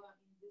you are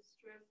in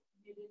distress.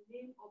 May the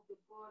name of the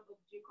God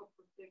of Jacob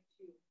protect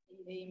you.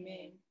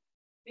 Amen.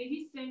 May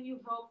he send you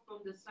help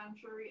from the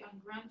sanctuary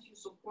and grant you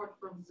support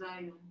from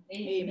Zion.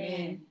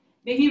 Amen.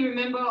 May he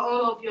remember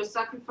all of your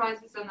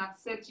sacrifices and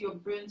accept your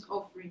burnt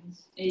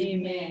offerings.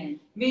 Amen.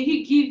 May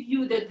he give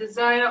you the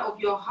desire of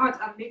your heart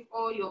and make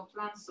all your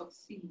plans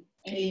succeed.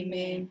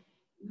 Amen.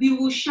 We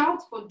will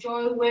shout for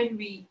joy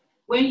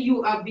when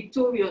you are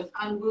victorious,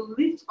 and will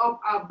lift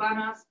up our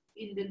banners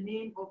in the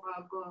name of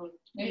our God.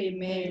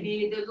 Amen.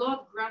 May the Lord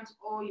grant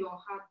all your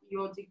heart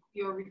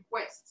your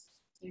requests.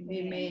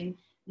 Amen.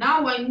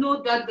 Now I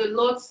know that the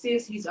Lord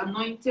says his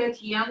anointed,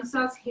 he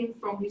answers him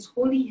from his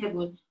holy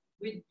heaven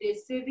with the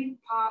saving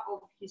power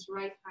of his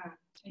right hand.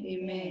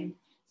 Amen.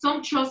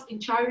 Some trust in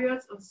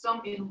chariots and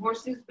some in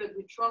horses, but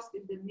we trust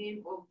in the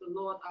name of the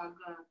Lord our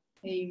God.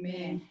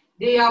 Amen.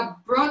 They are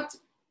brought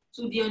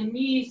to their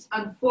knees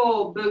and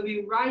fall, but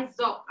we rise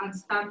up and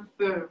stand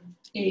firm.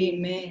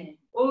 Amen.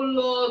 O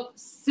Lord,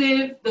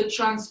 save the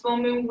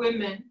transforming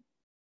women.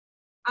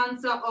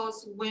 Answer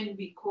us when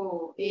we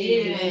call.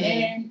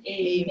 Amen.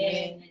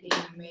 Amen.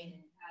 Amen.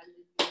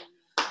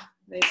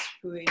 Let's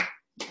pray.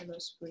 Let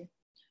us pray.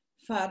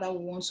 Father,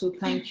 we want to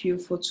thank you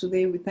for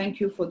today. We thank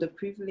you for the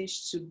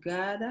privilege to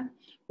gather.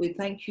 We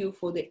thank you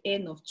for the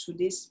end of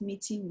today's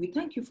meeting. We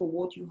thank you for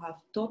what you have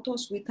taught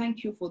us. We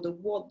thank you for the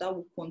word that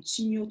will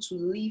continue to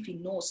live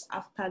in us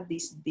after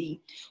this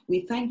day.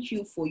 We thank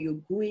you for your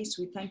grace.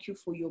 We thank you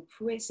for your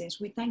presence.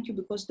 We thank you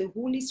because the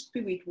Holy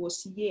Spirit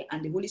was here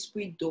and the Holy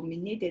Spirit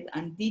dominated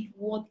and did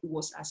what it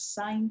was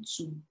assigned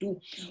to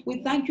do.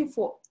 We thank you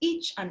for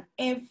each and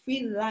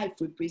every life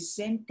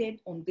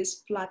represented on this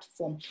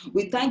platform.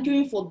 We thank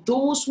you for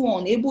those who are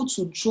unable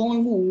to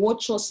join, who will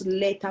watch us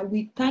later.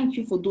 We thank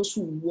you for those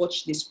who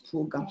watch this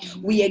program.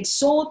 We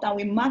exalt and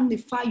we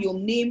magnify your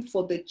name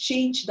for the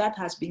change that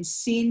has been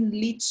seen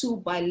little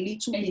by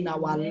little in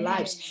our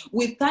lives.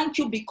 We thank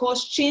you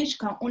because change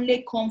can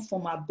only come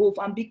from above,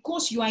 and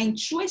because you are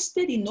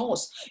interested in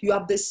us, you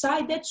have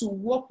decided to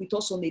work with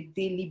us on a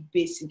daily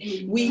basis.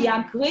 We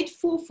are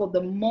grateful for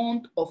the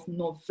month of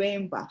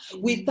November.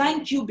 We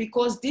thank you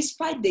because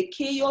despite the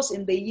chaos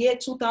in the year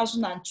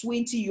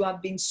 2020, you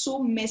have been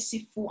so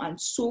merciful and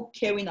so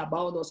caring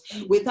about us.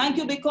 We thank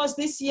you because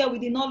this year we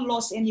did not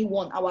lose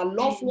anyone. Our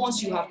loved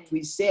ones you have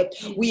preserved.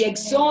 We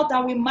exalt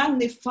and we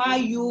magnify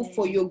you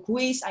for your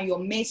grace and your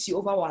mercy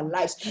over our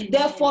lives.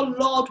 Therefore,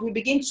 Lord, we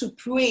begin to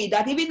pray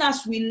that even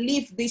as we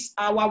leave this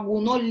hour, we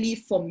will not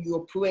leave from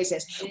your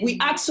presence. We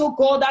ask, oh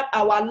God, that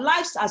our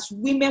lives as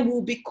women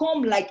will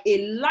become like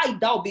a light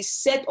that will be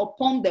set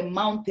upon the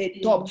mountain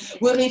top.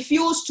 We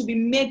refuse to be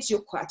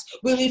mediocre.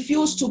 We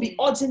refuse to be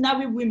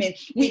ordinary women.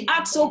 We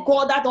ask, oh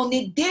God, that on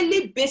a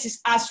daily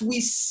basis, as we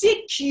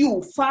seek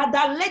you,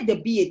 Father, let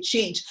there be a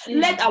change.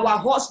 Let our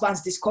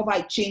husbands discover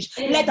a change.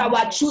 Let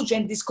our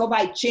children discover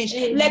a change.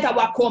 Let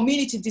our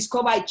community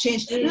discover a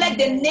change. Let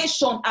the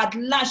nation at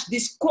large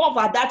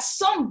discover that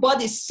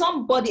somebody,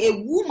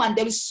 a woman,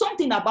 there is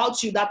something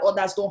about you that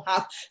others don't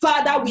have.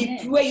 Father,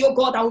 we pray, oh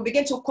God, and we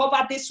begin to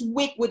cover this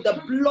week with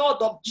the blood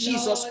of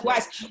Jesus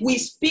Christ. We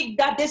speak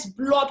that this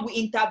blood will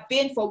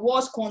intervene for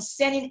us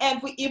concerning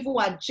every evil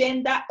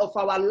agenda of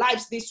our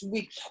lives this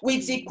week.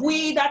 We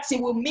decree that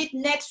it will meet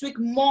next week,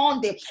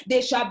 Monday.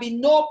 There shall be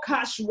no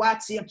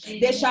casualty.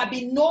 There shall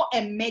be no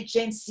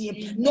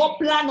emergency. No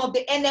plan of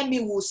the enemy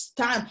will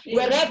stand.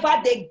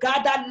 Wherever they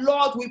gather,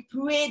 Lord, we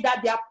pray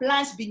that their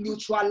plans be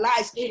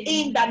neutralized.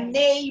 In the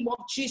name of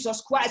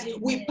Jesus Christ,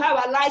 we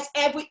paralyze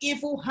every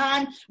evil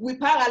hand. We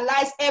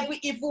paralyze every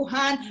evil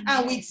hand,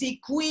 and we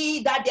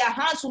decree that their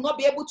hands will not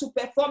be able to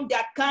perform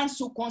their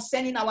counsel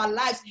concerning our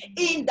lives.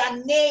 In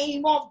the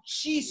name of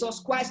Jesus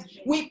Christ,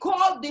 we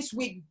call this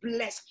week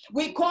blessed.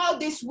 We call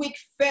this week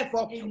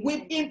favor.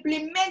 We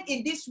implement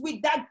in this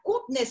week that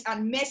goodness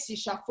and mercy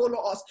shall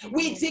follow us.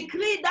 We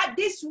decree that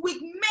this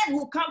week men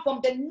will come from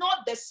the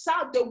north, the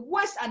south, the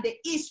west, and the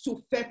east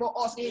to favor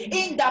us.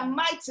 In the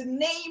mighty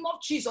name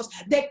of Jesus,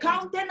 the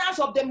countenance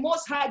of the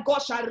Most High God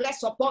shall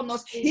rest upon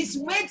us. His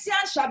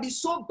radiance shall be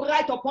so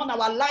bright upon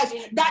our lives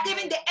that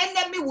even the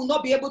enemy will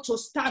not be able to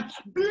stand.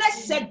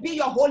 Blessed be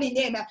your holy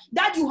name.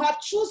 That you have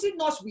chosen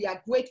us, we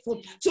are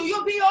grateful. To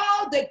you be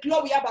all the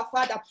glory, Abba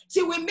Father.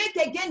 Till we meet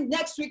again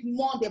next week,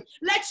 Monday,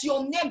 let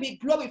your name be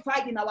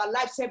glorified in our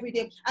lives every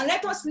day. And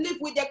let us live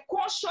with the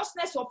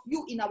consciousness of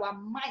you in our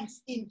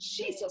minds. In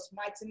Jesus'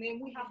 mighty name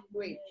we have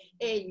prayed.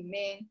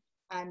 Amen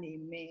and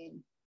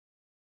amen.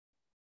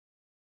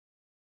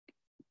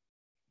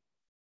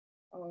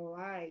 All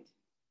right.